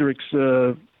Kendrick's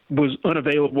was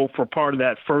unavailable for part of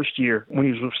that first year when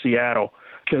he was with Seattle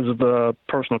because of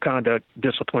personal conduct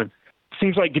discipline.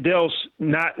 Seems like Goodell's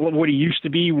not what he used to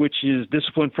be, which is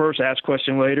discipline first, ask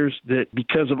question later, that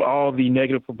because of all the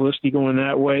negative publicity going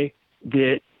that way,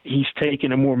 that he's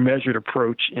taken a more measured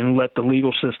approach and let the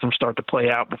legal system start to play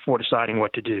out before deciding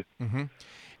what to do. Mm-hmm.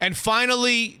 And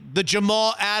finally, the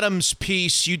Jamal Adams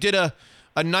piece. You did a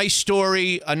nice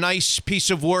story, a nice piece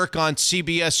of work on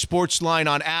CBS Sportsline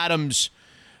on Adams.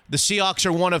 The Seahawks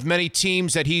are one of many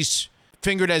teams that he's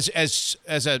fingered as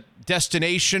a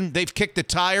destination. They've kicked the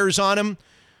tires on him.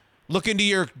 Look into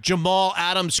your Jamal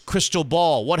Adams crystal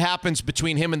ball. What happens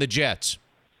between him and the Jets?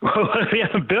 Well,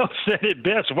 yeah, Bill said it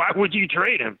best. Why would you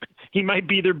trade him? He might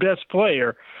be their best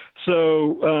player.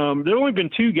 So there have only been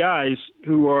two guys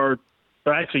who are,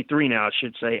 or actually three now, I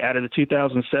should say, out of the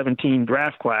 2017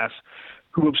 draft class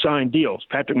who have signed deals.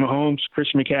 Patrick Mahomes,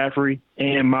 Christian McCaffrey,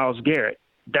 and Myles Garrett.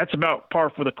 That's about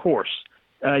par for the course.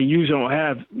 You usually don't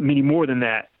have many more than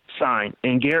that signed.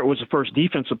 And Garrett was the first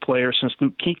defensive player since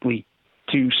Luke Kuechly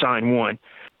to sign one.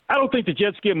 I don't think the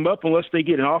Jets give him up unless they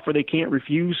get an offer they can't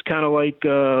refuse, kind of like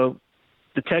the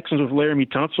Texans with Laramie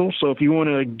Tunsil. So if you want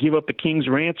to give up a king's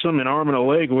ransom, an arm and a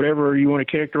leg, whatever you want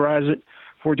to characterize it,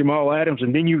 for Jamal Adams,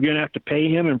 and then you're going to have to pay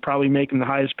him and probably make him the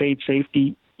highest paid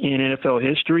safety in NFL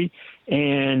history.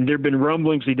 And there have been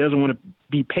rumblings he doesn't want to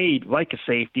be paid like a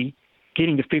safety.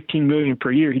 Getting to $15 million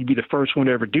per year, he'd be the first one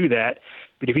to ever do that.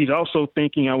 But if he's also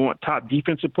thinking, I want top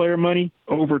defensive player money,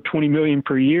 over $20 million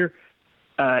per year,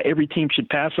 every team should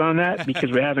pass on that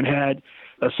because we haven't had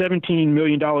a $17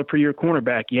 million per year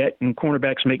cornerback yet, and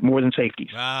cornerbacks make more than safeties.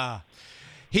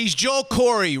 He's Joel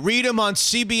Corry. Read him on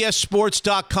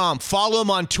CBSSports.com. Follow him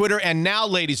on Twitter. And now,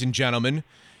 ladies and gentlemen,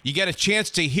 you get a chance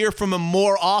to hear from him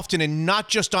more often, and not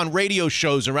just on radio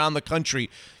shows around the country.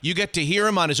 You get to hear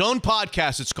him on his own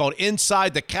podcast. It's called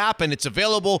Inside the Cap, and it's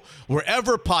available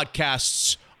wherever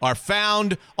podcasts are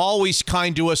found. Always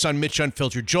kind to us on Mitch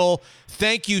Unfiltered. Joel,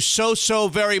 thank you so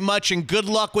very much, and good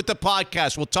luck with the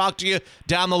podcast. We'll talk to you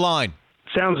down the line.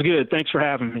 Sounds good. Thanks for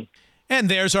having me. And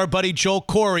there's our buddy Joel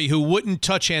Corry, who wouldn't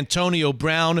touch Antonio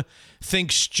Brown,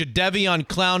 thinks Jadeveon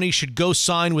Clowney should go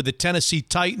sign with the Tennessee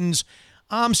Titans.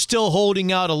 I'm still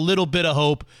holding out a little bit of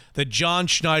hope that John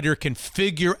Schneider can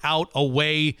figure out a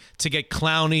way to get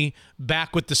Clowney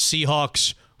back with the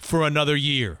Seahawks for another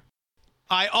year.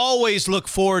 I always look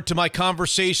forward to my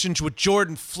conversations with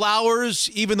Jordan Flowers,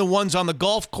 even the ones on the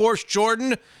golf course.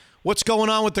 Jordan, what's going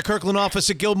on with the Kirkland office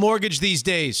at Guild Mortgage these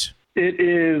days? It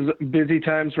is busy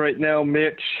times right now,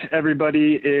 Mitch.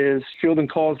 Everybody is fielding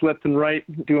calls left and right,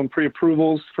 doing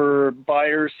pre-approvals for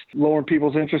buyers, lowering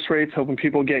people's interest rates, helping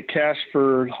people get cash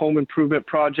for home improvement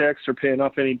projects or paying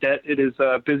off any debt. It is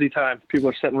a busy time. People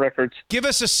are setting records. Give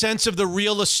us a sense of the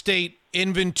real estate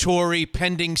inventory,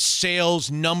 pending sales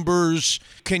numbers.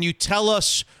 Can you tell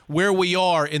us where we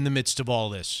are in the midst of all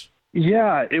this?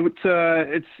 Yeah,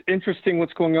 it's interesting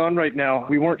what's going on right now.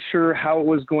 We weren't sure how it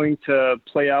was going to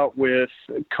play out with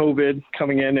COVID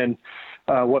coming in and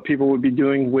what people would be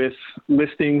doing with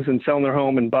listings and selling their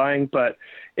home and buying, but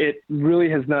it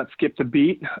really has not skipped a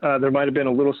beat. There might have been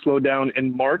a little slowdown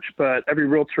in March, but every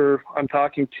realtor I'm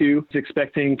talking to is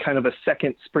expecting kind of a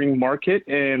second spring market,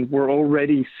 and we're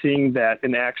already seeing that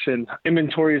in action.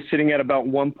 Inventory is sitting at about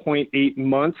 1.8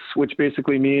 months, which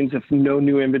basically means if no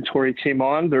new inventory came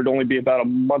on, there'd only be about a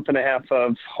month and a half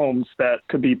of homes that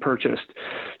could be purchased.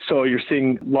 So you're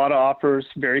seeing a lot of offers,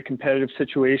 very competitive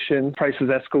situation, prices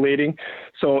escalating.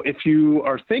 So if you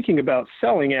are thinking about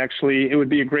selling, actually, it would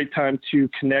be a great time to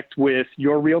connect with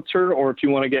your realtor, or if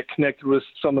you want to get connected with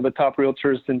some of the top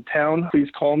realtors in town, please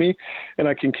call me and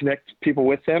I can connect people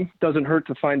with them. Doesn't hurt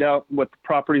to find out what the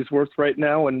property is worth right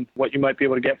now and what you might be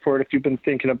able to get for it if you've been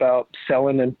thinking about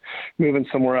selling and moving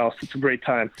somewhere else. It's a great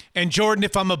time. And Jordan,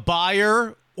 if I'm a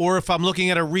buyer or if I'm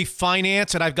looking at a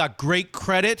refinance and I've got great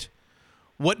credit,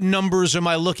 what numbers am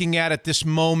I looking at this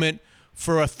moment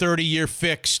for a 30-year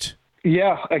fixed?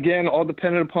 Yeah, again, all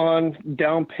dependent upon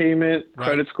down payment,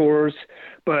 credit scores,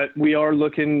 but we are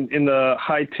looking in the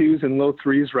high 2s and low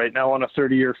 3s right now on a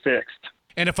 30-year fixed.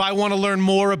 And if I want to learn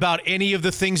more about any of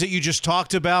the things that you just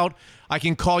talked about, I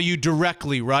can call you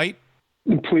directly, right?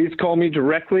 Please call me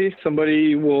directly.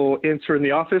 Somebody will answer in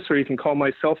the office, or you can call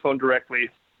my cell phone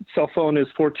directly. Cell phone is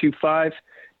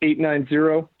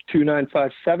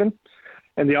 425-890-2957,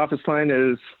 and the office line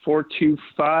is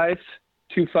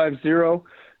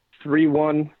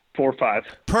 425-250-3145.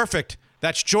 Perfect.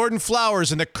 That's Jordan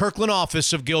Flowers in the Kirkland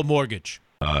office of Guild Mortgage.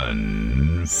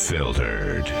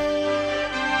 Unfiltered.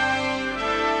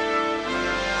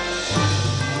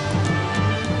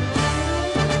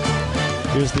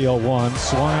 Here's the 0-1.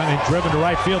 Swung on and driven to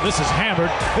right field. This is hammered.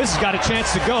 This has got a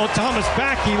chance to go. Thomas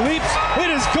back. He leaps.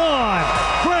 It is gone.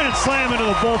 Grand slam into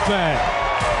the bullpen.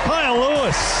 Kyle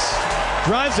Lewis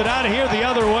drives it out of here the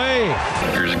other way.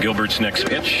 Here's Gilbert's next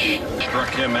pitch.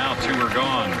 Struck him out. 2 are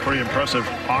gone. Pretty impressive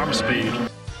arm speed.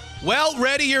 Well,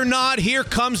 ready or not, here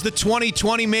comes the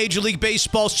 2020 Major League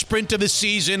Baseball sprint of the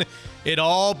season. It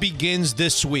all begins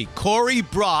this week. Corry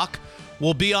Brock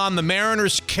will be on the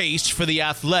Mariners' case for The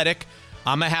Athletic.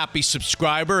 I'm a happy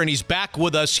subscriber, and he's back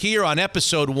with us here on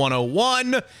episode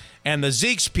 101 and the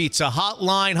Zeke's Pizza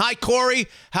Hotline. Hi, Corry.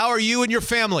 How are you and your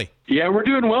family? Yeah, we're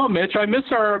doing well, Mitch. I miss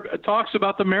our talks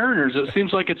about the Mariners. It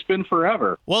seems like it's been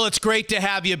forever. Well, it's great to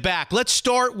have you back. Let's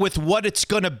start with what it's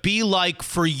going to be like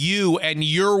for you and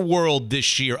your world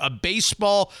this year. A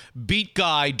baseball beat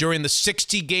guy during the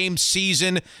 60-game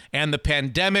season and the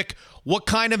pandemic. What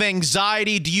kind of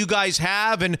anxiety do you guys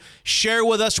have? And share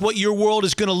with us what your world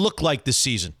is going to look like this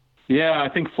season. Yeah, I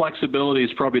think flexibility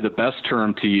is probably the best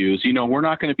term to use. You know, we're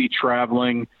not going to be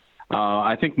traveling.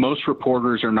 I think most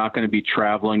reporters are not going to be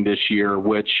traveling this year,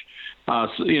 which,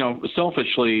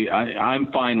 selfishly,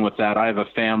 I'm fine with that. I have a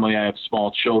family. I have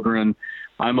small children.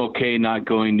 I'm okay not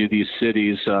going to these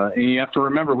cities. And you have to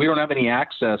remember, we don't have any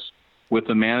access with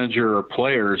the manager or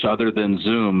players other than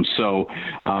Zoom. So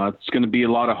it's going to be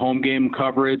a lot of home game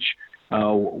coverage,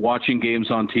 watching games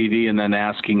on TV, and then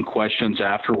asking questions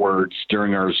afterwards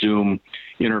during our Zoom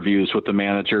interviews with the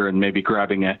manager and maybe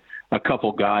grabbing a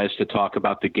couple guys to talk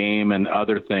about the game and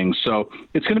other things. So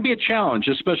it's going to be a challenge,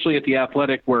 especially at The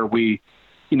Athletic, where we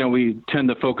tend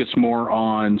to focus more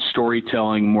on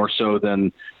storytelling more so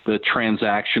than the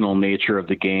transactional nature of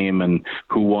the game and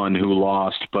who won, who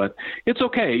lost. But it's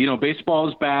okay. You know, baseball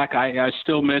is back. I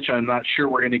still, Mitch, I'm not sure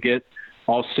we're going to get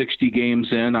all 60 games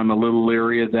in. I'm a little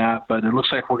leery of that, but it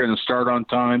looks like we're going to start on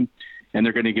time and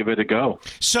they're going to give it a go.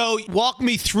 So walk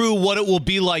me through what it will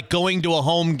be like going to a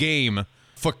home game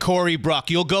for Corry Brock.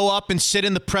 You'll go up and sit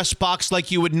in the press box like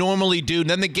you would normally do. And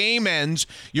then the game ends.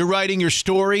 You're writing your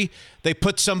story. They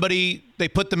put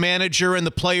the manager and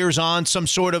the players on some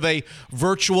sort of a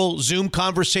virtual Zoom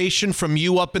conversation from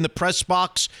you up in the press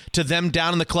box to them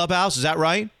down in the clubhouse. Is that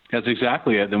right? That's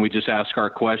exactly it. Then we just ask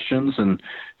our questions and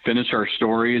finish our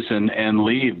stories and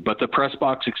leave. But the press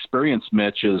box experience,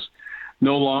 Mitch, is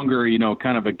no longer,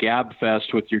 kind of a gab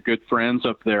fest with your good friends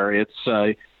up there. It's,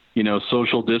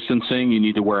 social distancing. You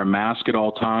need to wear a mask at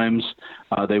all times.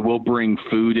 They will bring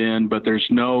food in, but there's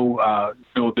no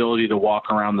ability to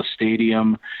walk around the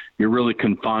stadium. You're really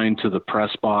confined to the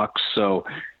press box. So,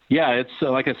 yeah, it's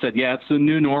like I said, it's the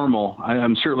new normal.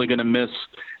 I'm certainly going to miss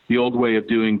the old way of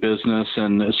doing business,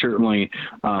 and certainly,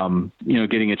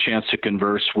 getting a chance to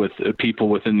converse with people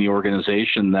within the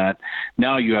organization that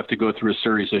now you have to go through a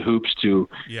series of hoops to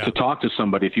talk to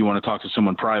somebody if you want to talk to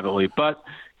someone privately. But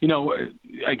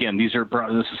again, this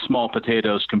is small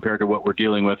potatoes compared to what we're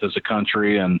dealing with as a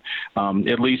country, and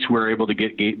at least we're able to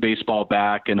get baseball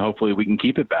back, and hopefully we can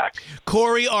keep it back.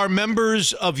 Corry, are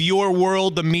members of your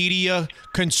world, the media,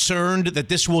 concerned that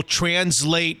this will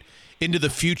translate into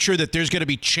the future, that there's going to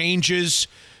be changes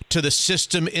to the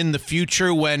system in the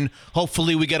future when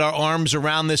hopefully we get our arms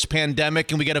around this pandemic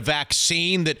and we get a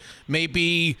vaccine, that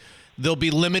maybe there'll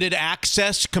be limited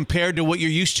access compared to what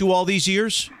you're used to all these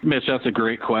years? Mitch, that's a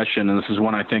great question, and this is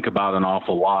one I think about an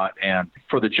awful lot. And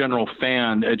for the general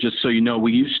fan, just so you know,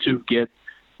 we used to get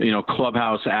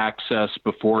clubhouse access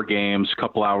before games, a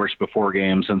couple hours before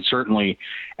games, and certainly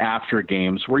after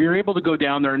games, where you're able to go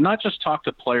down there and not just talk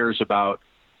to players about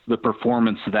the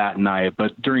performance that night,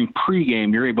 but during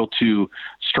pregame, you're able to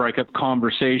strike up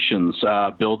conversations,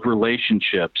 build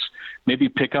relationships, maybe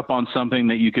pick up on something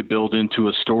that you could build into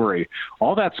a story.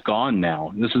 All that's gone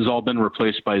now. This has all been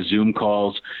replaced by Zoom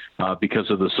calls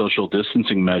because of the social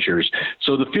distancing measures.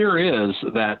 So the fear is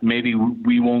that maybe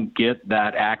we won't get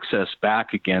that access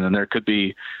back again, and there could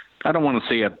be, I don't want to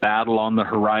say a battle on the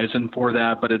horizon for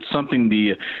that, but it's something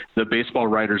the Baseball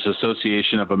Writers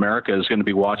Association of America is going to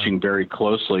be watching very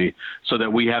closely so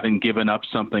that we haven't given up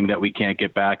something that we can't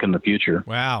get back in the future.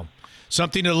 Wow.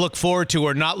 Something to look forward to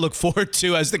or not look forward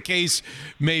to, as the case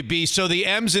may be. So the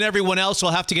M's and everyone else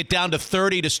will have to get down to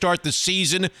 30 to start the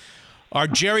season. Are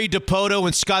Jerry Dipoto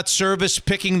and Scott Service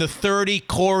picking the 30,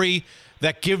 Corry,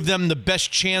 that give them the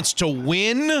best chance to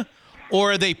win?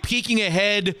 Or are they peeking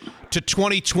ahead to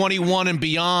 2021 and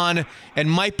beyond and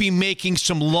might be making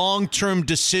some long-term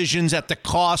decisions at the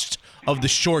cost of the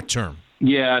short term?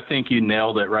 Yeah, I think you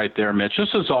nailed it right there, Mitch. This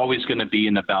is always going to be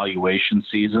an evaluation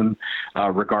season,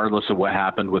 regardless of what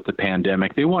happened with the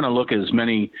pandemic. They want to look at as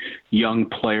many young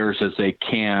players as they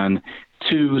can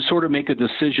to sort of make a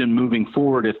decision moving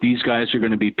forward if these guys are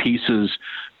going to be pieces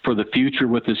for the future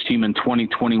with this team in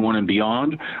 2021 and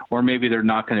beyond, or maybe they're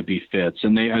not going to be fits.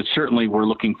 And they certainly were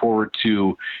looking forward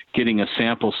to getting a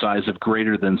sample size of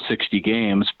greater than 60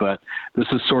 games, but this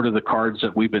is sort of the cards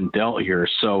that we've been dealt here.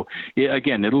 So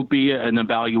again, it'll be an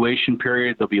evaluation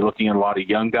period. They'll be looking at a lot of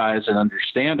young guys and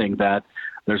understanding that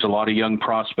there's a lot of young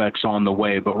prospects on the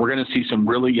way, but we're going to see some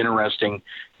really interesting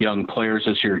young players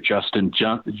this year. Justin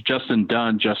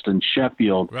Dunn, Justice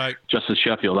Sheffield,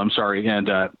 and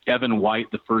Evan White,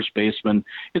 the first baseman.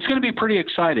 It's going to be pretty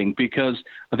exciting because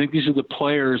I think these are the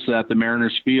players that the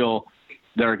Mariners feel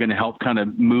that are going to help kind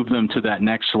of move them to that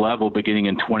next level beginning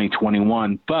in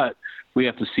 2021. But we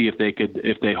have to see if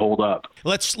they hold up.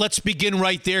 Let's begin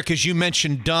right there because you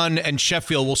mentioned Dunn and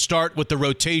Sheffield. We'll start with the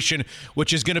rotation,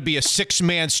 which is going to be a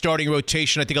 6-man starting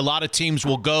rotation. I think a lot of teams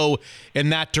will go in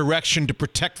that direction to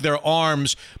protect their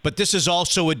arms, but this is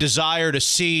also a desire to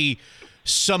see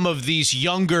some of these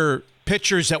younger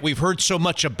pitchers that we've heard so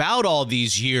much about all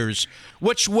these years.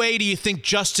 Which way do you think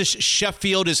Justice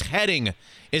Sheffield is heading?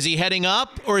 Is he heading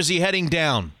up or is he heading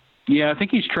down? Yeah, I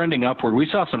think he's trending upward. We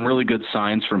saw some really good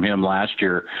signs from him last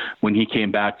year when he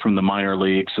came back from the minor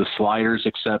leagues. The slider's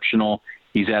exceptional.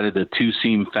 He's added a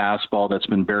 2-seam fastball that's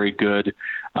been very good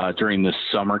during this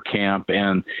summer camp.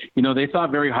 And, they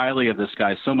thought very highly of this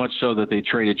guy, so much so that they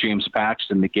traded James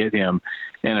Paxton to get him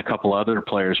and a couple other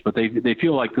players. But they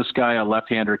feel like this guy, a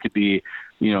left-hander, could be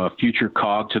a future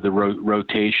cog to the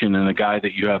rotation and a guy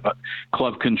that you have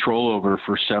club control over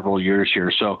for several years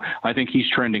here. So I think he's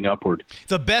trending upward.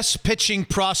 The best pitching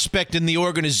prospect in the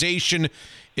organization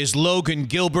is Logan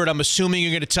Gilbert. I'm assuming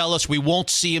you're going to tell us we won't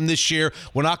see him this year.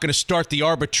 We're not going to start the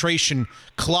arbitration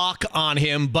clock on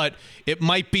him, but it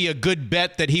might be a good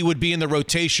bet that he would be in the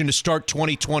rotation to start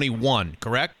 2021,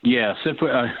 correct? Yes.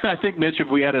 I think, Mitch, if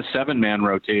we had a 7-man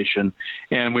rotation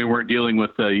and we weren't dealing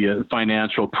with the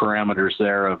financial parameters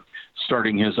there of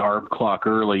starting his ARB clock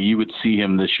early, you would see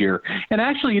him this year. And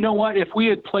actually, you know what? If we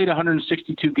had played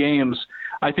 162 games,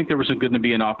 I think there was going to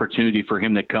be an opportunity for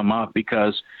him to come up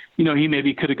because, he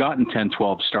maybe could have gotten 10,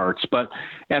 12 starts. But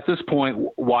at this point,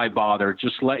 why bother?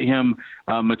 Just let him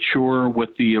mature with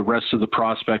the rest of the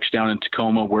prospects down in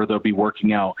Tacoma where they'll be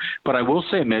working out. But I will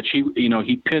say, Mitch,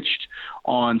 he pitched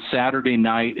on Saturday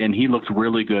night, and he looked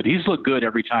really good. He's looked good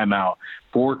every time out.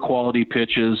 4 quality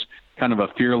pitches, kind of a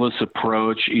fearless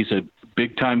approach. He's a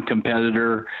big-time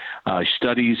competitor. He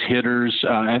studies hitters.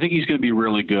 I think he's going to be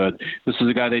really good. This is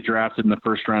a guy they drafted in the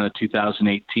first round of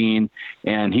 2018,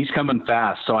 and he's coming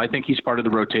fast. So I think he's part of the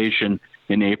rotation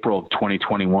in April of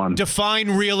 2021.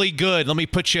 Define really good. Let me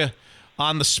put you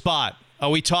on the spot. Are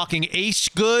we talking ace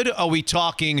good? Are we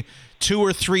talking 2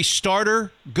 or 3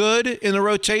 starter good in the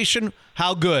rotation?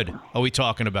 How good are we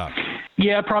talking about?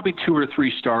 Yeah, probably 2 or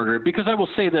 3 starter, because I will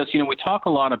say this, we talk a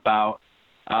lot about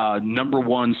number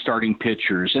 1 starting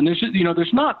pitchers, and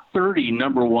there's not 30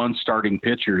 number 1 starting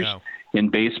pitchers in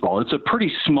baseball. It's a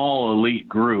pretty small elite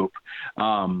group,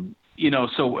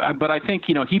 but I think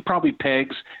he probably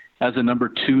pegs as a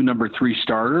number 2, number 3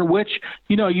 starter, which,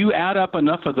 you add up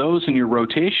enough of those in your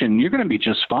rotation, you're going to be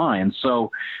just fine. So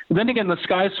then again, the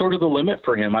sky's sort of the limit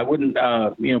for him. I wouldn't,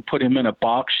 put him in a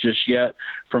box just yet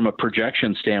from a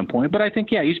projection standpoint, but I think,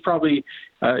 he's probably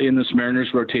in this Mariners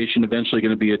rotation eventually going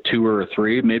to be a 2 or a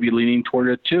 3, maybe leaning toward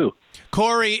a 2.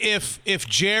 Corey, if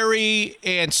Jerry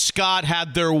and Scott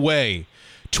had their way,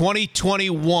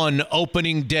 2021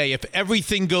 opening day, if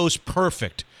everything goes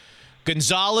perfect,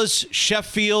 Gonzalez,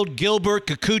 Sheffield, Gilbert,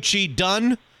 Kikuchi,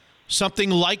 Dunn,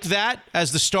 something like that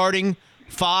as the starting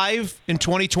 5 in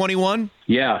 2021?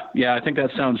 Yeah, I think that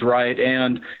sounds right.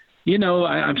 And,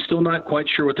 I'm still not quite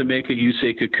sure what to make of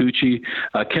Yusei Kikuchi.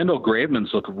 Kendall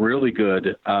Graveman's looked really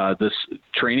good this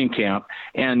training camp.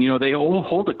 And, they all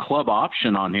hold a club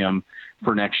option on him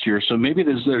for next year. So maybe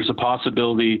there's a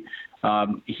possibility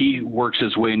he works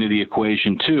his way into the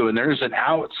equation too. And there's an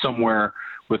out somewhere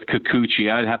with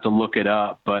Kikuchi. I'd have to look it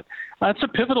up, but it's a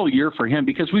pivotal year for him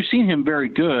because we've seen him very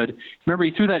good. Remember,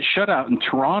 he threw that shutout in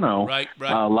Toronto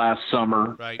last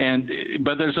summer,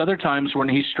 but there's other times when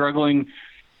he's struggling,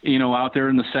 out there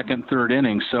in the second, third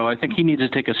inning. So I think he needs to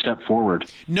take a step forward.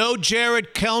 No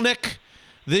Jared Kelenic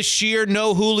this year,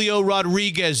 no Julio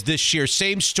Rodriguez this year.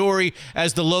 Same story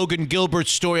as the Logan Gilbert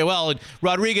story. Well, in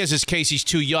Rodriguez's case, he's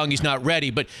too young. He's not ready.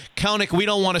 But Kelenic, we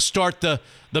don't want to start the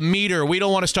meter. We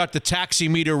don't want to start the taxi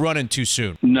meter running too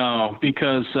soon. No,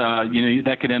 because,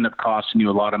 that could end up costing you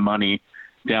a lot of money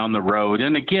down the road.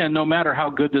 And again, no matter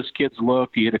how good this kid's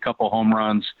look, he hit a couple home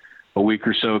runs a week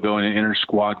or so ago in an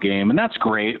inter-squad game, and that's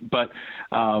great. But,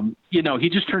 he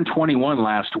just turned 21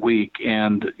 last week,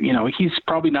 and, he's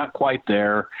probably not quite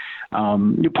there.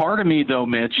 Part of me, though,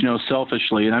 Mitch,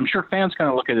 selfishly, and I'm sure fans kind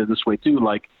of look at it this way too,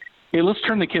 like, hey, let's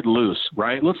turn the kid loose,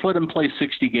 right? Let's let him play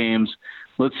 60 games.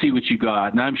 Let's see what you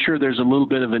got. And I'm sure there's a little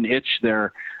bit of an itch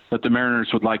there that the Mariners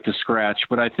would like to scratch,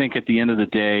 but I think at the end of the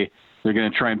day, they're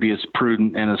going to try and be as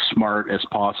prudent and as smart as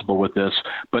possible with this.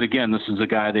 But again, this is a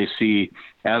guy they see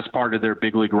as part of their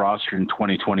big league roster in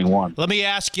 2021. Let me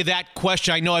ask you that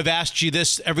question. I know I've asked you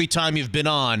this every time you've been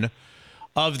on.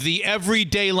 Of the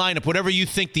everyday lineup, whatever you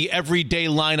think the everyday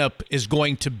lineup is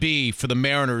going to be for the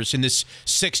Mariners in this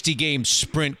 60-game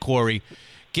sprint, Corry,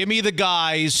 give me the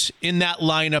guys in that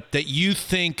lineup that you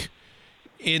think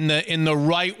in the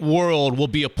right world will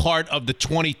be a part of the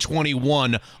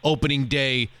 2021 opening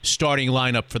day starting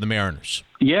lineup for the Mariners.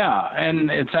 Yeah,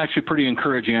 and it's actually pretty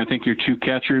encouraging. I think your two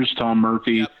catchers, Tom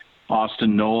Murphy,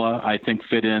 Austin Nola, I think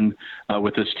fit in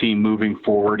with this team moving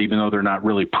forward, even though they're not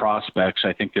really prospects.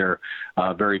 I think they're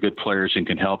very good players and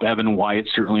can help. Evan White,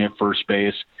 certainly at first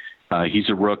base. He's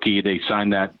a rookie. They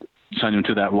signed him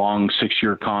to that long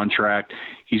 6-year contract.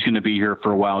 He's going to be here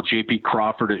for a while. J.P.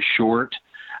 Crawford at short.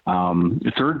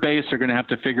 Third base, they're going to have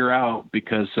to figure out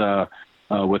because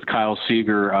with Kyle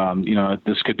Seager,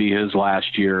 this could be his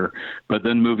last year. But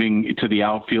then moving to the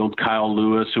outfield, Kyle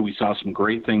Lewis, who we saw some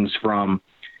great things from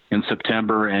in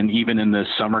September and even in this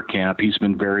summer camp, he's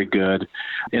been very good.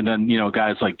 And then,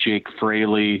 guys like Jake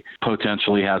Fraley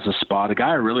potentially has a spot. A guy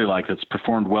I really like that's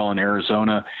performed well in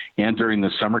Arizona and during the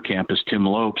summer camp is Tim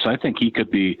Lopes. I think he could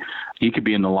be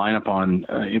in the lineup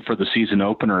for the season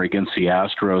opener against the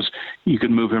Astros. You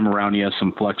could move him around. He has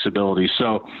some flexibility.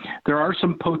 So there are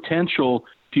some potential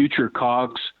future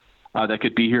cogs that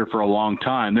could be here for a long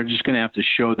time. They're just going to have to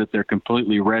show that they're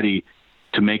completely ready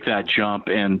to make that jump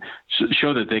and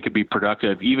show that they could be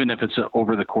productive, even if it's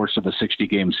over the course of a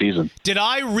 60-game season. Did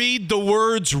I read the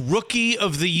words Rookie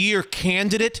of the Year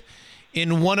candidate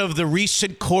in one of the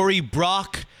recent Corey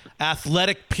Brock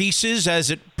athletic pieces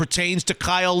as it pertains to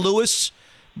Kyle Lewis?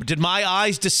 Did my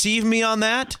eyes deceive me on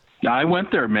that? I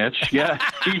went there, Mitch. Yeah,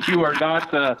 you are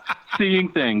not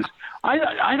seeing things.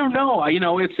 I don't know.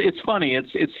 It's funny.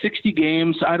 It's 60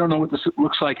 games. I don't know what this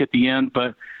looks like at the end,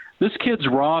 but this kid's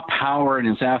raw power and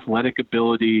his athletic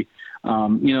ability,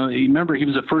 remember he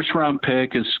was a first-round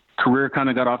pick. His career kind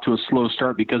of got off to a slow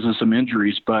start because of some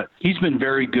injuries, but he's been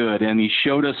very good, and he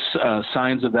showed us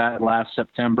signs of that last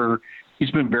September.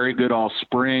 He's been very good all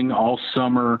spring, all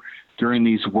summer during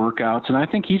these workouts, and I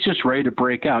think he's just ready to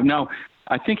break out. Now,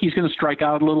 I think he's going to strike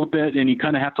out a little bit, and you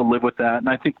kind of have to live with that, and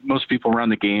I think most people around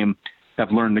the game have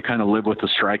learned to kind of live with the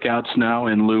strikeouts now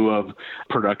in lieu of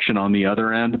production on the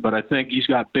other end. But I think he's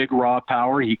got big raw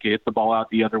power. He can hit the ball out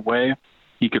the other way.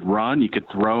 He could run. He could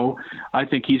throw. I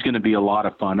think he's going to be a lot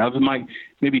of fun. Of my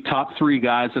maybe top 3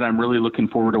 guys that I'm really looking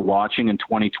forward to watching in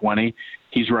 2020,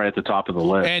 he's right at the top of the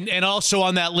list. And also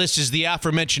on that list is the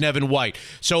aforementioned Evan White.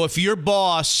 So if your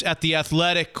boss at The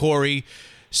Athletic, Corry,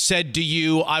 said to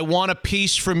you, I want a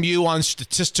piece from you on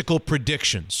statistical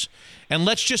predictions, and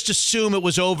let's just assume it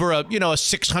was over a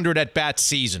 600 at-bat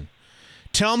season.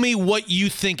 Tell me what you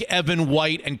think Evan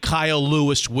White and Kyle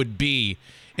Lewis would be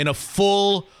in a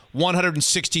full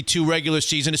 162 regular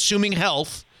season, assuming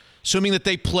health, assuming that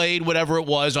they played whatever it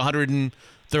was,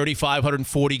 135,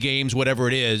 140 games, whatever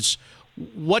it is.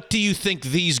 What do you think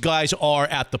these guys are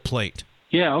at the plate?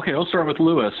 Yeah, okay, I'll start with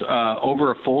Lewis.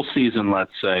 Over a full season,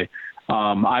 let's say,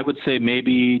 I would say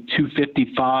maybe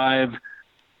 255,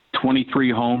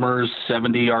 23 homers,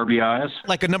 70 RBIs.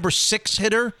 Like a number 6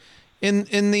 hitter in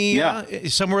the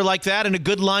somewhere like that in a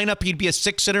good lineup. He'd be a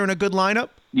 6 hitter in a good lineup.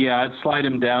 Yeah, I'd slide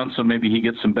him down so maybe he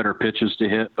gets some better pitches to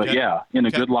hit. But in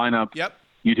a good lineup,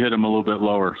 you'd hit him a little bit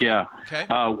lower. Yeah. Okay.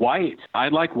 White, I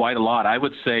like White a lot. I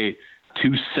would say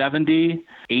 270,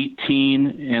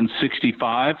 18, and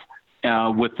 65.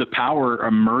 With the power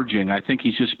emerging, I think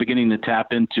he's just beginning to tap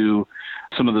into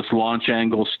some of this launch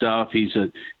angle stuff.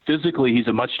 Physically, he's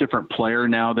a much different player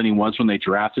now than he was when they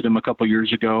drafted him a couple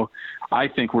years ago. I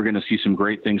think we're going to see some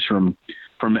great things from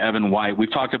Evan White.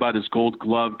 We've talked about his Gold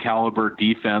Glove caliber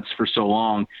defense for so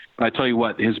long, but I tell you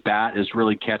what, his bat is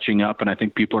really catching up, and I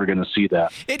think people are going to see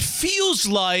that. It feels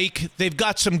like they've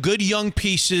got some good young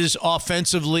pieces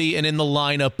offensively and in the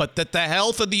lineup, but that the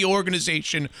health of the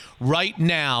organization right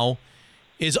now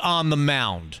is on the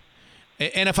mound.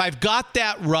 And if I've got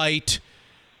that right,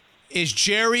 is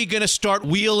Jerry going to start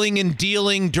wheeling and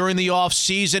dealing during the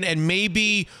offseason and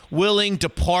maybe willing to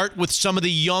part with some of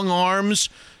the young arms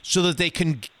so that they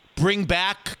can bring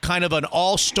back kind of an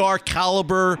all-star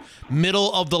caliber,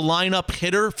 middle of the lineup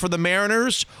hitter for the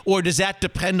Mariners, or does that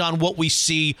depend on what we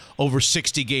see over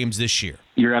 60 games this year?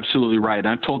 You're absolutely right. And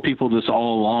I've told people this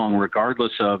all along,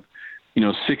 regardless of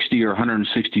 60 or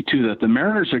 162, that the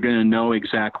Mariners are going to know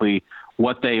exactly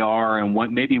what they are and what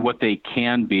they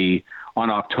can be on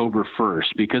October 1st,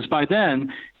 because by then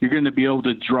you're going to be able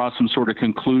to draw some sort of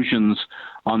conclusions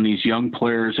on these young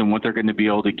players and what they're going to be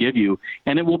able to give you.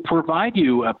 And it will provide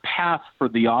you a path for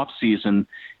the offseason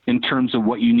in terms of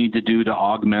what you need to do to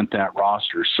augment that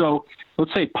roster. So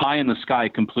let's say pie in the sky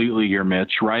completely here,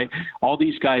 Mitch, right? All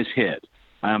these guys hit.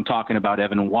 I'm talking about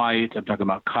Evan White. I'm talking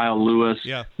about Kyle Lewis.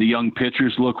 Yeah. The young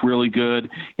pitchers look really good.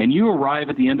 And you arrive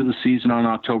at the end of the season on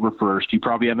October 1st. You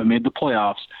probably haven't made the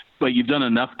playoffs, but you've done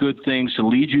enough good things to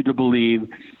lead you to believe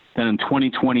that in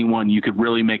 2021 you could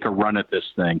really make a run at this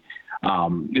thing. By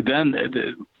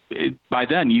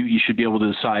then you should be able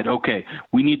to decide, okay,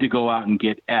 we need to go out and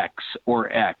get X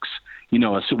or X.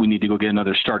 So we need to go get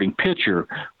another starting pitcher.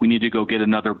 We need to go get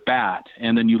another bat.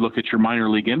 And then you look at your minor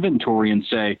league inventory and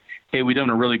say, hey, we've done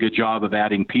a really good job of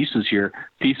adding pieces here,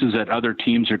 pieces that other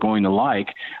teams are going to like.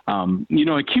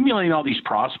 Accumulating all these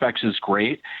prospects is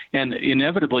great. And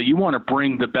inevitably, you want to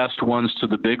bring the best ones to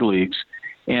the big leagues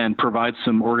and provide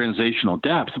some organizational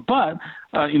depth. But,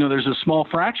 there's a small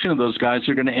fraction of those guys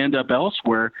that are going to end up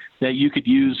elsewhere that you could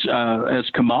use as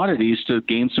commodities to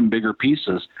gain some bigger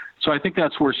pieces. So I think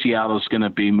that's where Seattle's going to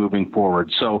be moving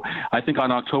forward. So I think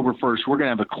on October 1st, we're going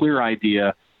to have a clear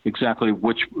idea exactly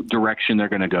which direction they're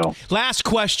going to go. Last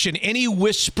question. Any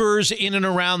whispers in and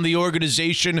around the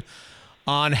organization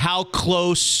on how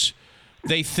close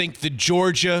they think the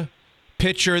Georgia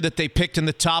pitcher that they picked in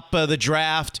the top of the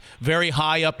draft, very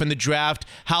high up in the draft,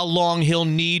 how long he'll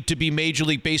need to be Major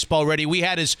League Baseball ready? We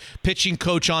had his pitching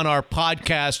coach on our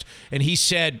podcast, and he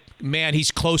said, man,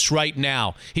 he's close right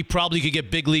now. He probably could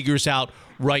get big leaguers out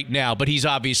right now, but he's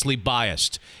obviously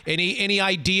biased. Any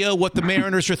idea what the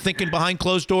Mariners are thinking behind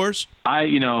closed doors?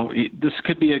 This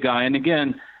could be a guy, and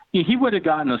again, he would have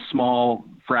gotten a small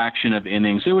fraction of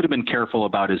innings. They would have been careful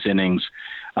about his innings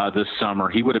this summer.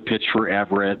 He would have pitched for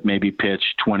Everett, maybe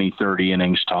pitched 20, 30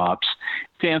 innings tops.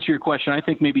 To answer your question, I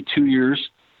think maybe 2 years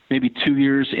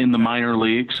in the minor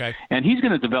leagues. Okay. And he's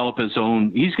going to develop his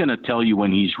own. He's going to tell you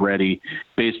when he's ready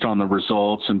based on the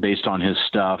results and based on his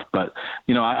stuff. But,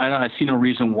 I see no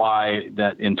reason why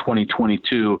that in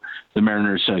 2022 the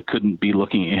Mariners couldn't be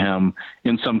looking at him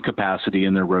in some capacity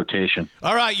in their rotation.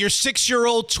 All right, your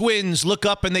 6-year-old twins look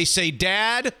up and they say,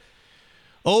 Dad,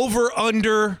 over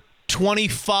under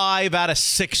 25 out of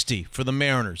 60 for the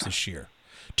Mariners this year.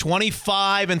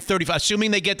 25 and 35,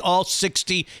 assuming they get all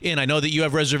 60 in. I know that you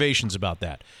have reservations about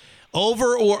that.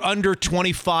 Over or under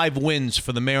 25 wins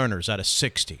for the Mariners out of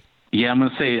 60? Yeah, I'm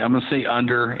gonna say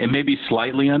under, and maybe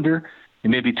slightly under. It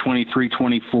may be 23,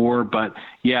 24, but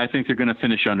yeah, I think they're going to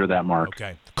finish under that mark.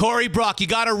 Okay. Corey Brock, you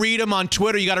got to read him on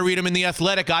Twitter. You got to read him in The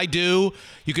Athletic. I do.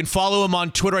 You can follow him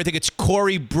on Twitter. I think it's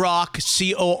Corry Brock,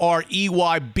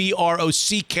 CoreyBrock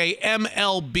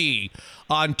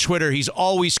on Twitter. He's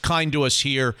always kind to us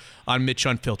here on Mitch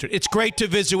Unfiltered. It's great to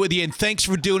visit with you, and thanks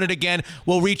for doing it again.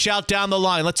 We'll reach out down the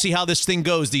line. Let's see how this thing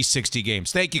goes, these 60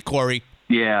 games. Thank you, Corey.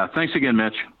 Yeah, thanks again,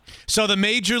 Mitch. So the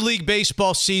Major League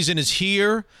Baseball season is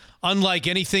here. Unlike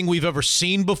anything we've ever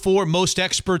seen before, most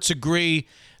experts agree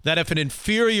that if an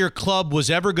inferior club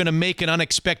was ever going to make an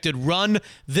unexpected run,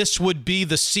 this would be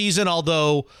the season,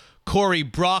 although Corey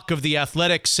Brock of The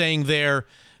Athletic saying there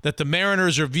that the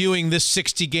Mariners are viewing this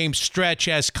 60-game stretch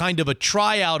as kind of a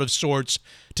tryout of sorts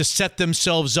to set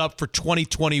themselves up for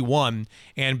 2021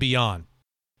 and beyond.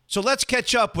 So let's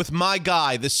catch up with my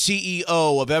guy, the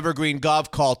CEO of Evergreen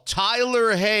Golf Call.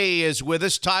 Tyler Hay is with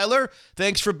us. Tyler,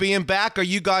 thanks for being back. Are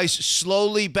you guys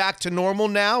slowly back to normal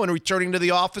now and returning to the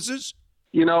offices?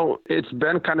 It's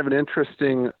been kind of an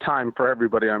interesting time for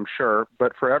everybody, I'm sure.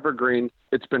 But for Evergreen,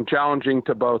 it's been challenging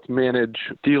to both manage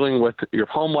dealing with your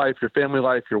home life, your family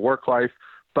life, your work life.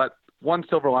 But one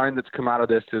silver line that's come out of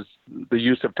this is the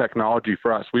use of technology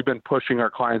for us. We've been pushing our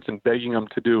clients and begging them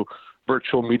to do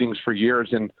virtual meetings for years,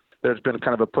 and there's been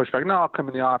kind of a pushback. No, I'll come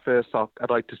in the office. I'd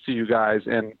like to see you guys.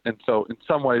 And so in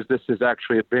some ways, this has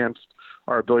actually advanced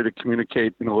our ability to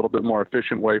communicate in a little bit more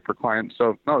efficient way for clients.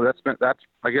 So no,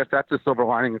 I guess that's a silver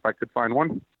lining if I could find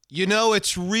one.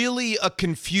 It's really a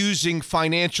confusing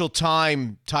financial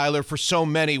time, Tyler, for so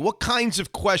many. What kinds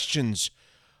of questions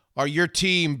are your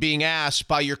team being asked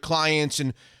by your clients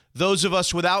and those of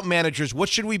us without managers? What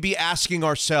should we be asking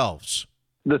ourselves?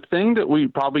 The thing that we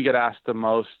probably get asked the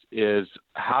most is,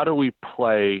 how do we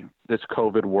play this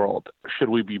COVID world? Should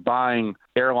we be buying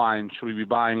airlines? Should we be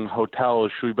buying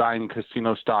hotels? Should we be buying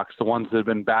casino stocks, the ones that have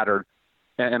been battered?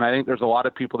 And I think there's a lot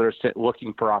of people that are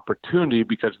looking for opportunity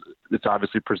because it's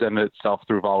obviously presented itself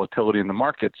through volatility in the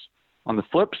markets. On the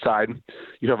flip side,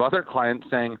 you have other clients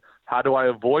saying, how do I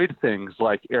avoid things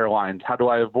like airlines? How do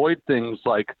I avoid things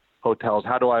like hotels?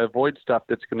 How do I avoid stuff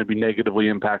that's going to be negatively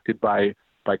impacted by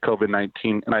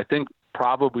COVID-19? And I think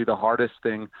probably the hardest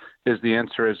thing is the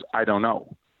answer is, I don't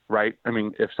know, right? I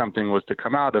mean, if something was to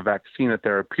come out, a vaccine, a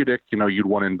therapeutic, you'd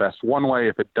want to invest one way.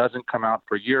 If it doesn't come out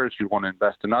for years, you'd want to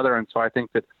invest another. And so I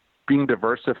think that being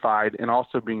diversified and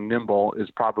also being nimble is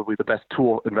probably the best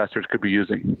tool investors could be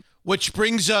using. Which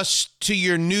brings us to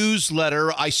your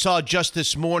newsletter. I saw just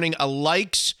this morning a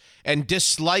likes and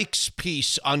dislikes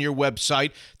piece on your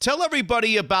website. Tell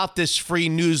everybody about this free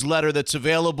newsletter that's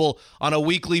available on a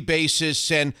weekly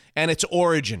basis and its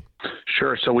origin.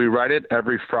 Sure. So we write it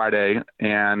every Friday,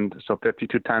 and so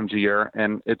 52 times a year,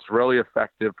 and it's really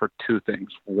effective for two things.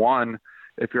 One,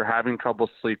 if you're having trouble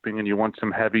sleeping and you want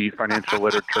some heavy financial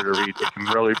literature to read, it can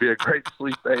really be a great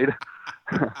sleep aid.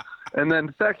 And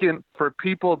then second, for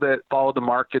people that follow the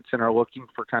markets and are looking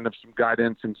for kind of some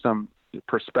guidance and some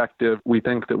perspective, we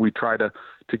think that we try to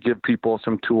give people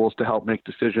some tools to help make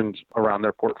decisions around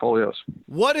their portfolios.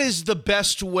 What is the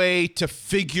best way to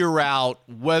figure out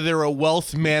whether a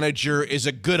wealth manager is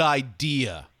a good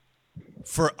idea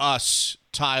for us,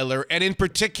 Tyler, and in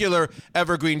particular,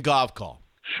 Evergreen Golf Call?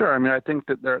 Sure. I mean, I think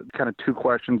that there are kind of two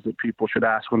questions that people should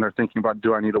ask when they're thinking about,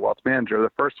 do I need a wealth manager?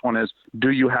 The first one is,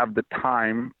 do you have the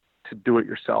time to do it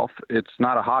yourself? It's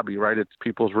not a hobby, right? It's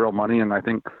people's real money. And I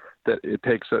think that it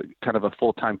takes a kind of a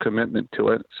full-time commitment to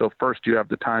it. So first, do you have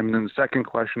the time? And then the second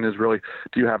question is really,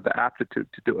 do you have the aptitude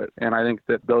to do it? And I think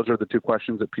that those are the two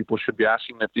questions that people should be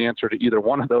asking. If the answer to either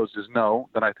one of those is no,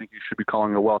 then I think you should be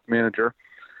calling a wealth manager.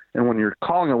 And when you're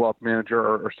calling a wealth manager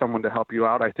or someone to help you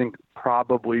out, I think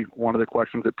probably one of the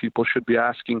questions that people should be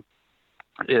asking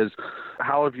is,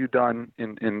 how have you done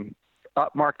in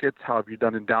up markets? How have you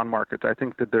done in down markets? I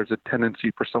think that there's a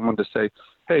tendency for someone to say,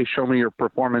 hey, show me your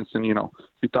performance. And, you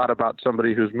thought about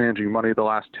somebody who's managing money the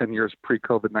last 10 years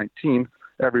pre-COVID-19,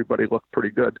 everybody looked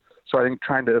pretty good. So I think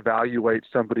trying to evaluate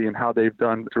somebody and how they've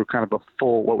done through kind of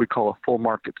what we call a full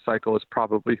market cycle is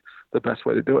probably the best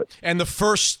way to do it. And the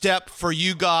first step for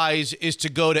you guys is to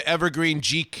go to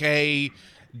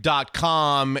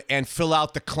evergreengk.com and fill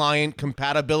out the client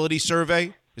compatibility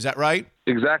survey. Is that right?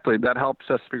 Exactly. That helps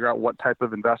us figure out what type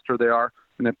of investor they are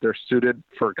and if they're suited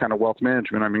for kind of wealth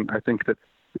management. I mean, I think that,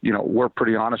 we're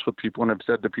pretty honest with people and have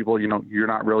said to people, you're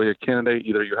not really a candidate.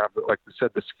 Either you have, like we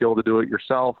said, the skill to do it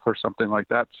yourself or something like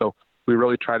that. So we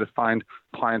really try to find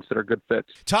clients that are good fits.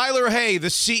 Tyler Hay, the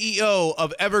CEO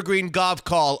of Evergreen Golf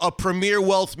Call, a premier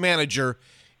wealth manager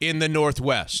in the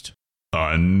Northwest.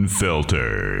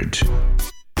 Unfiltered.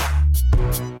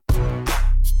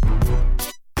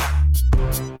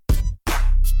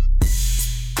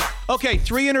 Okay,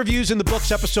 3 interviews in the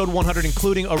books, episode 100,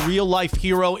 including a real-life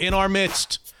hero in our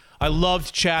midst. I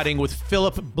loved chatting with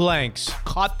Phillip Blanks.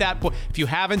 Caught that boy. If you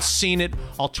haven't seen it,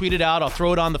 I'll tweet it out. I'll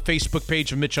throw it on the Facebook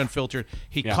page of Mitch Unfiltered.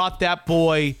 He caught that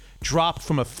boy dropped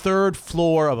from a 3rd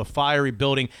floor of a fiery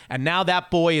building, and now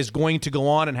that boy is going to go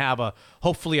on and have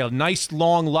hopefully a nice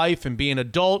long life and be an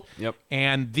adult. Yep.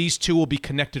 And these two will be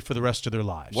connected for the rest of their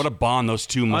lives. What a bond those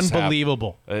two must have.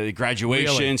 Unbelievable.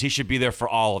 Graduations, Really. He should be there for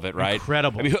all of it, right?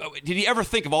 Incredible. I mean, did he ever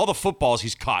think of all the footballs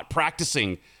he's caught,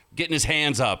 practicing, getting his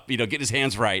hands up, getting his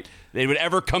hands right? They would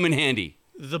ever come in handy.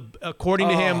 According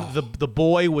to him, the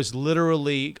boy was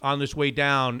literally on his way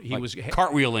down. He was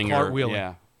cartwheeling.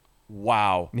 Yeah.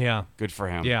 Wow. Yeah. Good for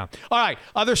him. Yeah. All right.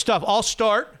 Other stuff. I'll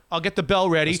start. I'll get the bell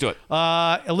ready. Let's do it.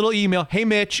 A little email. Hey,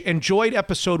 Mitch, enjoyed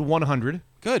episode 100.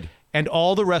 Good. And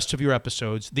all the rest of your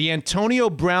episodes. The Antonio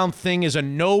Brown thing is a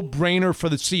no-brainer for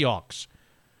the Seahawks.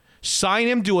 Sign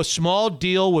him to a small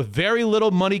deal with very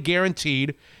little money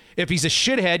guaranteed. If he's a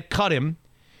shithead, cut him.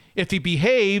 If he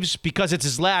behaves because it's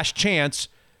his last chance,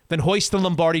 then hoist the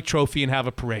Lombardi Trophy and have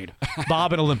a parade.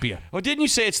 Bob and Olympia. Well, didn't you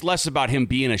say it's less about him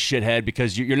being a shithead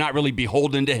because you're not really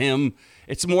beholden to him?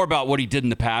 It's more about what he did in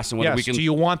the past and whether we can. Do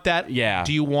you want that? Yeah.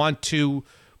 Do you want to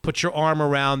put your arm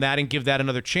around that and give that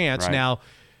another chance? Right. Now,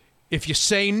 if you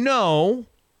say no,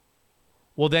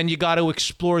 well, then you got to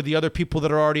explore the other people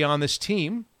that are already on this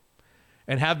team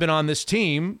and have been on this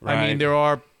team. Right. I mean, there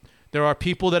are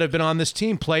people that have been on this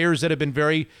team, players that have been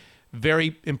very,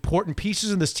 very important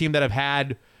pieces in this team that have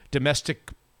had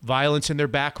domestic violence in their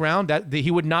background. That he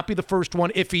would not be the first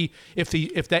one if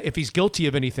he's guilty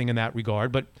of anything in that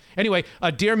regard. But anyway,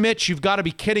 dear Mitch, you've got to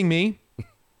be kidding me.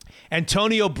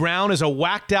 Antonio Brown is a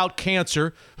whacked-out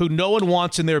cancer who no one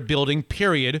wants in their building,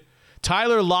 period.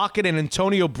 Tyler Lockett and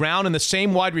Antonio Brown in the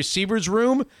same wide receivers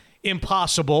room?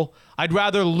 Impossible. I'd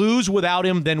rather lose without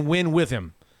him than win with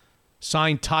him.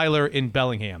 Signed, Tyler in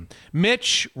Bellingham.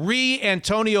 Mitch,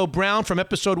 Antonio Brown from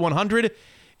episode 100.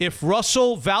 If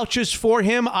Russell vouches for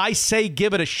him, I say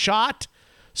give it a shot.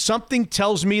 Something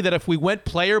tells me that if we went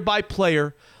player by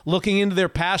player, looking into their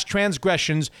past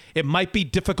transgressions, it might be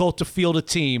difficult to field a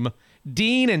team.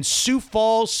 Dean in Sioux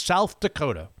Falls, South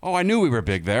Dakota. Oh, I knew we were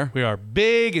big there. We are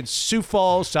big in Sioux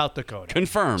Falls, South Dakota.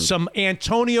 Confirmed. Some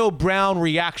Antonio Brown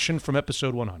reaction from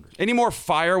episode 100. Any more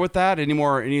fire with that? Any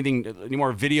more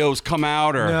videos come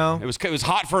out? Or no. It was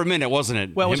hot for a minute, wasn't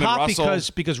it? Well, it was Him and hot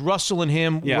Russell? because Russell and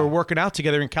him were working out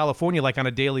together in California, like on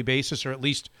a daily basis, or at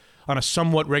least on a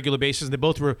somewhat regular basis. They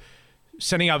both were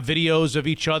sending out videos of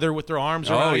each other with their arms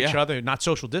around each other, not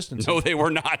social distancing. No, they were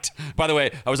not. By the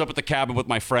way, I was up at the cabin with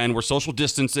my friend. We're social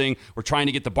distancing. We're trying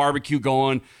to get the barbecue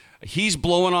going. He's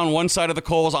blowing on one side of the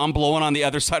coals. I'm blowing on the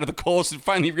other side of the coals, and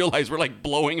finally realized we're like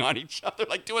blowing on each other,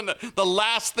 like doing the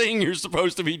last thing you're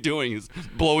supposed to be doing is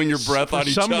blowing your breath on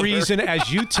each other. For some reason,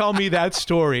 as you tell me that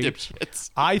story,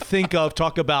 I think of,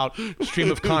 talk about stream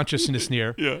of consciousness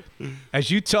near. Yeah. As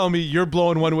you tell me you're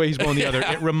blowing one way, he's blowing the other.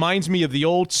 It reminds me of the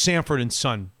old Sanford and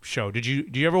Son show. Do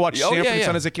you ever watch Sanford and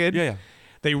Son as a kid? Yeah.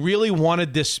 They really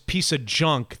wanted this piece of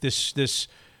junk, this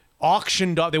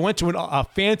auctioned off. They went to a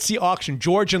fancy auction.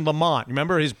 George and Lamont,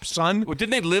 remember his son? Well, didn't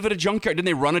they live at a junkyard? Didn't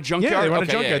they run a junkyard? Yeah, they run a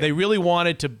junkyard. Yeah. They really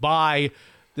wanted to buy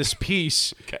this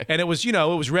piece, and it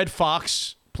was Red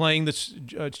Fox playing this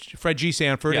Fred G.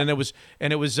 Sanford, and it was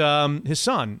his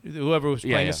son, whoever was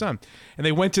playing his son. And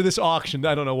they went to this auction.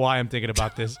 I don't know why I'm thinking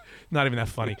about this. Not even that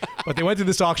funny. But they went to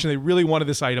this auction. They really wanted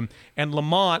this item, and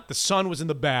Lamont, the son, was in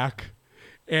the back,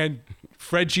 and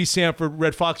Fred G. Sanford,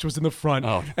 Red Fox, was in the front,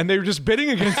 and they were just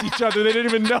bidding against each other. They didn't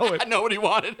even know it. Nobody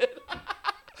wanted it.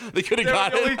 They could have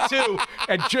got it. Two.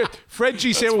 And Fred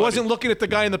G. Sanford wasn't looking at the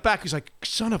guy in the back. He's like,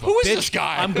 son of a bitch. Who is this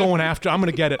guy? I'm going after. I'm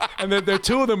going to get it. And the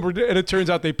two of them were, and it turns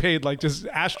out they paid like just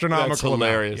astronomical. That's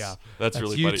hilarious. Amount. Yeah. That's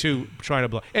really you funny. two trying to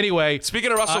blow. Anyway.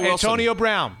 Speaking of Russell Wilson. Antonio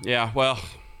Brown. Yeah, well,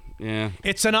 yeah.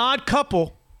 It's an odd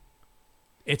couple.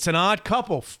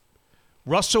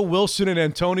 Russell Wilson and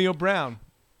Antonio Brown.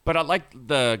 But I like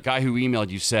the guy who emailed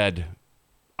you said,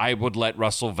 I would let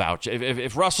Russell vouch.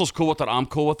 If Russell's cool with it, I'm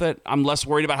cool with it. I'm less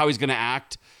worried about how he's going to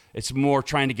act. It's more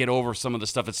trying to get over some of the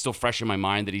stuff that's still fresh in my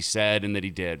mind that he said and that he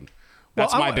did.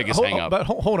 That's my biggest hang-up. But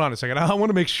hold on a second. I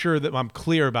want to make sure that I'm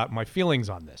clear about my feelings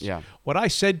on this. Yeah. What I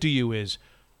said to you is,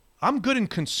 I'm good and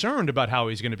concerned about how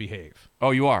he's going to behave. Oh,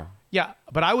 you are? Yeah,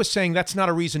 but I was saying that's not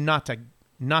a reason not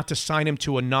to sign him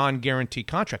to a non-guaranteed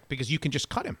contract because you can just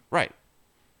cut him. Right.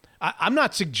 I'm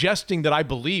not suggesting that I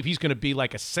believe he's going to be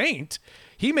like a saint.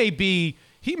 He may be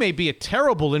a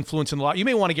terrible influence in the law. You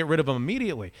may want to get rid of him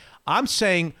immediately. I'm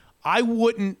saying I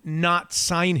wouldn't not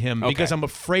sign him because I'm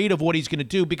afraid of what he's going to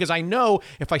do because I know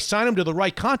if I sign him to the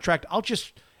right contract, I'll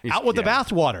just out with the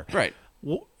bathwater. Right.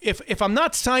 If I'm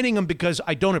not signing him because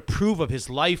I don't approve of his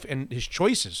life and his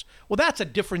choices, well, that's a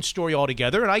different story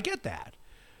altogether, and I get that.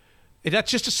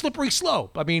 That's just a slippery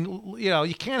slope. I mean,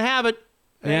 you can't have it.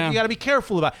 Yeah. You got to be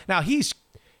careful about it. Now, he's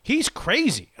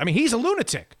crazy. I mean, he's a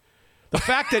lunatic. The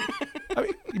fact that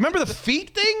remember the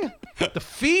feet thing? The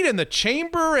feet and the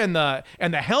chamber and the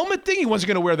helmet thing? He wasn't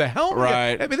going to wear the helmet.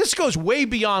 Right. I mean, this goes way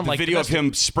beyond the video of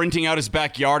him sprinting out his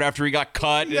backyard after he got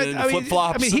cut and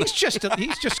flip-flops. I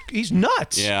mean, he's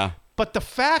nuts. Yeah. But the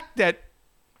fact that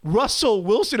Russell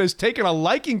Wilson has taken a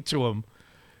liking to him,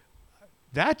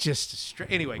 that just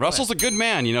anyway. Russell's a good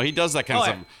man. He does that kind of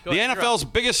stuff. The NFL's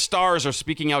biggest stars are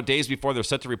speaking out days before they're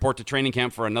set to report to training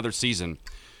camp for another season.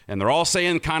 And they're all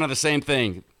saying kind of the same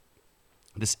thing.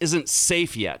 This isn't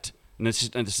safe yet. And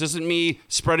this isn't me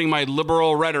spreading my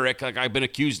liberal rhetoric like I've been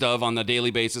accused of on the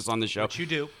daily basis on the show. But you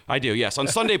do. I do, yes. On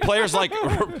Sunday, players like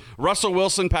Russell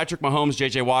Wilson, Patrick Mahomes,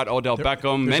 J.J. Watt, Odell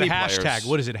Beckham, many players. Hashtag.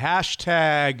 What is it?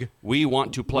 Hashtag we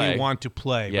want to play. We want to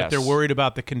play. Yes. But they're worried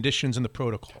about the conditions and the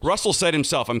protocols. Russell said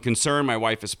himself, I'm concerned. My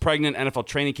wife is pregnant. NFL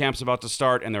training camp's about to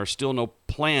start, and there's still no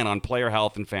plan on player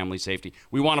health and family safety.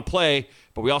 We want to play,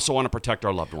 but we also want to protect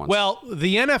our loved ones. Well,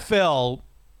 the NFL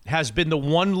has been the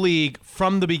one league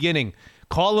from the beginning.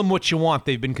 Call them what you want.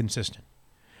 They've been consistent.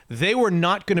 They were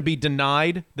not going to be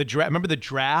denied the draft. Remember the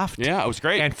draft? Yeah, it was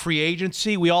great. And free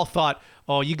agency. We all thought,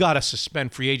 oh, you got to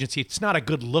suspend free agency. It's not a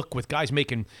good look with guys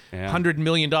making $100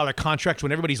 million contracts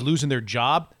when everybody's losing their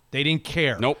job. They didn't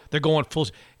care. Nope. They're going full.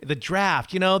 The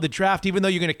draft, even though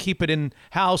you're going to keep it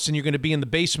in-house and you're going to be in the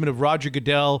basement of Roger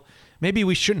Goodell, maybe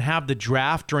we shouldn't have the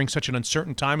draft during such an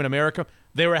uncertain time in America.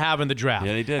 They were having the draft.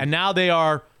 Yeah, they did. And now they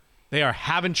are They are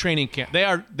having training camp. They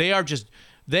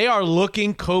are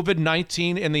looking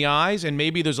COVID-19 in the eyes, and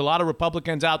maybe there's a lot of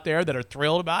Republicans out there that are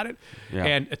thrilled about it,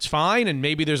 and it's fine. And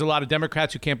maybe there's a lot of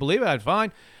Democrats who can't believe it.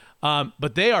 Fine,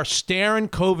 but they are staring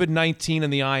COVID-19 in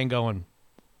the eye and going,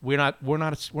 "We're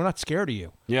not scared of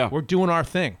you. Yeah, we're doing our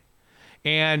thing."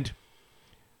 And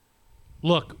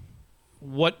look,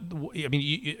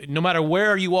 no matter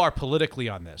where you are politically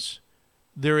on this,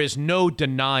 there is no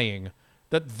denying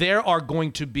that there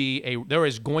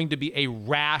is going to be a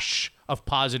rash of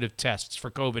positive tests for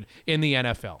COVID in the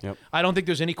NFL. Yep. I don't think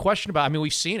there's any question about it. I mean,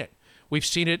 we've seen it. We've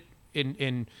seen it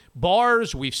in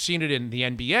bars. We've seen it in the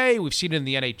NBA. We've seen it in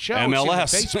the NHL. MLS. We've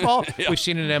seen it in baseball. Yeah. We've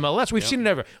seen it in MLS. We've seen it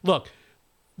everywhere. Look,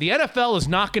 the NFL is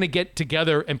not going to get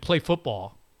together and play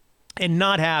football and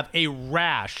not have a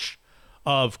rash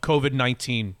of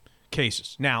COVID-19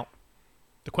 cases. Now,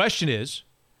 the question is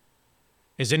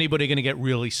anybody going to get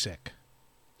really sick?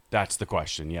 That's the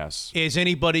question, yes. Is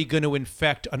anybody going to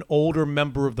infect an older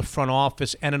member of the front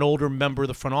office, and an older member of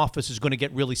the front office is going to get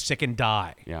really sick and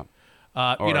die? Yeah.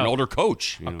 Or an older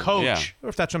coach. A coach, or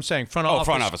if that's what I'm saying, front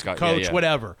office coach,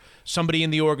 whatever. Somebody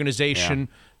in the organization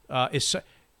is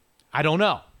 – I don't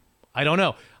know.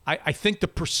 I think the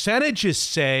percentages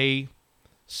say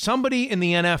somebody in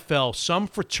the NFL, some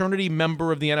fraternity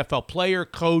member of the NFL, player,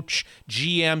 coach,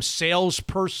 GM,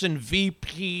 salesperson,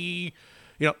 VP,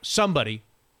 somebody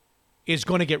 – is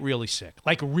going to get really sick,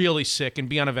 and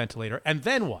be on a ventilator. And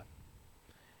then what?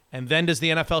 And then does the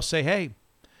NFL say, hey,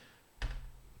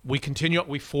 we continue,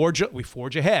 we forge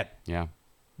ahead? Yeah.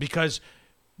 Because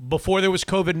before there was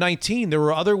COVID-19, there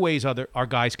were other ways our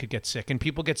guys could get sick, and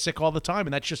people get sick all the time,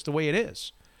 and that's just the way it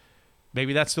is.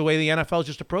 Maybe that's the way the NFL is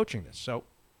just approaching this. So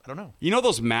I don't know. You know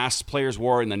those masks players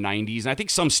wore in the 90s? And I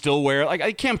think some still wear.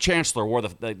 Like Cam Chancellor wore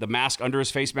the mask under his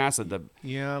face mask. Tinted.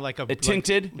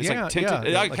 It's like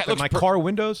tinted. Like my car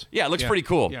windows? Yeah, it looks pretty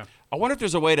cool. Yeah. I wonder if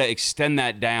there's a way to extend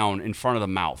that down in front of the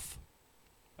mouth.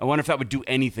 I wonder if that would do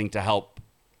anything to help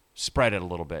spread it a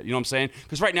little bit. You know what I'm saying?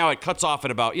 Because right now it cuts off at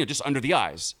about, just under the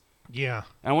eyes. Yeah.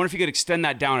 And I wonder if you could extend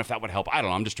that down, if that would help. I don't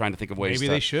know. I'm just trying to think of ways Maybe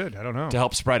they should. I don't know. To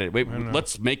help spread it. Wait,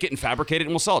 let's make it and fabricate it,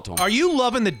 and we'll sell it to them. Are you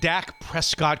loving the Dak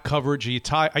Prescott coverage?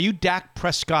 Are you Dak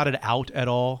Prescotted out at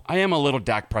all? I am a little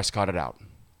Dak Prescotted out.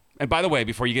 And by the way,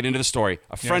 before you get into the story,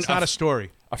 it's not a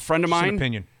story. A friend of mine. It's an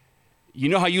opinion. You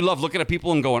know how you love looking at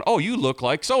people and going, oh, you look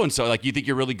like so-and-so. Like, you think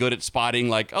you're really good at spotting,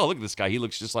 like, oh, look at this guy. He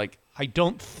looks just like... I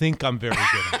don't think I'm very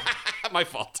good at it. My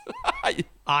fault.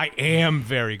 I am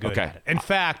very good at it. In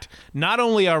fact, not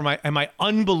only am I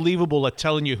unbelievable at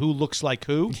telling you who looks like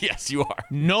who. Yes, you are.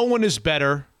 No one is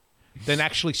better than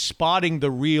actually spotting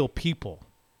the real people.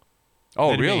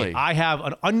 Oh, really? Me. I have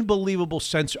an unbelievable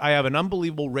sense. I have an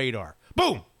unbelievable radar.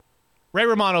 Boom! Ray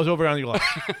Romano's over on your left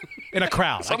in a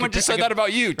crowd. Someone just said that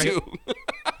about you, too.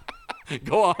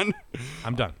 Go on.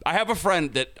 I'm done. I have a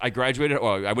friend that I graduated,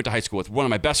 I went to high school with, one of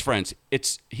my best friends.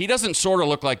 He doesn't sort of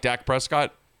look like Dak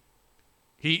Prescott.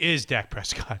 He is Dak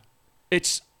Prescott.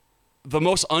 It's the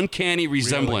most uncanny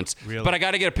resemblance. Really? But I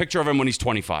got to get a picture of him when he's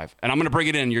 25, and I'm going to bring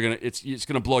it in. It's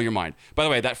going to blow your mind. By the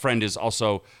way, that friend is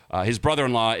also his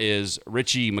brother-in-law is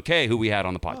Richie McKay, who we had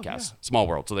on the podcast. Oh, yeah. Small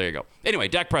world. So there you go. Anyway,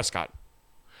 Dak Prescott.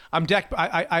 I'm Dak.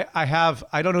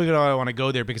 I don't even know I want to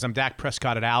go there because I'm Dak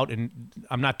Prescotted out, and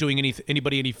I'm not doing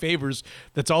anybody any favors.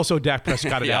 That's also Dak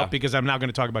Prescotted out because I'm now going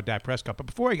to talk about Dak Prescott. But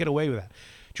before I get away with that,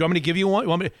 do you want me to give you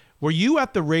one? Were you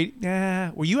at the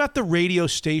radio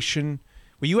station?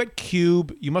 Were you at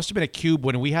Cube? You must have been at Cube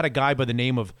when we had a guy by the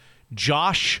name of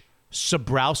Josh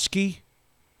Sabrowski.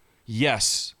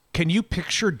 Yes. Can you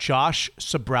picture Josh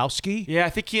Sabrowski? Yeah, I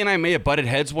think he and I may have butted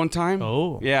heads one time.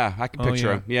 Oh. Yeah, I can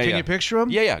picture him. Yeah, Can you picture him?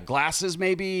 Yeah. Glasses,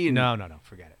 maybe? No,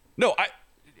 forget it. No,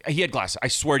 he had glasses. I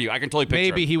swear to you, I can totally picture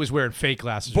Maybe him. he was wearing fake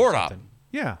glasses Board or up. something.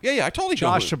 Yeah. Yeah, I totally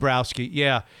Josh Sabrowski,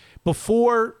 yeah.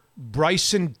 Before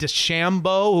Bryson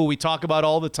DeChambeau, who we talk about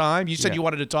all the time. You said you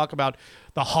wanted to talk about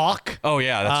the Hawk. Oh,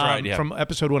 yeah, that's right, yeah. From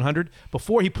episode 100.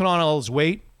 Before he put on all his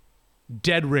weight,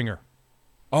 dead ringer.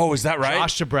 Oh, is that right?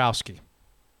 Josh Sabrowski.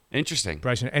 Interesting.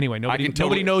 Bryson. Anyway,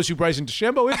 nobody knows who Bryson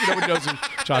DeChambeau is, but nobody knows who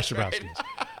Josh Sabrowski is.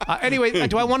 Anyway,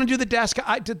 do I want to do the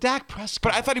Dak Prescott?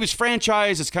 But I thought he was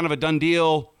franchised. It's kind of a done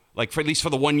deal, like at least for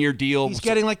the 1 year deal. He's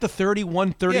getting like the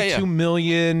 32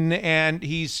 million, and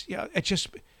he's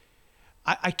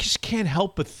I just can't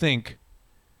help but think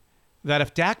that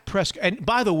if Dak Prescott, and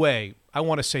by the way, I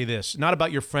want to say this, not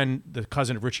about your friend, the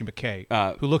cousin of Richie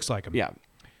McKay, who looks like him. Yeah.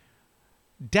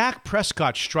 Dak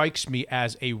Prescott strikes me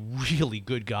as a really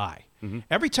good guy. Mm-hmm.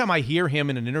 Every time I hear him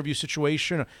in an interview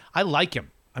situation, I like him.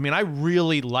 I mean, I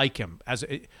really like him.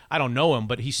 I don't know him,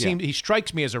 but he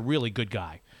strikes me as a really good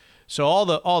guy.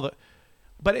 So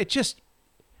but it just,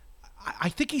 I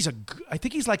think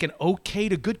he's like an okay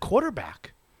to good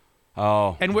quarterback.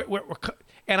 Oh, and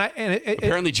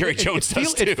apparently Jerry Jones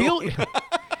does too.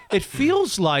 It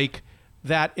feels like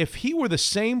that if he were the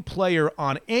same player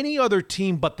on any other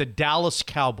team but the Dallas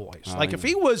Cowboys, if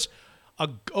he was a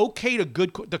okay to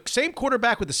good, the same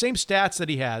quarterback with the same stats that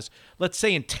he has, let's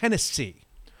say in Tennessee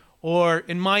or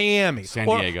in Miami, San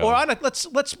Diego,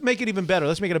 let's make it even better.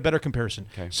 Let's make it a better comparison.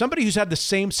 Okay. Somebody who's had the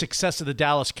same success as the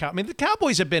Dallas Cowboys. I mean, the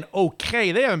Cowboys have been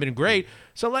okay; they haven't been great.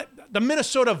 So the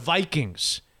Minnesota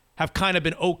Vikings have kind of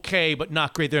been okay, but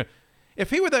not great. If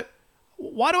he were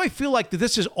why do I feel like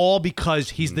this is all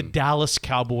because he's the Dallas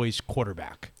Cowboys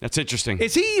quarterback? That's interesting.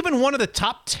 Is he even one of the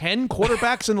top 10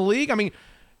 quarterbacks in the league? I mean,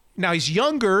 now he's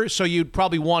younger, so you'd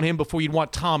probably want him before you'd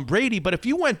want Tom Brady. But if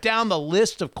you went down the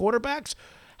list of quarterbacks,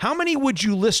 how many would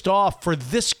you list off for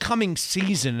this coming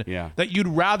season that you'd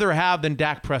rather have than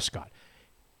Dak Prescott?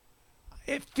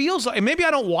 It feels like, maybe I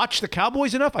don't watch the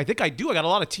Cowboys enough. I think I do. I got a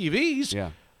lot of TVs.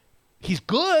 Yeah. He's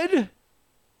good.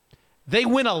 They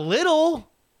win a little.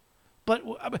 But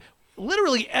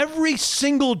literally every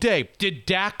single day, did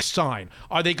Dak sign?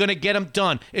 Are they going to get him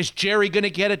done? Is Jerry going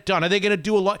to get it done? Are they going to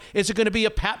do a lot? Is it going to be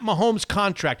a Pat Mahomes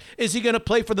contract? Is he going to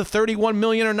play for the $31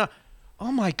 million or not?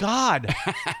 Oh my God!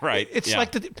 Right? It's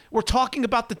like we're talking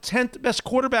about the 10th best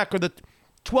quarterback or the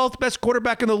 12th best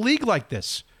quarterback in the league like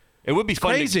this. It would be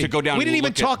fun to go down. We didn't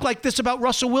even talk like this about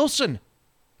Russell Wilson.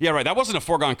 Yeah, right. That wasn't a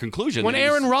foregone conclusion. When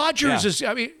Aaron Rodgers is,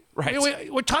 I mean,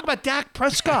 right. We're talking about Dak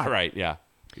Prescott. Right? Yeah.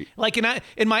 Like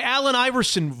in my Allen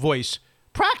Iverson voice,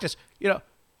 practice,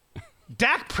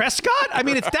 Dak Prescott? I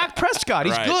mean, it's Dak Prescott.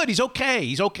 He's good. He's okay.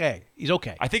 He's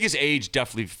okay. I think his age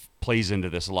definitely plays into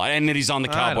this a lot, and that he's on the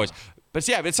Cowboys. But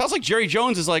yeah, it sounds like Jerry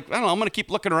Jones is like, I don't know, I'm going to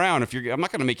keep looking around. I'm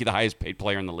not going to make you the highest paid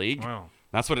player in the league. Wow.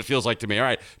 That's what it feels like to me. All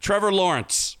right, Trevor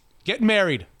Lawrence. Getting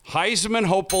married. Heisman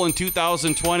hopeful in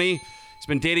 2020. He's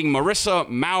been dating Marissa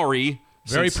Mowry.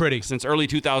 Very pretty. Since early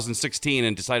 2016,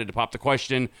 and decided to pop the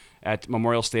question at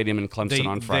Memorial Stadium in Clemson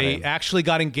on Friday. They actually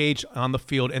got engaged on the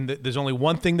field, and there's only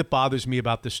one thing that bothers me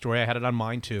about this story. I had it on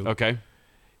mine, too. Okay.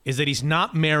 Is that he's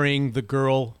not marrying the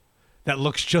girl that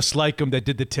looks just like him that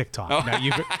did the TikTok. Oh. Now,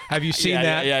 have you seen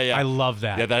that? Yeah. I love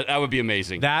that. Yeah, that would be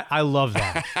amazing. I love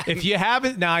that. If you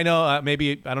haven't, now I know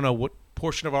maybe, I don't know what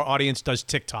portion of our audience does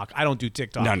TikTok. I don't do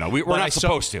TikTok. No, we're not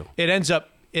supposed to. It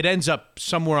ends up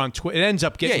somewhere on Twitter. It ends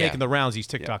up making the rounds, these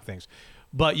TikTok things.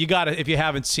 But you got to, if you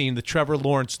haven't seen the Trevor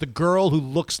Lawrence, the girl who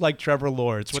looks like Trevor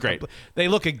Lawrence. It's great. They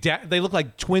look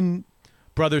like twin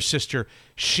brother, sister.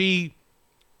 She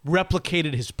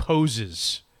replicated his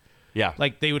poses. Yeah.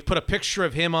 Like they would put a picture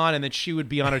of him on and then she would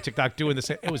be on her TikTok doing the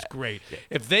same. It was great.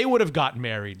 If they would have gotten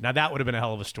married, now that would have been a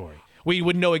hell of a story. We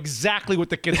would know exactly what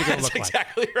the kids are going to look like.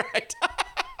 That's exactly right.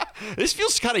 This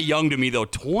feels kind of young to me, though.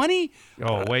 20?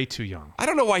 Oh, way too young. I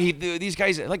don't know why these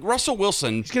guys, like Russell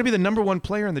Wilson. He's going to be the number one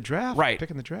player in the draft. Right.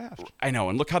 Pick in the draft. I know.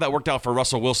 And look how that worked out for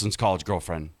Russell Wilson's college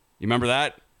girlfriend. You remember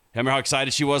that? Remember how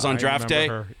excited she was on draft day?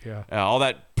 Her. Yeah. All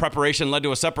that preparation led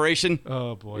to a separation.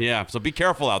 Oh, boy. Yeah, so be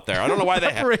careful out there. I don't know why they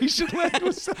have. Preparation led to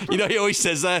a separation. He always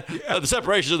says that. Yeah. The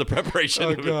separation is the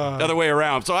preparation. The other way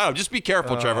around. So I don't know. Just be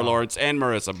careful, Trevor Lawrence and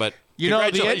Marissa. But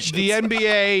congratulations. The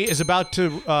NBA is about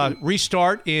to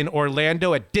restart in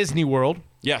Orlando at Disney World.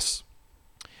 Yes.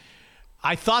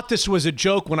 I thought this was a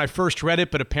joke when I first read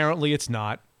it, but apparently it's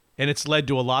not. And it's led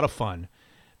to a lot of fun.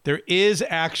 There is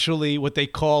actually what they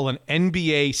call an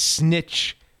NBA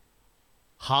snitch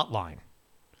hotline,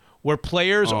 where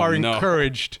players are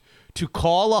encouraged to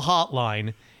call a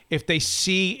hotline if they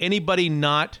see anybody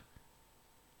not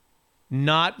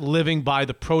living by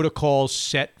the protocols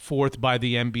set forth by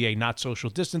the NBA, not social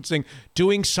distancing,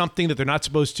 doing something that they're not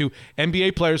supposed to.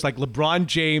 NBA players like LeBron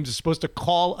James is supposed to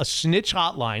call a snitch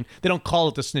hotline. They don't call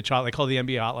it the snitch hotline. They call it the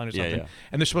NBA hotline or something. Yeah.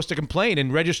 And they're supposed to complain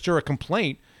and register a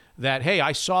complaint that, hey,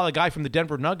 I saw a guy from the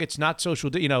Denver Nuggets, not social.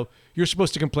 You're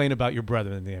supposed to complain about your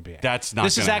brother in the NBA. That's not.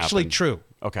 This is actually true.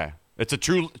 Okay, it's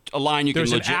a line you can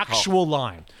legit There's an actual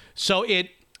line. So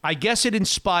I guess it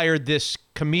inspired this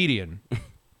comedian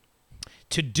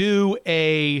to do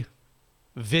a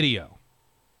video.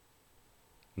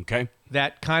 Okay.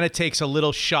 That kind of takes a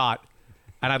little shot,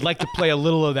 and I'd like to play a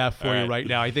little of that for you right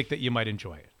now. I think that you might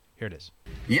enjoy it. Here it is.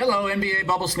 Yellow NBA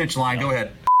bubble snitch line. Go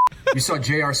ahead. You saw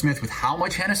J.R. Smith with how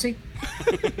much Hennessy?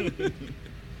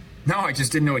 No, I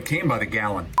just didn't know it came by the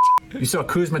gallon. You saw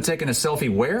Kuzma taking a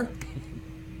selfie where?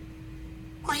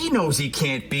 Well, he knows he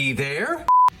can't be there.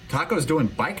 Taco's doing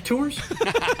bike tours?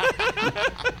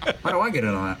 How do I get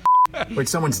in on that? Wait,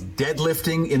 someone's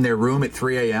deadlifting in their room at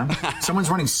 3 a.m.? Someone's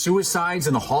running suicides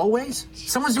in the hallways?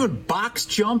 Someone's doing box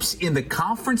jumps in the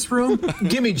conference room?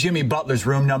 Give me Jimmy Butler's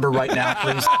room number right now,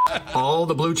 please. All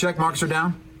the blue check marks are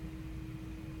down?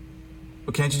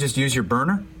 Well, can't you just use your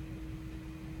burner?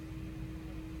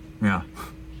 Yeah.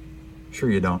 Sure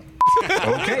you don't.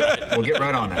 Okay, we'll get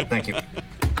right on that. Thank you.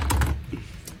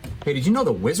 Hey, did you know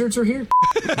the Wizards are here?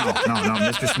 No.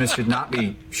 Mr. Smith should not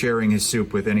be sharing his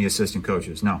soup with any assistant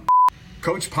coaches. No.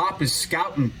 Coach Pop is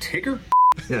scouting Tigger?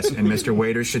 Yes, and Mr.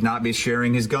 Waiters should not be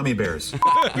sharing his gummy bears.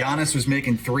 Giannis was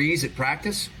making threes at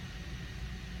practice?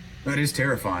 That is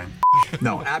terrifying.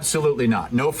 No, absolutely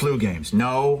not. No flu games.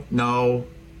 No.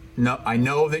 I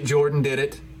know that Jordan did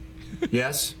it.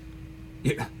 Yes.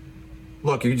 Yeah.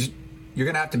 Look, you're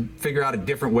going to have to figure out a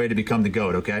different way to become the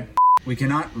GOAT, okay? We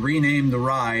cannot rename the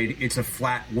ride It's a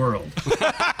Flat World.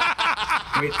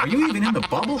 Wait, are you even in the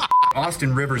bubble?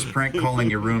 Austin Rivers prank calling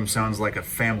your room sounds like a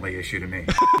family issue to me.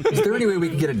 Is there any way we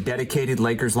can get a dedicated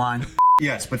Lakers line?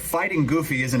 Yes, but fighting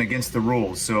Goofy isn't against the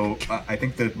rules, so I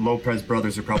think the Lopez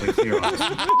brothers are probably clear on this.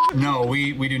 No,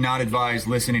 we do not advise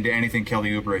listening to anything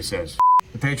Kelly Oubre says.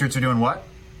 The Patriots are doing what?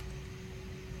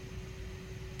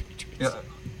 Yeah,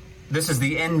 this is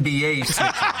the NBA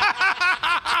sitcom.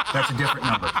 That's a different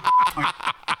number.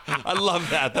 I love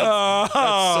that. That's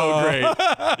so great.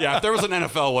 Yeah, if there was an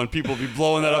NFL one, people would be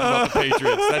blowing that up about the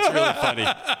Patriots. That's really funny.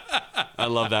 I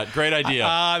love that. Great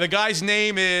idea. The guy's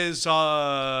name is...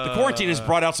 the quarantine has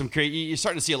brought out some... You're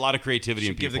starting to see a lot of creativity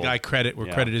in people. Give the guy credit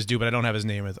where credit is due, but I don't have his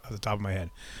name at the top of my head.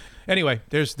 Anyway,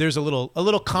 there's a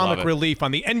little comic relief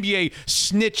on the NBA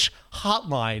snitch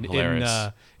hotline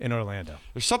in Orlando.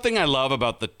 There's something I love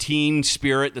about the teen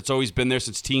spirit that's always been there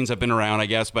since teens have been around, I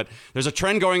guess. But there's a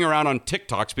trend going around on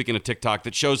TikTok, speaking of TikTok,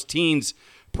 that shows teens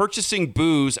purchasing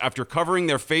booze after covering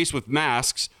their face with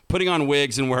masks, putting on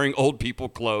wigs, and wearing old people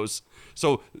clothes.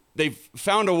 So they've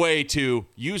found a way to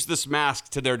use this mask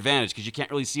to their advantage because you can't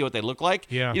really see what they look like.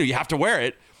 Yeah. You have to wear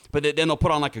it. But then they'll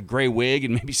put on like a gray wig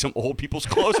and maybe some old people's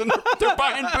clothes, and they're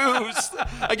buying booze.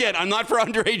 Again, I'm not for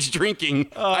underage drinking.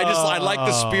 I like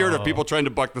the spirit of people trying to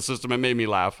buck the system. It made me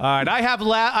laugh. All right, I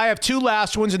have two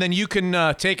last ones, and then you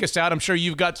can take us out. I'm sure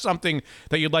you've got something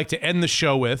that you'd like to end the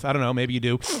show with. I don't know. Maybe you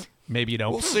do. Maybe you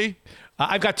don't. We'll see.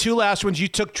 I've got two last ones. You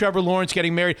took Trevor Lawrence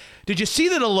getting married. Did you see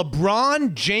that a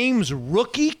LeBron James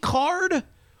rookie card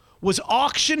was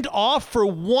auctioned off for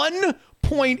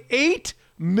 $1.8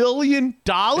 million? Is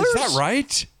that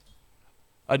right?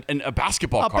 A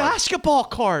basketball card. A basketball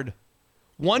card.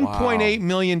 $1.8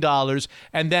 million.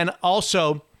 And then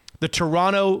also the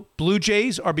Toronto Blue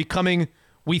Jays are becoming,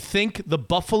 we think, the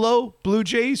Buffalo Blue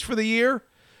Jays for the year.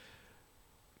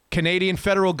 Canadian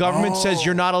federal government says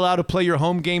you're not allowed to play your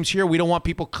home games here. We don't want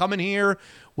people coming here.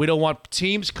 We don't want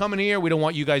teams coming here. We don't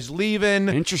want you guys leaving.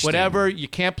 Interesting. Whatever. You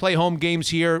can't play home games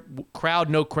here. Crowd,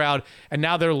 no crowd. And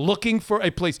now they're looking for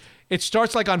a place. It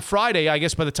starts like on Friday. I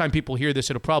guess by the time people hear this,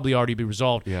 it'll probably already be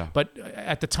resolved. Yeah. But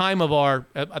at the time of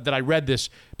that I read this,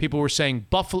 people were saying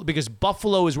Buffalo, because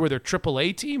Buffalo is where their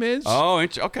AAA team is. Oh,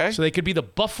 okay. So they could be the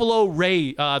Buffalo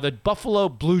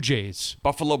Blue Jays.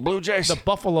 Buffalo Blue Jays. The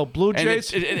Buffalo Blue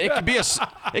Jays. And it could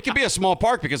be a small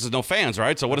park because there's no fans,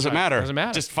 right? So what does it matter? Doesn't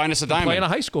matter. Just find us a diamond. Play in a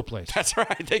high school place. That's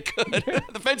right. They could.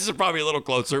 The fences are probably a little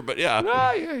closer, but yeah.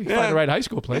 You find the right high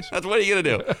school place. That's what are you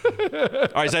gonna do? All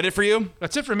right, is that it for you?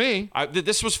 That's it for me.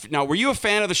 Now, were you a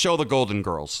fan of the show The Golden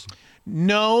Girls?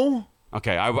 No.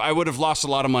 Okay, I would have lost a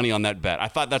lot of money on that bet. I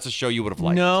thought that's a show you would have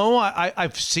liked. No,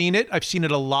 I've seen it. I've seen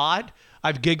it a lot.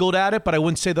 I've giggled at it, but I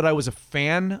wouldn't say that I was a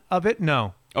fan of it.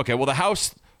 No. Okay, well, the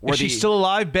house... Is she still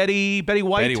alive? Betty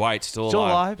White? Betty White's still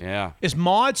alive. Yeah. Is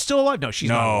Maude still alive? No, she's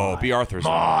not alive. B. Arthur's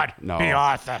Maude. No. B.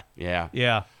 Arthur. Yeah.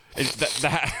 Yeah.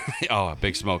 A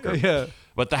big smoker. Yeah.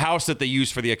 But the house that they use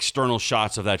for the external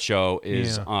shots of that show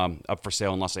is up for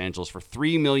sale in Los Angeles for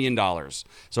 $3 million.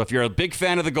 So if you're a big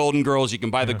fan of the Golden Girls, you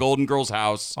can buy the Golden Girls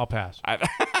house. I'll pass. I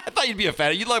thought you'd be a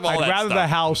fan. You'd love all that I'd rather stuff. the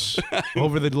house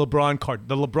over the LeBron card.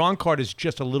 The LeBron card is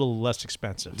just a little less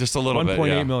expensive. Just a little bit,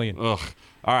 $1.8 million. Ugh.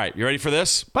 All right, you ready for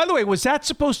this? By the way, was that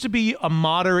supposed to be a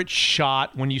moderate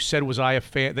shot when you said, was I a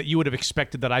fan, that you would have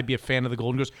expected that I'd be a fan of the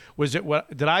Golden Girls? Was it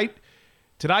what did I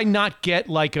not get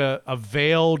like a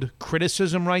veiled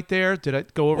criticism right there? Did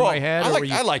it go over my head?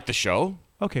 I liked the show.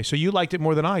 Okay, so you liked it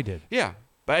more than I did. Yeah.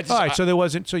 But all right,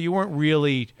 so you weren't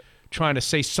really trying to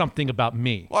say something about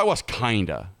me. Well, I was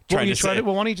kinda. Well, why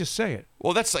don't you just say it?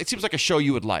 Well, it seems like a show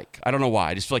you would like. I don't know why.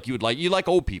 I just feel like you like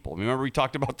old people. Remember we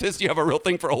talked about this? You have a real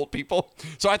thing for old people.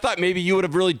 So I thought maybe you would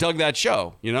have really dug that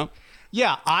show, you know?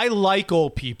 Yeah, I like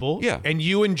old people. Yeah. And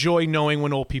you enjoy knowing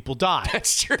when old people die.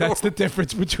 That's true. That's the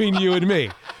difference between you and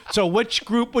me. So which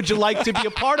group would you like to be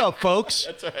a part of, folks?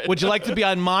 That's right. Would you like to be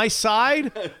on my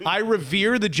side? I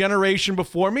revere the generation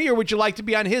before me, or would you like to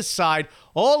be on his side?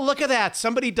 Oh, look at that.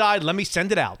 Somebody died. Let me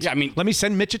send it out. Yeah, I mean, let me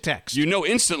send Mitch a text. You know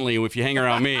instantly if you hang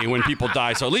around me when people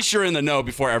die. So at least you're in the know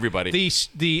before everybody.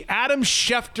 The Adam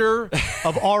Schefter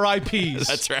of RIPs.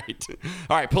 That's right.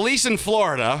 All right, police in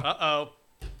Florida. Uh-oh.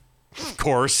 Of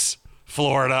course,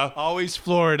 Florida. Always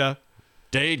Florida.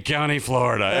 Dade County,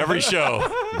 Florida. Every show.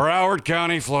 Broward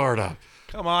County, Florida.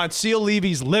 Come on, Seal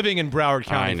Levy's living in Broward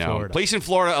County, I know. Florida. Police in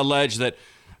Florida allege that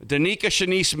Danica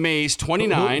Shanice Mays,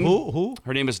 29. Who?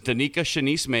 Her name is Danica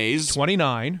Shanice Mays.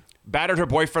 29. Battered her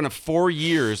boyfriend of 4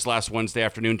 years last Wednesday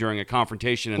afternoon during a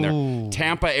confrontation in their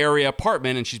Tampa area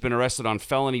apartment, and she's been arrested on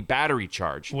felony battery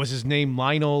charge. Was his name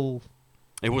Lionel?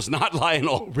 It was not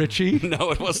Lionel Richie?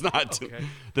 No, it was not. Okay.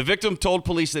 The victim told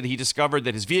police that he discovered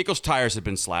that his vehicle's tires had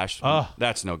been slashed.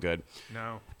 That's no good.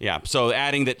 No. Yeah, so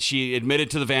adding that she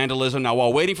admitted to the vandalism. Now,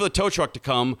 while waiting for the tow truck to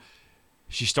come,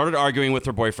 she started arguing with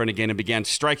her boyfriend again and began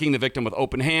striking the victim with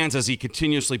open hands as he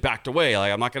continuously backed away.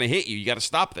 Like, I'm not going to hit you. You got to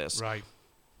stop this. Right.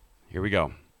 Here we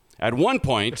go. At one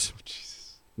point,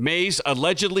 Mays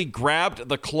allegedly grabbed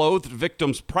the clothed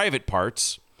victim's private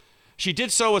parts. She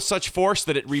did so with such force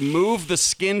that it removed the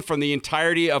skin from the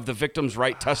entirety of the victim's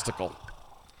right testicle,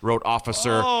 wrote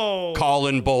Officer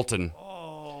Colin Bolton.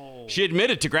 She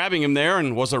admitted to grabbing him there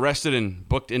and was arrested and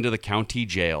booked into the county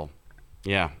jail.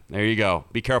 Yeah, there you go.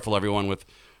 Be careful, everyone, with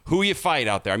who you fight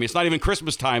out there. I mean, it's not even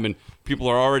Christmas time and people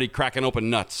are already cracking open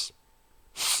nuts.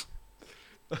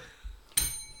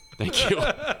 Thank you.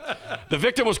 The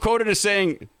victim was quoted as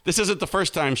saying, "This isn't the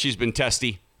first time she's been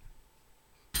testy."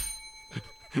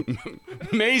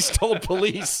 Mays told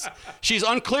police she's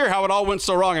unclear how it all went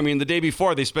so wrong. I mean, the day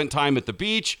before, they spent time at the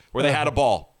beach where they had a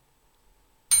ball.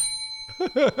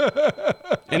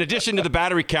 In addition to the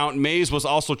battery count, Mays was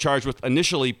also charged with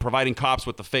initially providing cops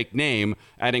with the fake name,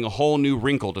 adding a whole new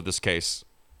wrinkle to this case.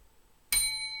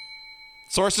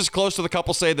 Sources close to the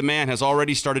couple say the man has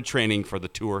already started training for the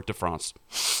Tour de France.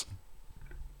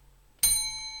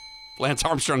 Lance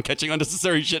Armstrong catching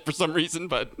unnecessary shit for some reason,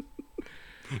 but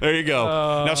there you go.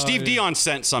 Now, Steve Dion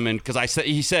sent some in because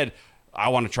he said, I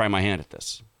want to try my hand at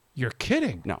this. You're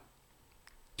kidding. No.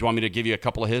 Do you want me to give you a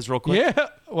couple of his real quick? Yeah.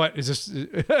 What is this?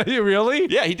 Really?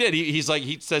 Yeah, he did. He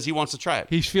says he wants to try it.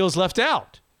 He feels left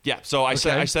out. Yeah. So I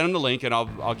sent him the link, and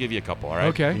I'll give you a couple. All right.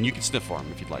 Okay. And you can sniff for him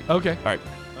if you'd like. Okay. All right.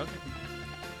 Okay.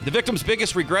 The victim's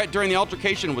biggest regret during the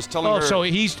altercation was telling her. Oh, so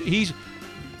he's.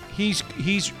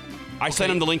 I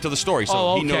sent him the link to the story,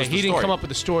 so he knows the story. He didn't come up with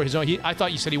the story. I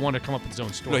thought you said he wanted to come up with his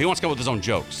own story. No, he wants to come up with his own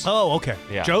jokes. Oh, okay.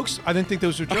 Yeah. Jokes? I didn't think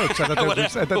those were jokes. I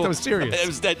thought that was serious. It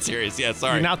was dead serious. Yeah,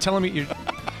 sorry. You're now telling me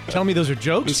those are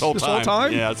jokes this whole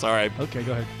time? Yeah, it's all right. Okay,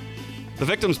 go ahead. The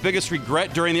victim's biggest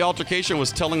regret during the altercation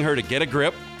was telling her to get a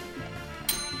grip.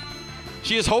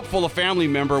 She is hopeful a family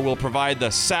member will provide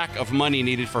the sack of money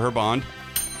needed for her bond.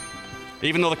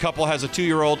 Even though the couple has a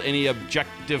 2-year-old, any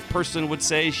objective person would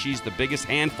say she's the biggest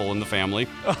handful in the family.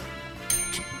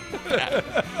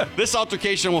 This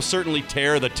altercation will certainly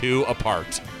tear the two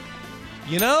apart.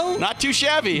 You know? Not too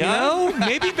shabby, huh? No,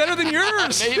 maybe better than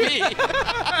yours. Maybe.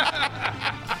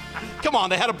 Come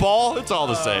on, they had a ball. It's all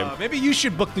the same. Maybe you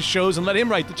should book the shows and let him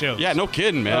write the jokes. Yeah, no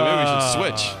kidding, man. Maybe we should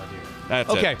switch. That's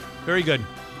it. Okay, very good.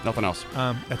 Nothing else.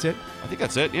 That's it? I think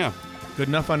that's it, yeah. Good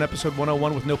enough on episode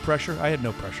 101 with no pressure? I had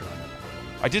no pressure on it.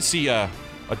 I did see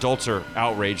adults are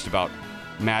outraged about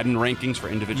Madden rankings for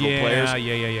individual players.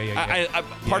 Yeah.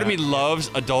 Part of me loves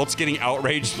adults getting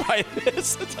outraged by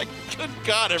this. It's like, good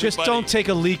God, everybody. Just don't take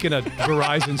a leak in a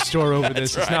Verizon store over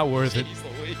this. Right. It's not worth it.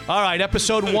 All right,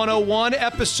 episode 101.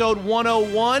 Episode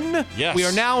 101. Yes. We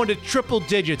are now into triple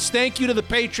digits. Thank you to the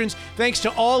patrons. Thanks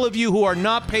to all of you who are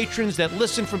not patrons that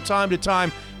listen from time to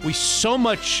time. We so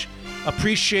much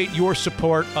appreciate your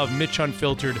support of Mitch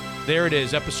Unfiltered. There it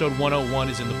is. Episode 101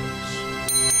 is in the books.